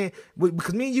understand,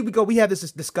 because me and you, we have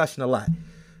this discussion a lot.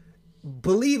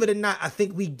 Believe it or not, I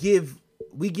think we give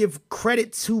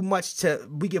credit too much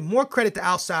we give more credit to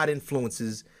outside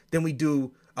influences than we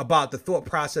do about the thought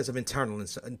process of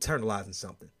internalizing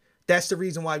something. That's the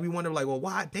reason why we wonder, like, well,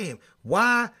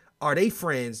 why are they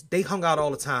friends? They hung out all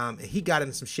the time and he got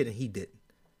into some shit and he didn't.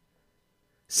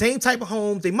 Same type of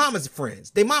homes, they mamas are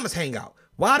friends. They mamas hang out.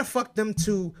 Why the fuck them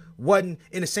two wasn't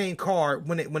in the same car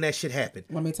when that shit happened?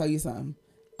 Let me tell you something.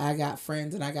 I got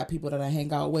friends and I got people that I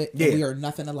hang out with, and we are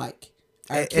nothing alike.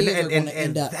 Our kids are going to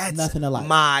end up nothing alike.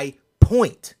 My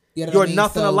point. You know You're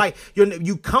nothing alike.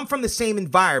 You come from the same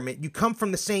environment. You come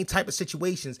from the same type of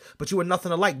situations, but you are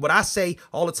nothing alike. What I say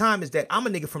all the time is that I'm a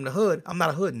nigga from the hood. I'm not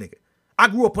a hood nigga. I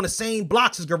grew up on the same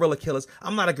blocks as guerrilla killers.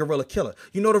 I'm not a guerrilla killer.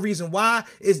 You know the reason why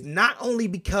is not only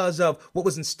because of what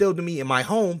was instilled in me in my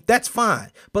home. That's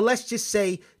fine. But let's just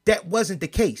say that wasn't the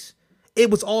case. It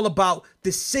was all about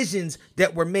decisions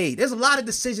that were made. There's a lot of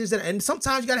decisions and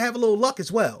sometimes you got to have a little luck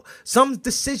as well. Some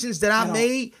decisions that I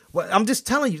made, well, I'm just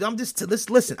telling you,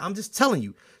 listen, I'm just telling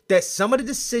you that some of the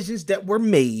decisions that were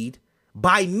made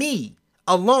by me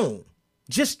alone,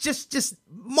 just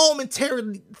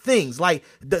momentary things, like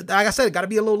I said, it got to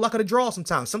be a little luck of the draw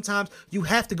sometimes. Sometimes you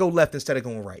have to go left instead of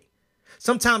going right.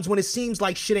 Sometimes when it seems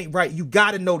like shit ain't right, you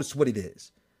got to notice what it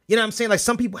is. You know what I'm saying? Like,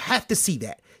 some people have to see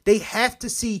that. They have to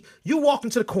see you walk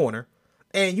into the corner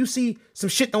and you see some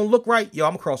shit don't look right, yo,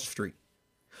 I'm across the street.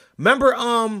 Remember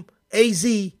AZ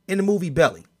in the movie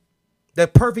Belly?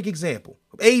 That perfect example.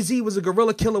 AZ was a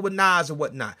gorilla killer with knives or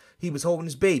whatnot. He was holding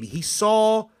his baby. He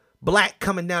saw Black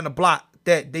coming down the block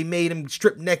that they made him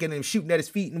strip naked and shooting at his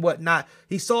feet and whatnot.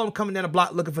 He saw him coming down the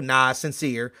block looking for knives,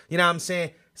 sincere. You know what I'm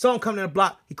saying? Saw him coming down the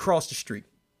block. He crossed the street.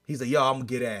 He's like, yo, I'm going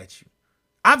to get at you.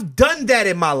 I've done that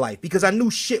in my life because I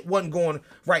knew shit wasn't going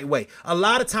right way. A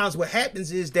lot of times what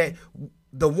happens is that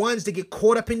the ones that get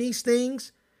caught up in these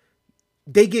things,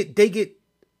 they get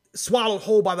swallowed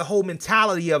whole by the whole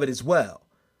mentality of it as well.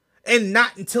 And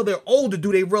not until they're older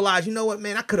do they realize, you know what,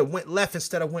 man, I could have went left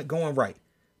instead of going right.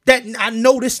 That I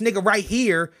know this nigga right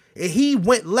here, and he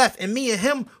went left, and me and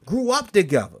him grew up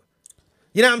together.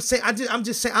 You know what I'm saying? I'm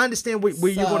just saying, I understand where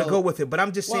you're going to go with it, but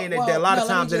I'm just saying that a lot of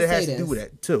times that it has to do with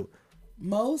that too.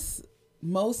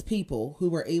 Most people who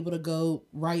were able to go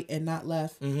right and not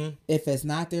left, if it's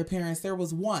not their parents, there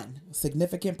was one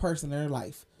significant person in their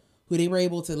life who they were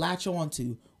able to latch on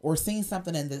to or seen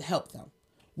something and that helped them.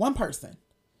 One person,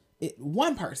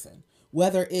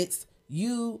 whether it's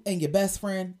you and your best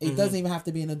friend, it doesn't even have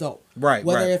to be an adult. Right.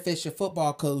 Whether if it's your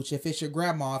football coach, if it's your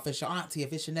grandma, if it's your auntie,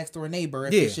 if it's your next door neighbor,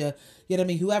 if it's your, you know what I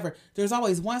mean, whoever, there's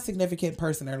always one significant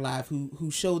person in their life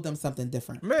who showed them something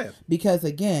different. Man. Because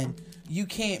again, you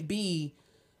can't be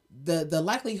the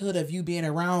likelihood of you being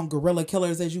around gorilla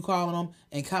killers, as you call them,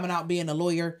 and coming out being a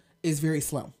lawyer is very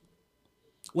slim.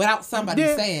 Without somebody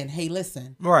saying, hey,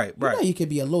 listen. Right. You know you can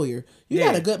be a lawyer. You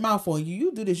got a good mouth on you.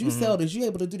 You do this. You sell this. You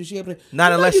able to do this. You able to.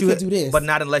 Not unless you do this. But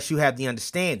not unless you have the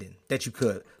understanding that you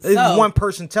could. So, one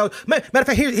person tells. Matter of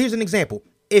fact, here's an example.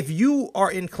 If you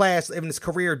are in class in this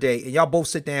career day and y'all both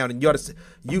sit down and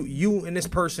you and this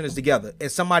person is together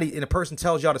and somebody and a person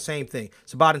tells y'all the same thing.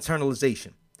 It's about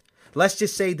internalization. Let's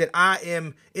just say that I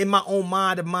am in my own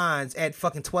mind of minds at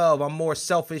fucking 12. I'm more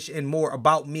selfish and more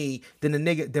about me than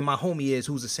my homie is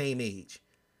who's the same age.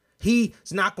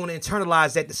 He's not going to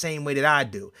internalize that the same way that I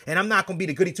do. And I'm not going to be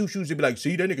the goody two shoes to be like,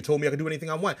 see, that nigga told me I could do anything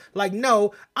I want. Like,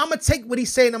 no, I'm going to take what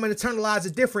he's saying. I'm going to internalize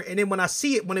it different. And then when I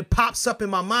see it, when it pops up in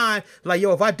my mind, like,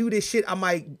 yo, if I do this shit,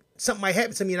 something might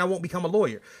happen to me and I won't become a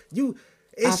lawyer.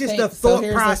 It's just the thought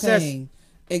process.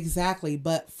 Exactly.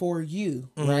 But for you,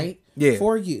 right? Yeah.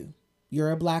 For you.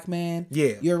 You're a black man.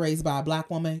 Yeah. You're raised by a black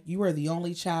woman. You were the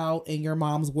only child in your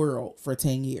mom's world for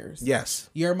 10 years. Yes.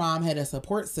 Your mom had a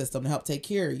support system to help take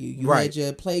care of you. You right. had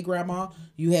your play grandma.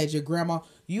 You had your grandma.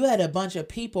 You had a bunch of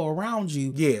people around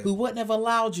you who wouldn't have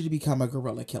allowed you to become a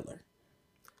gorilla killer.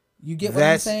 You get what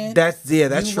I'm saying? That's true.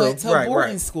 You went to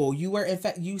boarding school. You were, in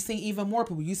fact, you seen even more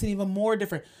people. You seen even more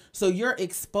different. So your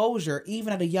exposure,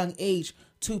 even at a young age,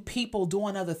 to people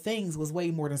doing other things was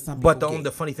way more than some people. But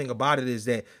the funny thing about it is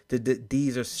that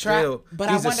these are still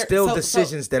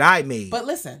decisions that I made. But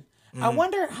listen, I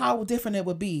wonder how different it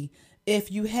would be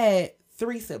if you had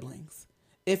 3 siblings.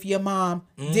 If your mom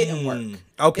didn't work.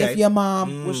 Okay. If your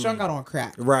mom was strung out on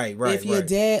crack. Right. If your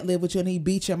dad lived with you and he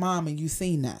beat your mom and you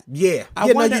seen that. Yeah.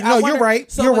 I wonder, you're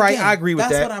right. So you're again, right. I agree with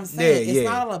that. That's what I'm saying. It's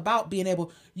not all about being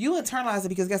able. You internalize it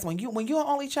because guess when you're an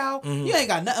only child, you ain't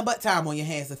got nothing but time on your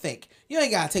hands to think. You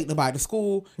ain't got to take nobody to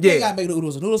school. You ain't got to make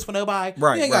noodles for nobody.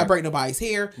 Right. You ain't got to break nobody's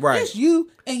hair. Right. It's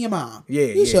you and your mom. Yeah.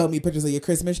 You showed me pictures of your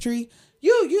Christmas tree.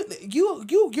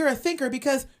 You're a thinker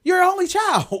because you're an only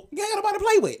child. You ain't got nobody to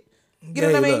play with. You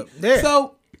know what I mean? Yeah.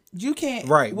 So you can't.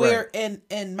 Right.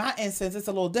 In my instance, it's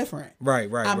a little different.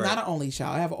 Right. I'm not an only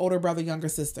child. I have an older brother, younger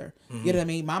sister. You know what I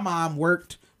mean? My mom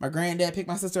worked. My granddad picked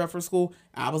my sister up from school.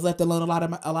 I was left alone a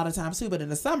lot of times too. But in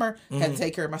the summer, had to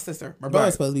take care of my sister. My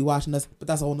brother's supposed to be watching us, but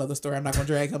that's a whole nother story. I'm not gonna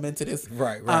drag him into this.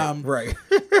 Right.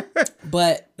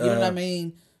 But you know what I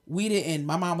mean? We didn't.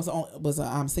 My mom was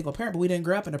a single parent, but we didn't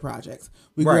grow up in the projects.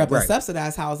 We grew up in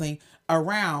subsidized housing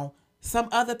around some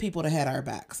other people that had our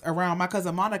backs, around my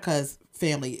cousin Monica's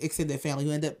family, extended family,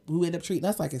 who ended up treating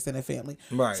us like extended family.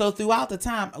 Right. So throughout the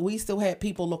time, we still had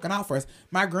people looking out for us.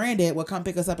 My granddad would come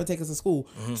pick us up and take us to school.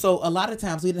 So a lot of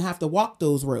times we didn't have to walk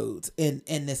those roads in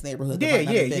this neighborhood.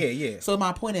 Yeah. So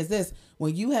my point is this: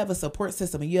 when you have a support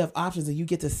system and you have options and you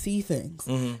get to see things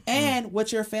and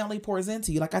what your family pours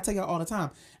into you, like I tell you all the time,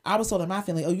 I was told in my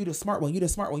family, "Oh, you the smart one. You the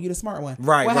smart one. You the smart one."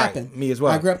 Right. What happened? Me as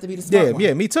well. I grew up to be the smart one.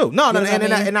 Yeah, me too. No,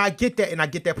 and I get that, and I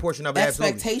get that portion of it.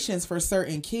 Expectations for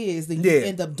certain kids that you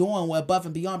end up doing above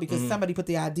and beyond because somebody put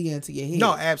the idea into your head.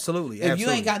 No, absolutely. If you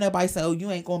ain't got nobody say, "Oh,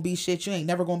 you ain't gonna be shit. You ain't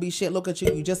never gonna be shit." Look at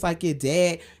you. You just like your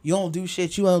dad. You don't do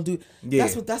shit. You don't do. Yeah.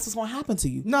 That's what's gonna happen to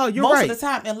you. No, you're Most right. of the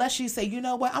time, unless you say, "You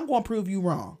know what? I'm gonna prove you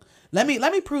wrong." Let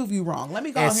me prove you wrong. Let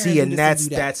me go And out here see, and do and this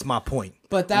that's my point.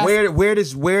 But that's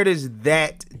where does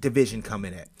that division come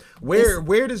in at? Where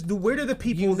do the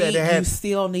people that have you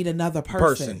still need another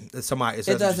person. Somebody.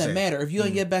 It doesn't matter if you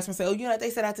and your best friend say, "Oh, you know, they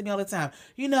say that to me all the time.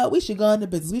 You know, we should go into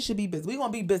business. We should be business. We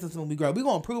gonna be business when we grow. We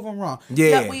gonna prove them wrong.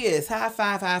 Yeah, we is high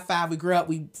five. We grew up.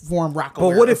 We formed Rockaware.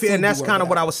 But what if? And that's kind of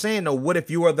what I was saying though. What if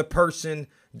you are the person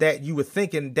that you were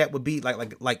thinking that would be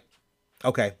like?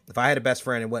 Okay, if I had a best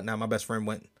friend and whatnot, my best friend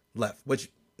went left,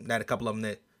 which had a couple of them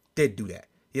that did do that.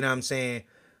 You know what I'm saying?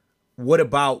 What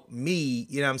about me?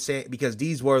 You know what I'm saying? Because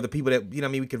these were the people that, you know what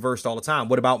I mean, we conversed all the time.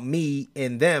 What about me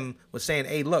and them was saying,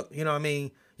 hey, look, you know what I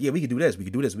mean? Yeah, we could do this. We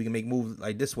could do this. We can make moves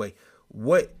like this way.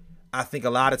 What I think a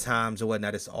lot of times or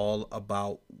whatnot, it's all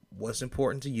about what's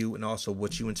important to you and also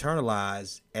what you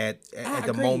internalize at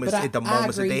the moments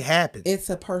that they happen. It's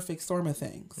a perfect storm of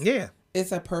things. Yeah.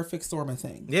 It's a perfect storm of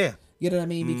things. Yeah. You know what I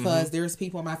mean? Because there's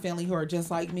people in my family who are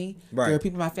just like me. Right. There are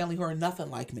people in my family who are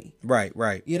nothing like me. Right.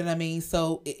 You know what I mean?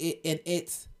 So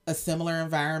it's a similar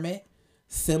environment,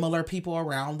 similar people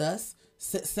around us,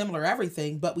 similar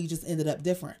everything, but we just ended up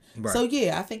different. Right. So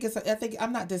yeah, I think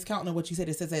I'm not discounting what you said.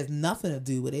 It says it has nothing to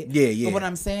do with it. Yeah. But what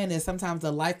I'm saying is sometimes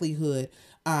the likelihood,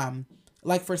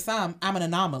 like for some, I'm an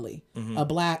anomaly. A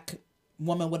black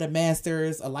woman with a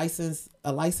master's, a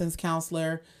licensed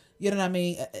counselor. You know what I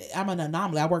mean? I'm an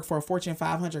anomaly. I work for a Fortune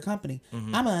 500 company.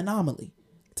 I'm an anomaly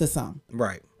to some.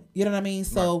 Right. You know what I mean?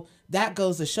 So that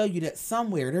goes to show you that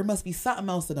somewhere there must be something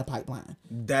else in the pipeline.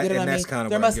 That, you know and what that's I mean? kind of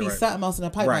there must be something else in the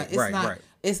pipeline. Right, it's not.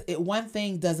 It's one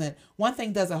thing doesn't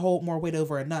hold more weight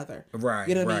over another. Right.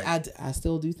 You know what I mean? I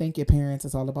still do think your parents.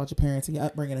 It's all about your parents and your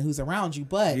upbringing and who's around you.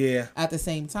 But at the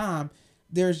same time,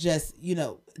 there's just, you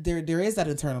know, there is that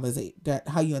internalize, that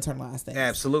how you internalize things.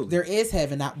 Absolutely. There is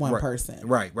having that one person.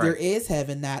 Right. There is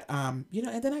having that, you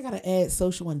know, and then I got to add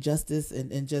social injustice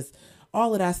and just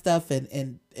all of that stuff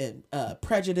and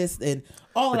prejudice and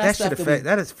all of that stuff.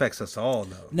 That affects us all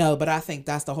though. No, but I think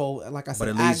that's the whole, like I said,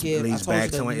 I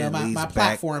told you my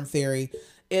platform theory.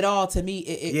 It all, to me,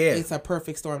 it's a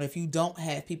perfect storm. If you don't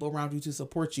have people around you to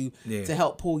support you, to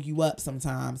help pull you up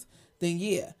sometimes, then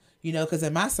yeah. You know, because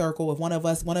in my circle, if one of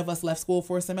us left school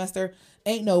for a semester,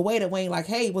 ain't no way that Wayne like,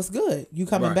 hey, what's good? You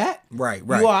coming back? Right.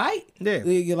 You all right? Yeah.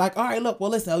 You're like, all right, look, well,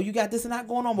 listen, you got this and that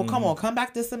going on. Well, come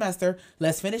back this semester.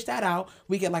 Let's finish that out.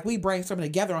 We brainstorming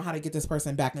together on how to get this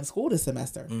person back in school this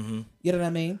semester. You know what I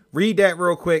mean? Read that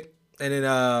real quick, and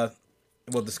then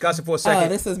we'll discuss it for a second. Oh,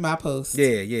 this is my post.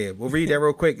 Yeah. We'll read that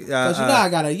real quick. Because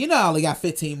I only got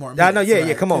 15 more minutes. I know,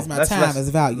 yeah. Come on. Because my time is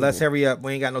valuable. Let's hurry up.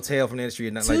 We ain't got no tail from the industry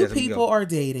or nothing like that. Two people are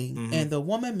dating, and the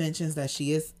woman mentions that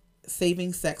she is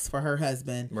saving sex for her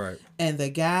husband. Right. And the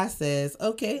guy says,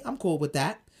 okay, I'm cool with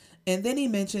that. And then he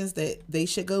mentions that they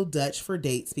should go Dutch for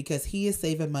dates because he is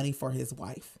saving money for his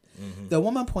wife. The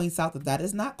woman points out that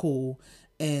is not cool,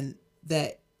 and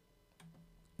that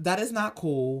is not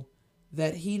cool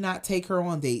that he not take her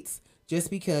on dates just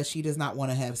because she does not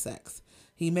want to have sex.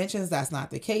 He mentions that's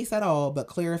not the case at all, but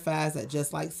clarifies that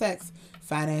just like sex,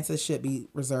 finances should be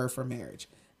reserved for marriage.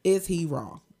 Is he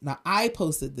wrong? Now, I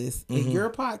posted this in your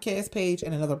podcast page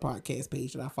and another podcast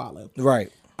page that I follow. Right.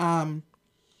 Do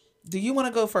you want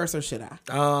to go first or should I?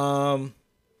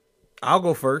 I'll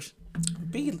go first.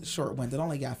 Be short-winded.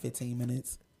 Only got 15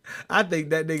 minutes. I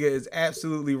think that nigga is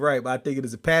absolutely right, but I think it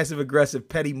is a passive-aggressive,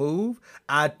 petty move.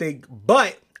 I think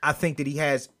that he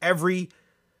has every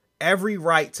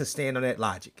right to stand on that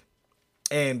logic.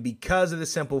 And because of the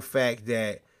simple fact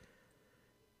that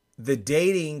the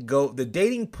dating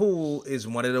pool is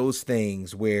one of those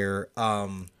things where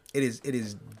it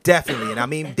is definitely, and I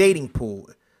mean dating pool,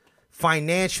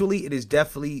 financially it is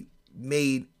definitely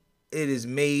made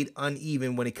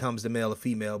uneven when it comes to male or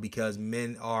female because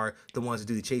men are the ones that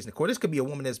do the chasing. Of course, this could be a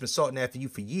woman that's been salting after you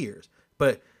for years,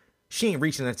 but she ain't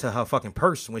reaching into her fucking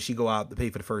purse when she go out to pay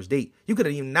for the first date. You could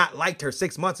have even not liked her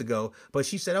 6 months ago, but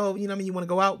she said, oh, you know what I mean? You want to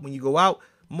go out? When you go out,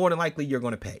 more than likely you're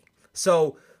going to pay.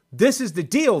 So this is the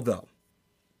deal though.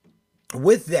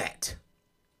 With that,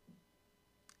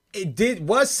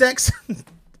 was sex...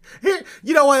 Here,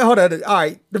 you know what? Hold on. All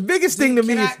right. The biggest thing to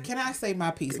me is... Can I say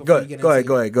my piece before you get into it?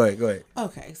 Go ahead.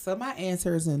 Okay, so my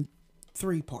answer is in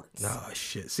 3 parts. Oh,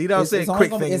 shit. See what I'm saying?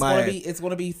 Quick thing, it's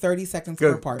going to be 30 seconds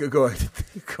per part. Go ahead.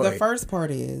 The first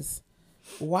part is,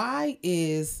 why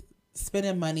is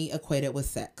spending money equated with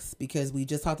sex? Because we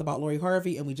just talked about Lori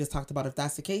Harvey, and we just talked about if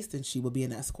that's the case, then she would be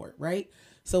an escort, right?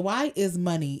 So why is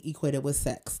money equated with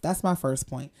sex? That's my first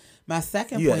point. My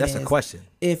second point that's is a question.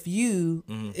 If you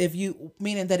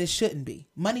meaning that it shouldn't be.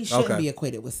 Money shouldn't be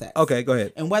equated with sex. Okay, go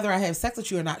ahead. And whether I have sex with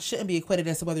you or not shouldn't be equated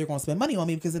as to whether you're going to spend money on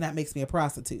me, because then that makes me a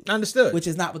prostitute. Understood. Which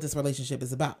is not what this relationship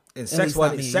is about. And sex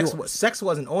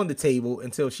wasn't on the table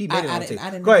until she made it on the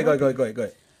table. Go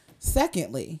ahead.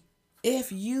 Secondly,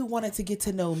 if you wanted to get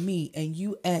to know me and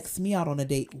you asked me out on a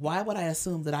date, why would I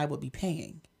assume that I would be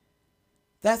paying?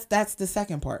 That's the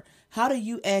second part. How do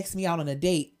you ask me out on a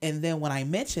date, and then when I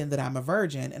mention that I'm a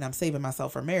virgin and I'm saving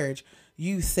myself for marriage,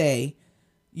 you say,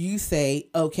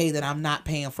 okay, that I'm not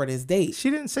paying for this date. She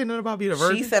didn't say nothing about being a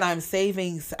virgin. She said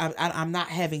I'm not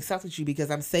having sex with you because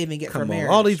I'm saving it for marriage.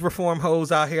 All these reform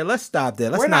hoes out here. Let's stop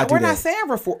that. We're not saying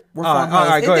reform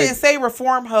hoes. It didn't say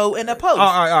reform hoe in the post.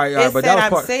 All right. It said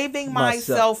I'm saving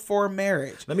myself for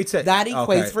marriage. Let me tell you. That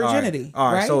equates virginity.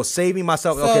 All right. So saving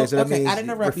myself. So that means I didn't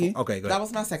interrupt you. Okay, go ahead. That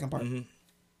was my second part. Mm-hmm.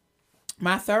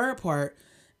 My third part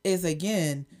is,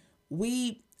 again,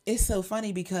 it's so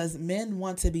funny because men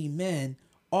want to be men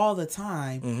all the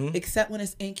time, except when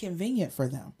it's inconvenient for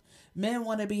them. Men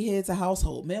want to be heads of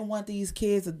household. Men want these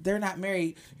kids. They're not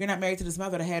married. You're not married to this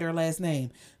mother that had her last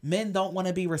name. Men don't want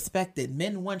to be respected.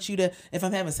 Men want you to, if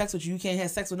I'm having sex with you, you can't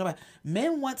have sex with nobody.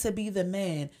 Men want to be the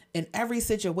man in every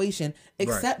situation,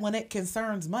 except when it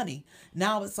concerns money.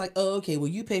 Now it's like, oh, okay, well,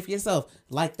 you pay for yourself.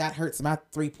 Like, that hurts my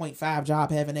 3.5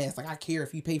 job having ass. Like, I care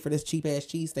if you pay for this cheap ass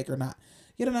cheesesteak or not.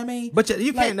 You know what I mean? But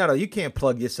you can't. You can't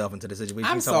plug yourself into the situation.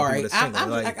 I'm sorry.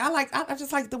 I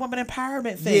just like the woman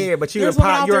empowerment thing. Yeah, but you're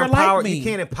empowered. Like you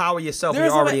can't empower yourself. You're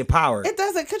already empowered. It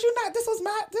doesn't. Could you not? This is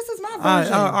my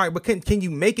version. All right, but can you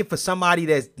make it for somebody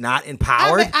that's not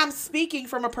empowered? I'm speaking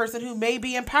from a person who may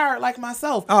be empowered like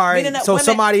myself. All right. So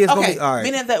somebody is going to be all right.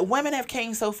 Meaning that women have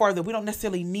came so far that we don't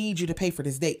necessarily need you to pay for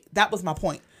this date. That was my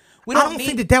point. I don't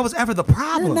think that was ever the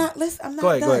problem. You're not. Listen, I'm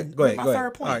not done. Go ahead. My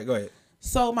third point. All right, go ahead.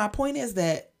 So my point is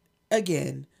that,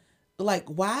 again, like,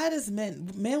 why does men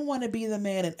want to be the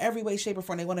man in every way, shape, or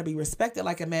form? They want to be respected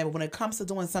like a man, but when it comes to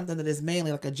doing something that is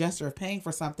manly, like a gesture of paying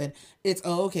for something, it's,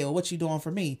 oh, okay, well, what you doing for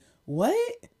me? What?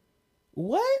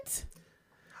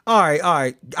 All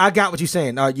right. I got what you're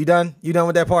saying. All right, you done? You done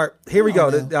with that part? Here we go.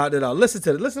 Listen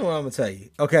to what I'm gonna tell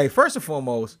you. Okay, first and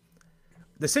foremost,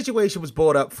 the situation was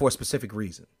brought up for a specific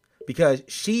reason, because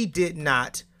she did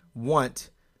not want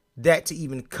that to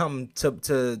even come to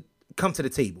the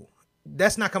table.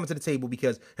 That's not coming to the table,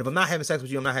 because if I'm not having sex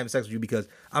with you, I'm not having sex with you because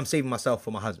I'm saving myself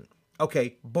for my husband.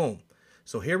 Okay, boom.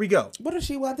 So here we go. What if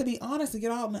she wanted to be honest and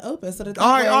get out in the open? So that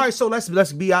all right. So let's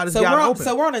be out.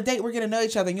 So we're on a date. We're getting to know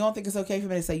each other. And you don't think it's okay for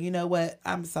me to say, you know what?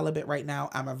 I'm celibate right now.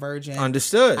 I'm a virgin.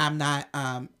 Understood. I'm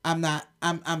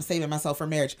saving myself for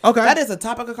marriage. Okay. That is a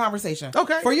topic of conversation.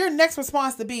 Okay. For your next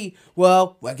response to be,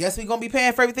 well, I guess we're gonna be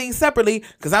paying for everything separately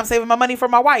because I'm saving my money for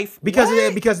my wife. Because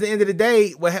at the end of the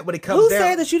day, when it comes down, who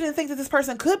said that you didn't think that this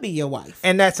person could be your wife?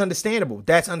 And that's understandable.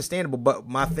 But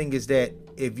my thing is that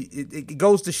if it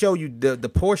goes to show you the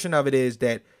portion of it is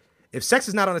that if sex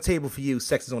is not on the table for you,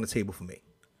 sex is on the table for me.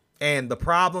 And the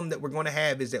problem that we're going to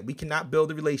have is that we cannot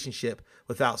build a relationship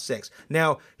without sex.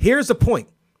 Now, here's the point.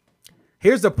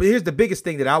 Here's the biggest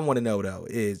thing that I want to know, though,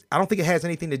 is I don't think it has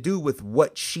anything to do with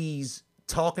what she's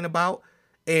talking about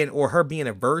or her being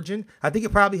a virgin. I think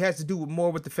it probably has to do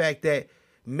more with the fact that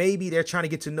maybe they're trying to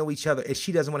get to know each other and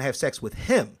she doesn't want to have sex with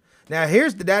him. Now,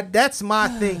 that's my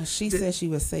thing. She said she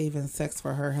was saving sex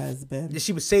for her husband.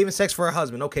 She was saving sex for her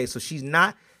husband. Okay, so she's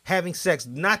not having sex,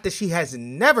 not that she has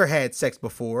never had sex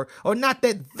before, or not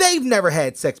that they've never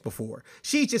had sex before.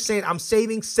 She's just saying, I'm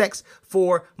saving sex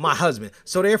for my husband.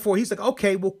 So therefore, he's like,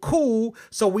 okay, well, cool.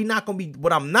 So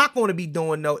what I'm not going to be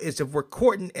doing, though, is if we're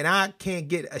courting and I can't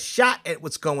get a shot at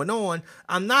what's going on,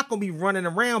 I'm not going to be running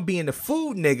around being the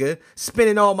food nigga,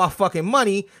 spending all my fucking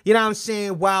money, you know what I'm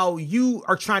saying, while you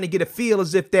are trying to get a feel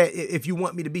as if you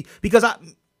want me to be, because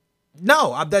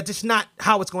that's just not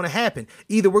how it's going to happen.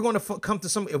 Either we're going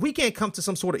to if we can't come to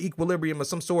some sort of equilibrium or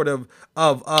some sort of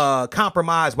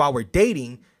compromise while we're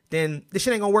dating, then this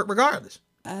shit ain't going to work regardless.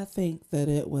 I think that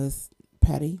it was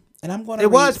petty. And I'm going to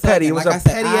It was petty. It was a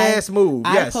petty ass move.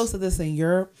 I posted this in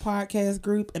your podcast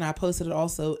group, and I posted it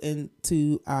also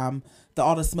into the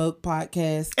All the Smoke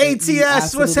podcast.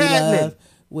 ATS, what's happening?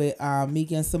 With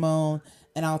Meek and Simone.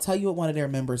 And I'll tell you what one of their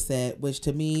members said, which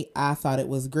to me, I thought it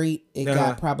was great. It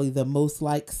got probably the most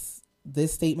likes.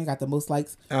 This statement got the most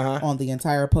likes on the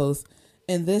entire post.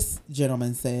 And this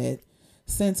gentleman said,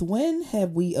 since when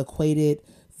have we equated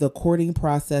the courting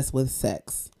process with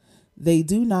sex? They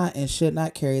do not and should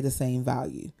not carry the same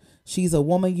value. She's a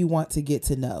woman you want to get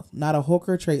to know, not a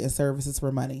hooker trading services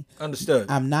for money. Understood.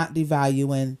 I'm not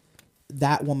devaluing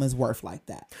that woman's worth like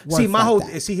that.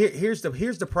 See, here's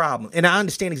the problem, and I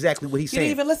understand exactly what he's saying. You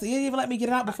didn't even listen. You didn't even let me get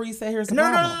it out before you said here's the No,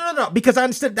 problem. no, because I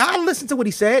understood. I listened to what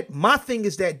he said. My thing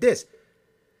is that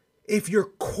if you're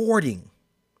courting,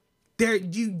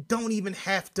 you don't even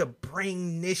have to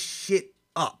bring this shit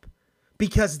up,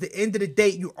 because at the end of the day,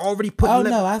 you already put.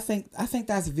 No, I think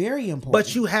that's very important.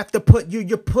 But you have to put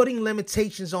you're putting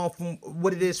limitations on from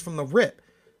what it is from the rip.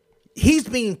 He's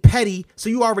being petty, so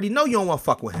you already know you don't want to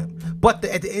fuck with him. But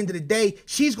at the end of the day,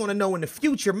 she's going to know in the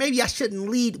future, maybe I shouldn't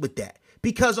lead with that.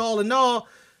 Because all in all,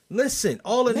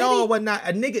 whatnot,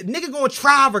 a nigga going to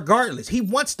try regardless. He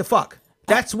wants to fuck.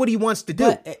 That's what he wants to do.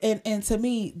 But, and to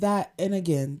me, that's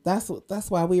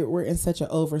why we're in such an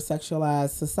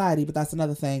over-sexualized society, but that's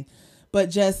another thing. But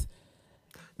just...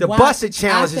 The busted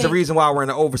challenge is the reason why we're in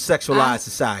an over-sexualized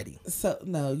society. So,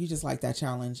 no, you just like that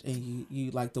challenge, and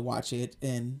you like to watch it,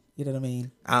 and you know what I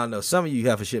mean? I don't know. Some of you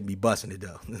shouldn't be busting it,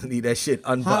 though. Need that shit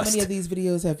unbust. How many of these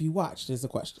videos have you watched is the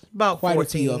question. About Quite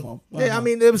 14. of them. Yeah, I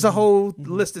mean, there was a whole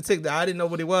list of TikTok. I didn't know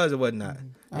what it was or whatnot.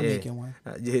 I'm making one.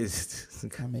 Yes.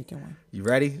 I'm making one. You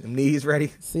ready? Them knees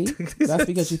ready? See? That's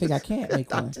because you think I can't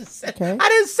make one. Okay. I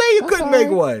didn't say you couldn't make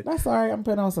one. That's all right. I'm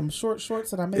putting on some shorts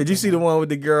and I'm making. Did you see the one with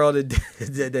the girl that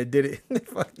did it?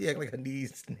 She act like her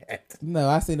knees snapped. No,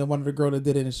 I seen the one of the girl that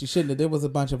did it and she shouldn't have. There was a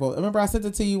bunch of. Remember I sent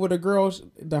it to you where the girl,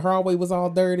 the hallway was all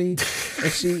dirty,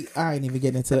 and I ain't even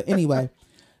getting into it. Anyway,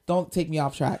 don't take me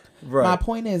off track. Right. My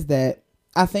point is that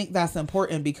I think that's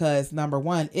important because number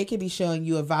one, it can be showing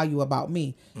you a value about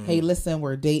me. Mm-hmm. Hey, listen,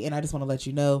 we're dating. I just want to let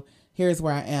you know, here's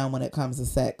where I am when it comes to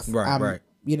sex. Right.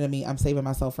 You know what I mean? I'm saving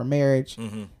myself for marriage.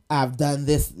 Mm-hmm. I've done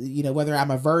this, whether I'm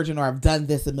a virgin or I've done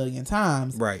this a million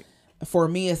times. Right. For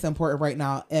me, it's important right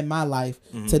now in my life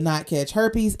to not catch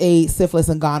herpes, AIDS, syphilis,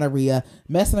 and gonorrhea.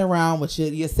 Messing around with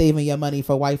shit, you're saving your money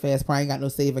for wife ass, probably ain't got no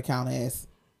save account ass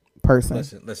person.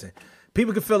 Listen.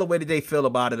 People can feel the way that they feel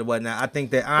about it or whatnot. I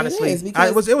think that honestly,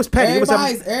 it was petty.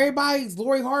 Everybody's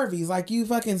Lori Harvey's like you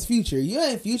fucking Future. You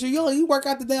ain't Future. You work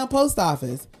at the damn post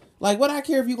office. Like, what I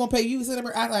care if you gonna pay you?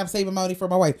 I'm saving money for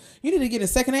my wife. You need to get a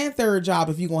second and third job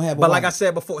if you gonna have. But like I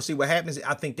said before, see what happens.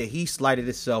 I think that he slighted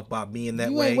himself by being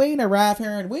that way. We ain't arrive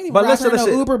here and we ain't even arrive here no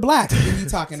Uber Black when you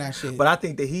talking that shit. But I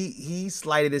think that he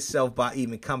slighted himself by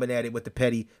even coming at it with the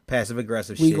petty passive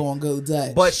aggressive shit. We gonna go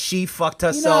Dutch. But she fucked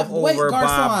herself over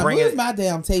by bringing. Where's my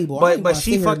damn table? But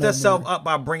she fucked herself up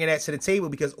by bringing that to the table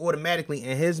because automatically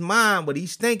in his mind, what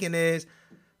he's thinking is,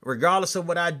 regardless of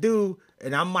what I do.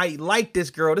 And I might like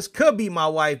this girl. This could be my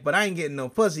wife, but I ain't getting no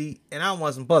pussy, and I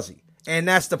want some pussy. And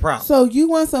that's the problem. So you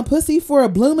want some pussy for a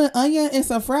blooming onion and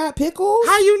some fried pickles?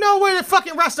 How you know where the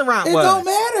fucking restaurant was? It don't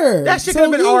matter. That shit could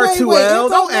have been R2L.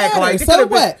 Don't act like it. So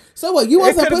what? So what? You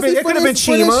want some pussy for this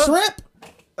shrimp?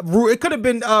 It could have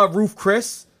been Roof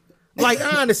Chris. Like,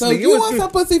 honestly. So you want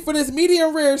some pussy for this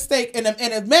medium rare steak and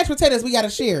the mashed potatoes we got to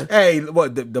share. Hey,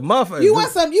 what, the muffin? You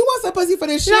want some pussy for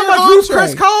this share? You know how much Roof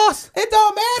Chris costs? It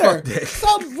don't matter.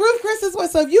 So Roof Chris is what,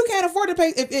 so if you can't afford to pay,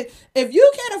 if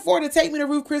you can't afford to take me to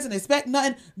Roof Chris and expect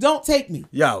nothing, don't take me.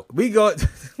 Yo, we go,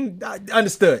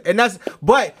 understood. And that's,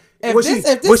 but.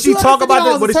 If this she talk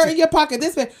about this, in your pocket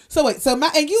this way. So wait,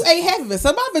 and you ate half of it.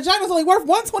 So my vagina's only worth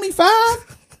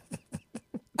 $125.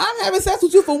 I'm having sex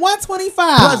with you for $125.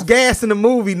 Plus gas in the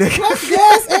movie, nigga. Plus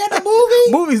gas and the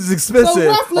movie. Movies is expensive. So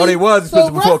roughly, they was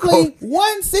expensive before COVID.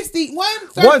 $160,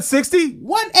 $160?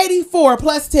 $184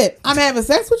 plus tip. I'm having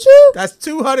sex with you. That's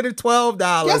 $212.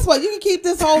 Guess what? You can keep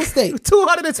this whole steak.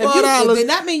 $212. Then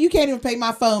that means you can't even pay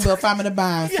my phone bill if I'm in the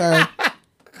bind, sir.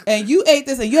 And you ate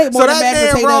this, and you ate more than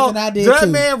mashed potatoes than I did too. So that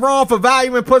man wrong for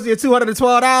valuing pussy at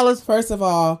 $212? First of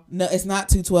all, no, it's not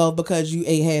 $212 because you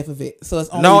ate half of it. So it's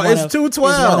only it's $212. It's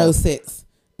 $106.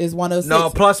 It's $106. No,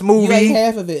 plus movie. You ate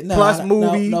half of it. No, plus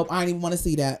movie. Nope, I didn't even want to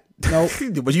see that. Nope.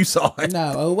 But you saw it.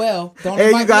 No, oh well. Don't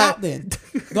invite me out then.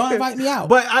 Don't invite me out.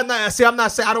 But I'm not saying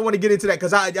I don't want to get into that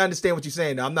because I understand what you're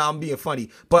saying. I'm being funny.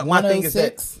 But my thing is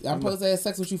that I'm supposed to have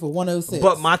sex with you for $106.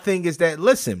 But my thing is that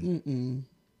listen.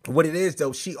 What it is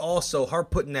though, she also her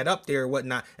putting that up there or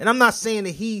whatnot, and I'm not saying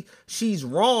that she's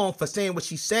wrong for saying what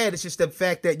she said. It's just the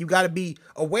fact that you got to be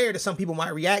aware that some people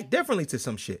might react differently to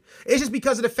some shit. It's just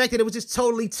because of the fact that it was just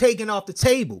totally taken off the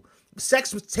table.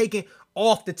 Sex was taken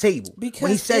off the table because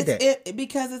when he said that.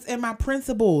 Because it's in my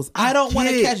principles. I don't want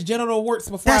to catch genital warts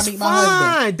before I meet my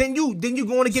husband. Then you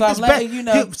going to get this back. You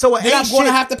know, so then I'm going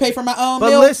to have to pay for my own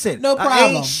meal. But listen, no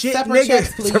problem. Ain't shit Separate nigga,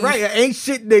 checks, please. Right, an ain't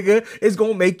shit nigga is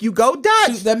going to make you go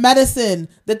Dutch. The medicine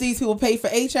that these people pay for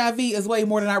HIV is way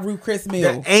more than our Roof Chris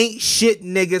meal. The ain't shit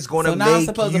niggas going to make you go So now I'm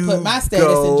supposed to put my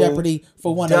status in jeopardy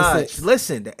for $106. Dutch.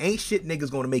 Listen, the ain't shit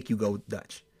niggas going to make you go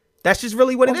Dutch. That's just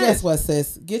really what it is. Guess what,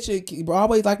 sis? Get your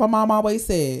always, like my mom always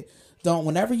said,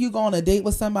 Whenever you go on a date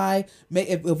with somebody,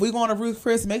 if we go on a Ruth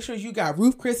Chris, make sure you got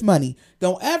Ruth Chris money.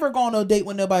 Don't ever go on a date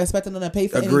with nobody expecting them to pay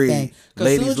for anything.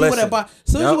 Because soon as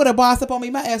you would have bossed up on me,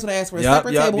 my ass would have asked for a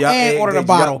separate table and ordered a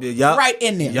bottle right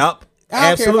in there. Yep. I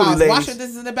don't Absolutely, care if I was ladies. washing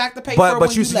this in the back to pay for it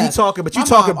But you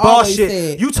talking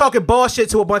bullshit. You talking bullshit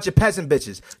to a bunch of peasant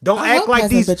bitches. Don't act like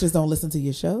these bitches don't listen to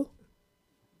your show.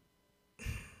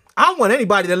 I don't want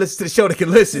anybody that listens to the show that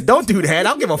can listen. Don't do that. I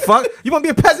don't give a fuck. You want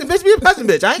to be a peasant bitch? Be a peasant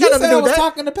bitch. I ain't got nothing to do with that.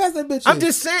 Talking to peasant bitches. I'm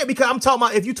just saying because I'm talking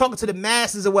about if you talking to the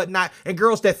masses or whatnot and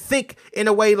girls that think in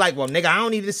a way like, well, nigga, I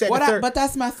don't need to say that. But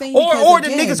that's my thing. Or the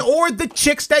niggas or the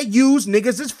chicks that use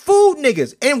niggas as food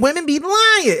niggas and women be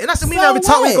lying. And I said we never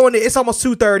tell me going there. It's almost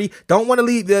 2:30. Don't want to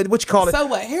leave. What you call it? So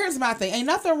what? Here's my thing. Ain't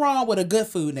nothing wrong with a good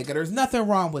food nigga. There's nothing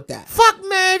wrong with that. Fuck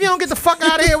man, if you don't get the fuck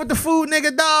out of here with the food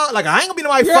nigga, dog. Like I ain't gonna be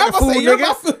nobody fucking food nigga. You're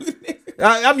my food nigga.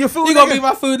 I'm your food nigga. You gonna be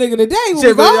my food nigga today.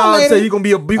 Shit, but y'all say you gonna be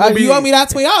you owe me that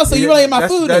 $20, so you really ain't my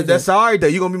food nigga. That's all right though.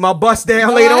 You gonna be my bust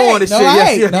down later on and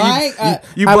shit. I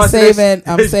ain't.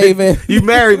 I'm saving. You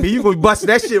married me. You gonna be busting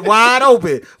that shit wide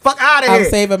open. Fuck out of here. I'm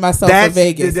saving myself for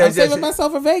Vegas. I'm saving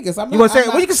myself for Vegas.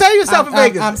 You can save yourself for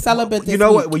Vegas. I'm celibate. You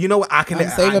know what? Well, you know what? I can. I'm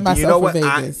saving myself for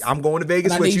Vegas. I'm going to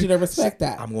Vegas with you. I need you to respect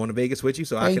that. I'm going to Vegas with you,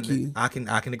 so I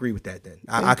can agree with that. Then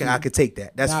I can take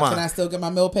that. That's fine. Can I still get my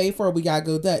meal paid for? Or we gotta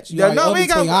go Dutch. No, we ain't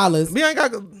got. We ain't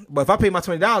got. But if I pay my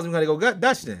 $20, we gotta go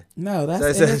Dutch then. No,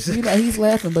 that's he's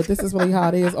laughing, but this is really how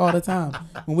it is all the time.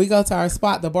 When we go to our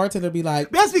spot, the bartender be like,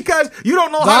 "That's because you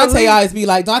don't know how to." Dante always be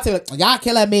like, y'all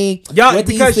killing me with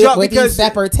these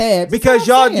separate tabs. Because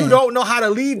you don't know how to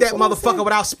leave that motherfucker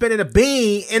without spending a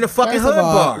bean in a fucking hood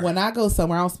bar. When I go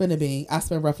somewhere, I don't spend a bean. I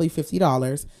spend roughly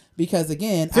 $50 because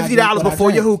again, $50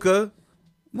 before your hookah.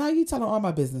 No, you telling all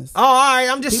my business. Oh, all right.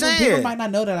 I'm just saying. People might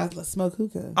not know that I smoke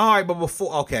hookah. All right, but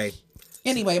before, okay.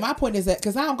 Anyway, my point is that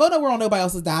because I don't go nowhere on nobody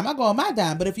else's dime, I go on my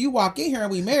dime. But if you walk in here and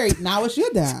we married, now it's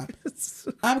your dime.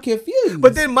 I'm confused.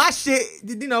 But then my shit,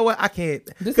 you know what? I can't.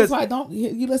 This is why don't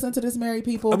you listen to this, married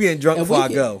people? I'm getting drunk before I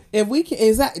go. If we can,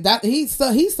 he's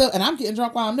so, and I'm getting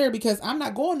drunk while I'm there because I'm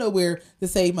not going nowhere to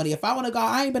save money. If I want to go,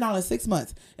 I ain't been on in 6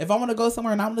 months. If I want to go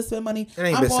somewhere and I'm going to spend money,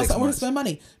 I'm going somewhere to spend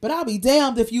money. But I'll be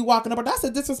damned if you walking up. That's a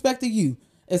disrespect to you.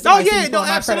 Absolutely.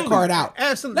 My credit card out.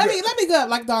 Absolutely. Let me go.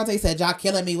 Like Dante said, y'all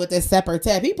killing me with this separate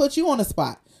tab. He put you on the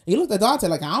spot. He looked at Dante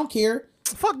like, I don't care.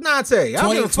 Fuck Dante.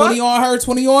 20 on her,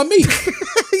 20 on me.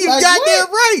 You like,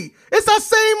 goddamn right. It's our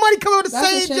same money coming with the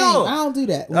same job. I don't do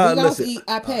that. When we go to eat,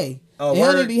 I pay. And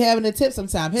he'll even be having a tip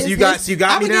sometime. You got me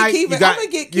tonight. I'm gonna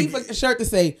get Keith a shirt to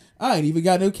say, I ain't even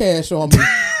got no cash on me.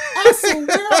 I swear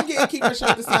I'm getting Keith a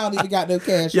shirt to say I don't even got no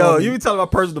cash on me. You be talking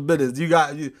about personal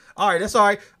business. All right, that's all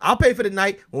right. I'll pay for the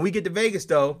night. When we get to Vegas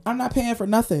though. I'm not paying for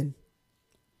nothing.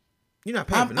 You're not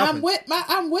paying for nothing.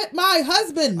 I'm with my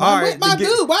husband. I'm with my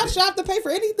dude. Why should I have to pay for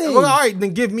anything? Well, all right,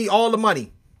 then give me all the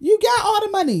money. You got all the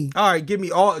money. All right, give me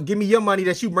your money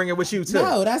that you bringing with you too.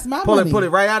 No, that's my money. Pull it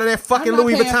right out of that fucking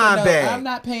Louis Vuitton bag. I'm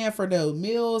not paying for no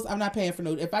meals. I'm not paying for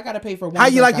no. If I gotta pay for one, how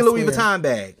you like your Louis Vuitton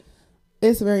bag?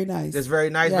 It's very nice. It's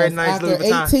very nice. Yes, very nice. After Louis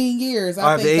Vuitton. 18 years,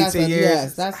 I think that's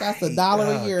years. That's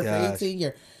 $1 a year for 18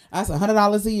 years. That's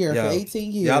 $100 a year for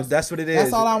 18 years. Yep, that's what it is.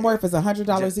 That's all I'm worth is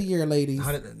 $100 a year, ladies.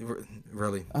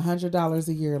 Really? $100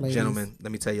 a year, ladies. Gentlemen,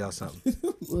 let me tell y'all something.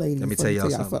 Ladies, let me tell y'all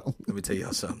something. Let me tell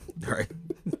y'all something. All right.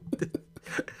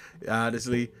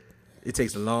 Honestly, it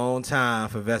takes a long time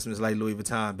for investments like Louis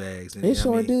Vuitton bags. It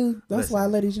sure do. That's why,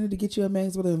 ladies, you need to get you a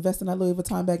man's with invest in that Louis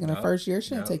Vuitton bag in the first year. It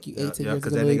shouldn't take you 18 years to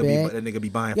get a Louis bag. That nigga be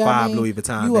buying 5 Louis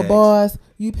Vuitton bags. You a boss.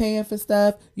 You paying for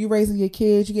stuff. You raising your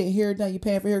kids. You getting hair done. You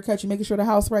paying for haircuts. You making sure the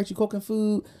house right. You cooking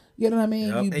food. You know what I mean?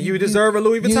 Yep. And you deserve a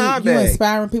Louis Vuitton bag. You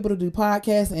inspiring people to do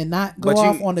podcasts and not go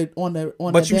off on the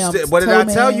damn. What did I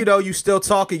tell you though? You still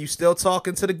talking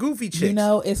to the goofy chicks. You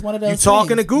know, it's one of those. You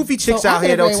talking to goofy chicks out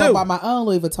here though too. I buy my own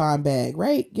Louis Vuitton bag,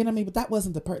 right? You know what I mean? But that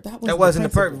wasn't the principle. That wasn't the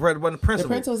principle. The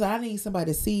principle is I need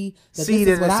somebody to see that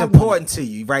it's important to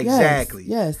you, right? Yes, exactly.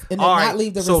 Yes, and then not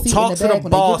leave the receipt talk in the to bag the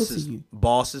when they give it to you.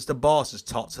 Bosses to bosses.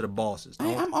 Talk to the bosses.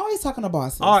 I'm always talking to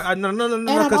bosses. All right, no. And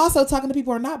I'm also talking to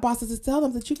people who are not bosses to tell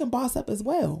them that you can boss up as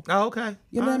well. Oh, okay.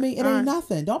 You know what I mean? It ain't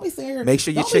nothing. Don't be saying. Make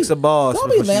sure your chicks are boss. Don't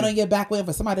be laying on your back waiting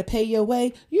for somebody to pay your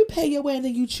way. You pay your way and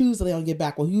then you choose to lay on your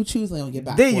back. Well, you choose to lay on your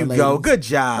back. There you go. Good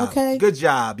job. Okay. Good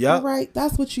job. Yep. All right.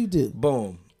 That's what you do.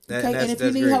 Boom. Okay. And if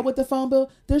you need help with the phone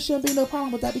bill, there shouldn't be no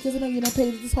problem with that because I know you're not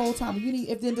paid this whole time.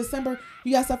 If in December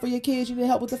you got stuff for your kids, you need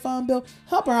help with the phone bill.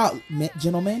 Help her out,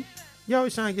 gentlemen. You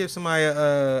always trying to give somebody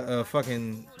a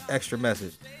fucking extra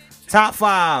message. Top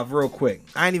 5 real quick.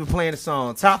 I ain't even playing the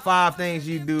song. Top 5 things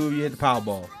you do if you hit the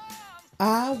Powerball.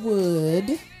 I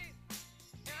would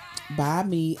buy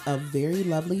me a very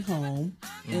lovely home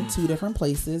in 2 different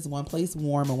places. One place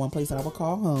warm and one place that I would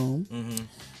call home.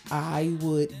 I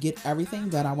would get everything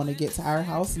done. I want to get to our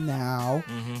house now.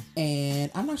 And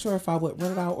I'm not sure if I would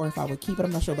rent it out or if I would keep it.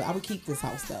 I'm not sure, but I would keep this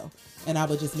house though. And I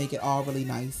would just make it all really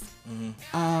nice.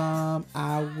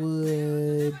 I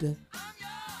would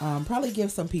probably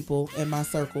give some people in my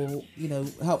circle,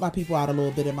 help my people out a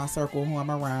little bit in my circle who I'm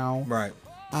around. Right.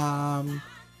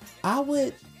 I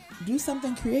would do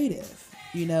something creative.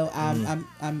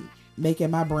 I'm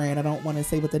making my brand. I don't want to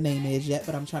say what the name is yet,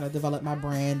 but I'm trying to develop my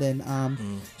brand and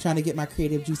trying to get my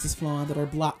creative juices flowing that are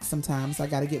blocked sometimes. So I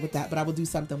got to get with that, but I would do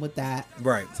something with that.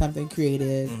 Right. Something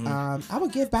creative. I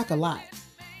would give back a lot.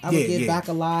 I would give back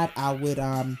a lot. I would,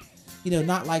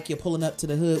 not like you're pulling up to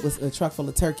the hood with a truck full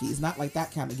of turkeys. Not like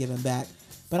that kind of giving back.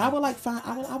 But I would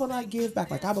I would give back.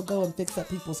 Like I would go and fix up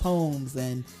people's homes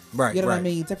and what I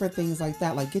mean? Different things like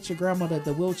that. Like get your grandmother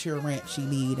the wheelchair ramp she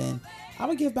need. And I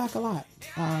would give back a lot.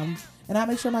 And I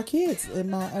make sure my kids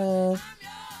and my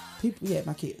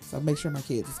my kids. I make sure my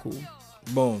kids is cool.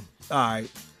 Boom. All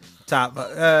right. Top.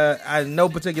 In no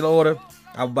particular order,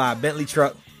 I would buy a Bentley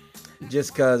truck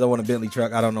just because I want a Bentley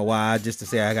truck. I don't know why. Just to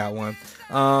say I got one.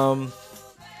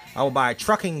 I would buy a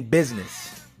trucking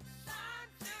business.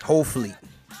 Whole fleet.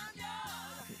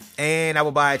 And I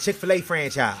would buy a Chick-fil-A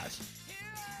franchise.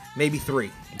 Maybe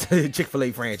 3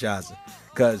 Chick-fil-A franchises.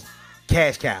 Because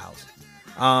cash cows.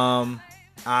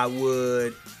 I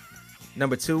would,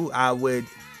 number 2, I would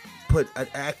put an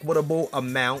equitable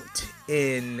amount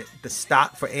in the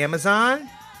stock for Amazon.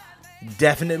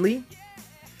 Definitely.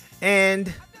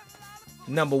 And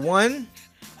number 1,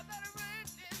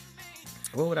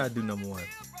 what would I do number 1?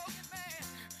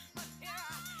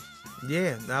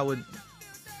 Yeah, I would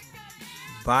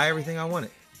buy everything I wanted.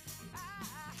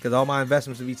 Because all my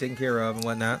investments would be taken care of and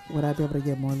whatnot. Would I be able to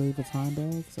get more Louis Vuitton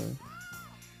bags? Or?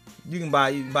 You can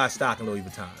buy stock in Louis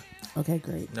Vuitton. Okay,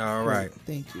 great. All right.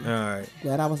 Thank you. All right.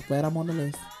 Glad I'm on the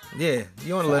list. Yeah,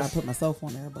 you on the list. I put myself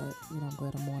on there, but I'm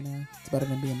glad I'm on there. It's better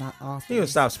than being not off. You can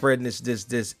stop spreading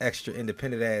this extra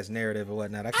independent ass narrative or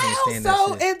whatnot. I can't stand that I'm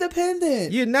so shit.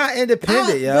 independent. You're not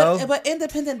independent, yo. But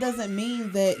independent doesn't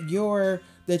mean that you're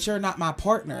not my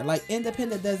partner. Like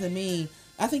independent doesn't mean.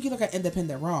 I think you look at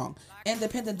independent wrong.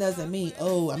 Independent doesn't mean,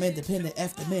 I'm independent,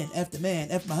 F the man,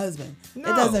 F my husband.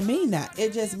 No. It doesn't mean that.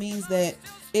 It just means that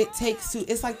it takes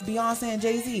it's like Beyonce and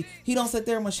Jay-Z. He don't sit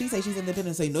there when she say she's independent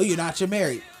and say, no, you're not, you're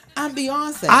married. I'm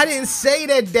Beyonce. I didn't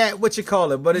say that what you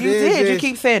call it, but it you is. You did. You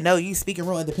keep saying, no, you speaking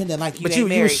real independent like you but ain't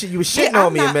married. You was shitting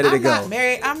on me a minute ago.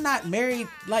 I'm not married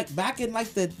like back in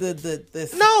like the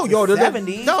 70s. No,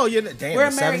 you're not. Damn,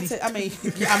 we're married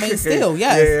 70s? to, I mean, still,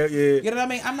 yes. Yeah. You know what I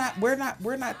mean?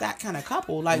 We're not that kind of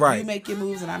couple. Like you make your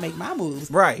moves and I make my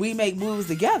moves. Right. We make moves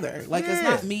together. Like it's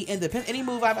not me independent. Any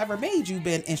move I've ever made, you've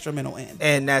been instrumental in.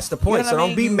 And that's the point. So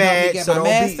don't be mad. So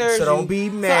don't be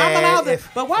mad.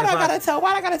 But why do I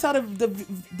gotta tell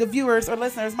the viewers or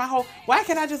listeners why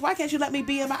can't you let me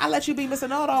be I let you be Mr.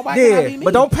 Know-It-All? Why can't I be me?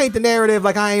 But don't paint the narrative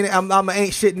like I'm an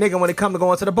ain't shit nigga when it comes to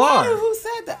going to the bar. Who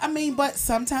said that? I mean, but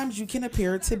sometimes you can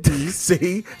appear to be.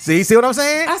 See what I'm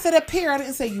saying? I said appear. I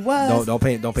didn't say you was. Don't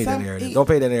paint that narrative. Don't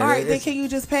paint that narrative. All right, then can you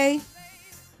just pay?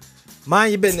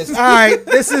 Mind your business. All right,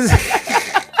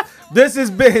 This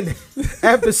has been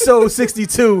episode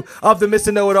 62 of the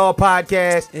Mr. Know-It-All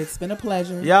podcast. It's been a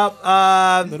pleasure. Yep.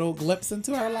 Little glimpse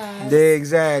into our lives.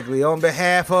 Exactly. On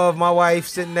behalf of my wife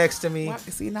sitting next to me.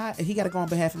 He got to go on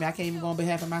behalf of me. I can't even go on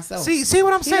behalf of myself. See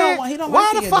what I'm saying?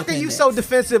 Why the fuck are you so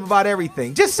defensive about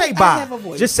everything? Just say bye. I have a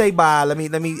voice. Just say bye. Let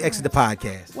me exit the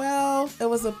podcast. Well, it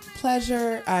was a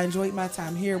pleasure. I enjoyed my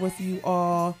time here with you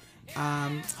all.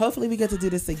 Hopefully we get to do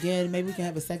this again. Maybe we can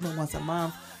have a segment once a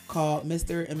month called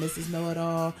Mr. and Mrs.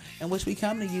 Know-It-All, in which we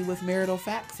come to you with marital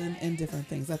facts and different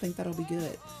things. I think that'll be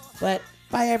good. But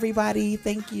bye, everybody.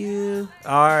 Thank you.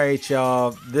 All right,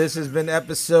 y'all. This has been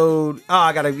episode.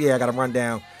 I gotta run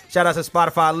down. Shout out to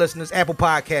Spotify listeners, Apple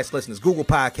Podcast listeners, Google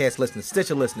Podcast listeners,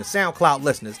 Stitcher listeners, SoundCloud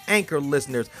listeners, Anchor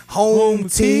listeners, Home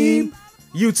Team,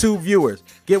 YouTube viewers.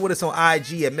 Get with us on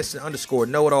IG at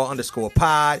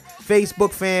Mr._Know-It-All_pod,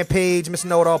 Facebook fan page, Mr.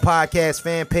 Know-It-All podcast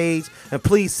fan page, and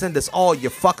please send us all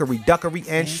your fuckery, duckery,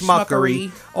 and schmuckery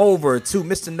over to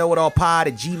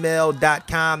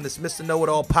MrKnowItAllPod@gmail.com. That's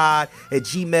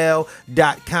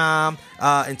MrKnowItAllPod@gmail.com.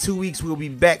 In 2 weeks, we'll be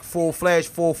back full-fledged,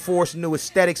 full force, new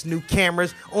aesthetics, new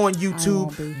cameras on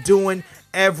YouTube, doing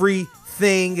everything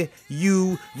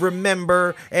you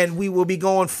remember, and we will be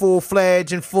going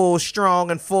full-fledged and full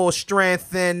strong and full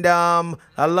strength. And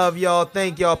I love y'all.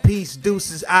 Thank y'all. Peace,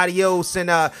 deuces, adios, and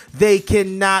they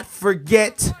cannot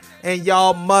forget, and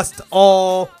y'all must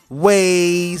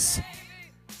always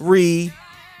remember.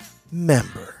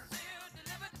 member.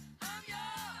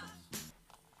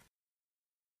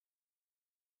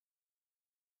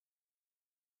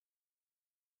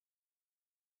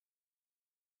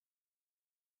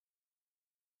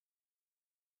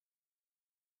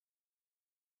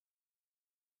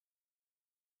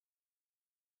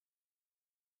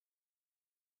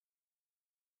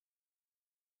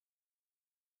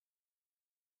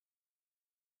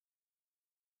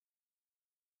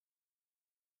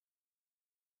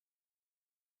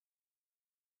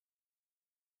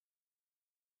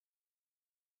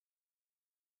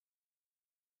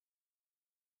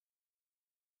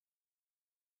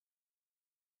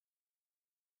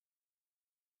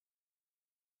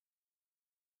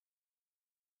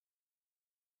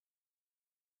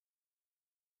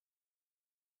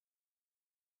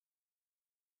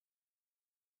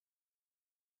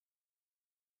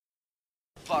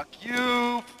 Fuck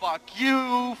you, fuck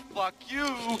you, fuck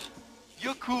you.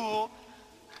 You're cool.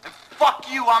 And fuck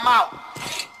you, I'm out.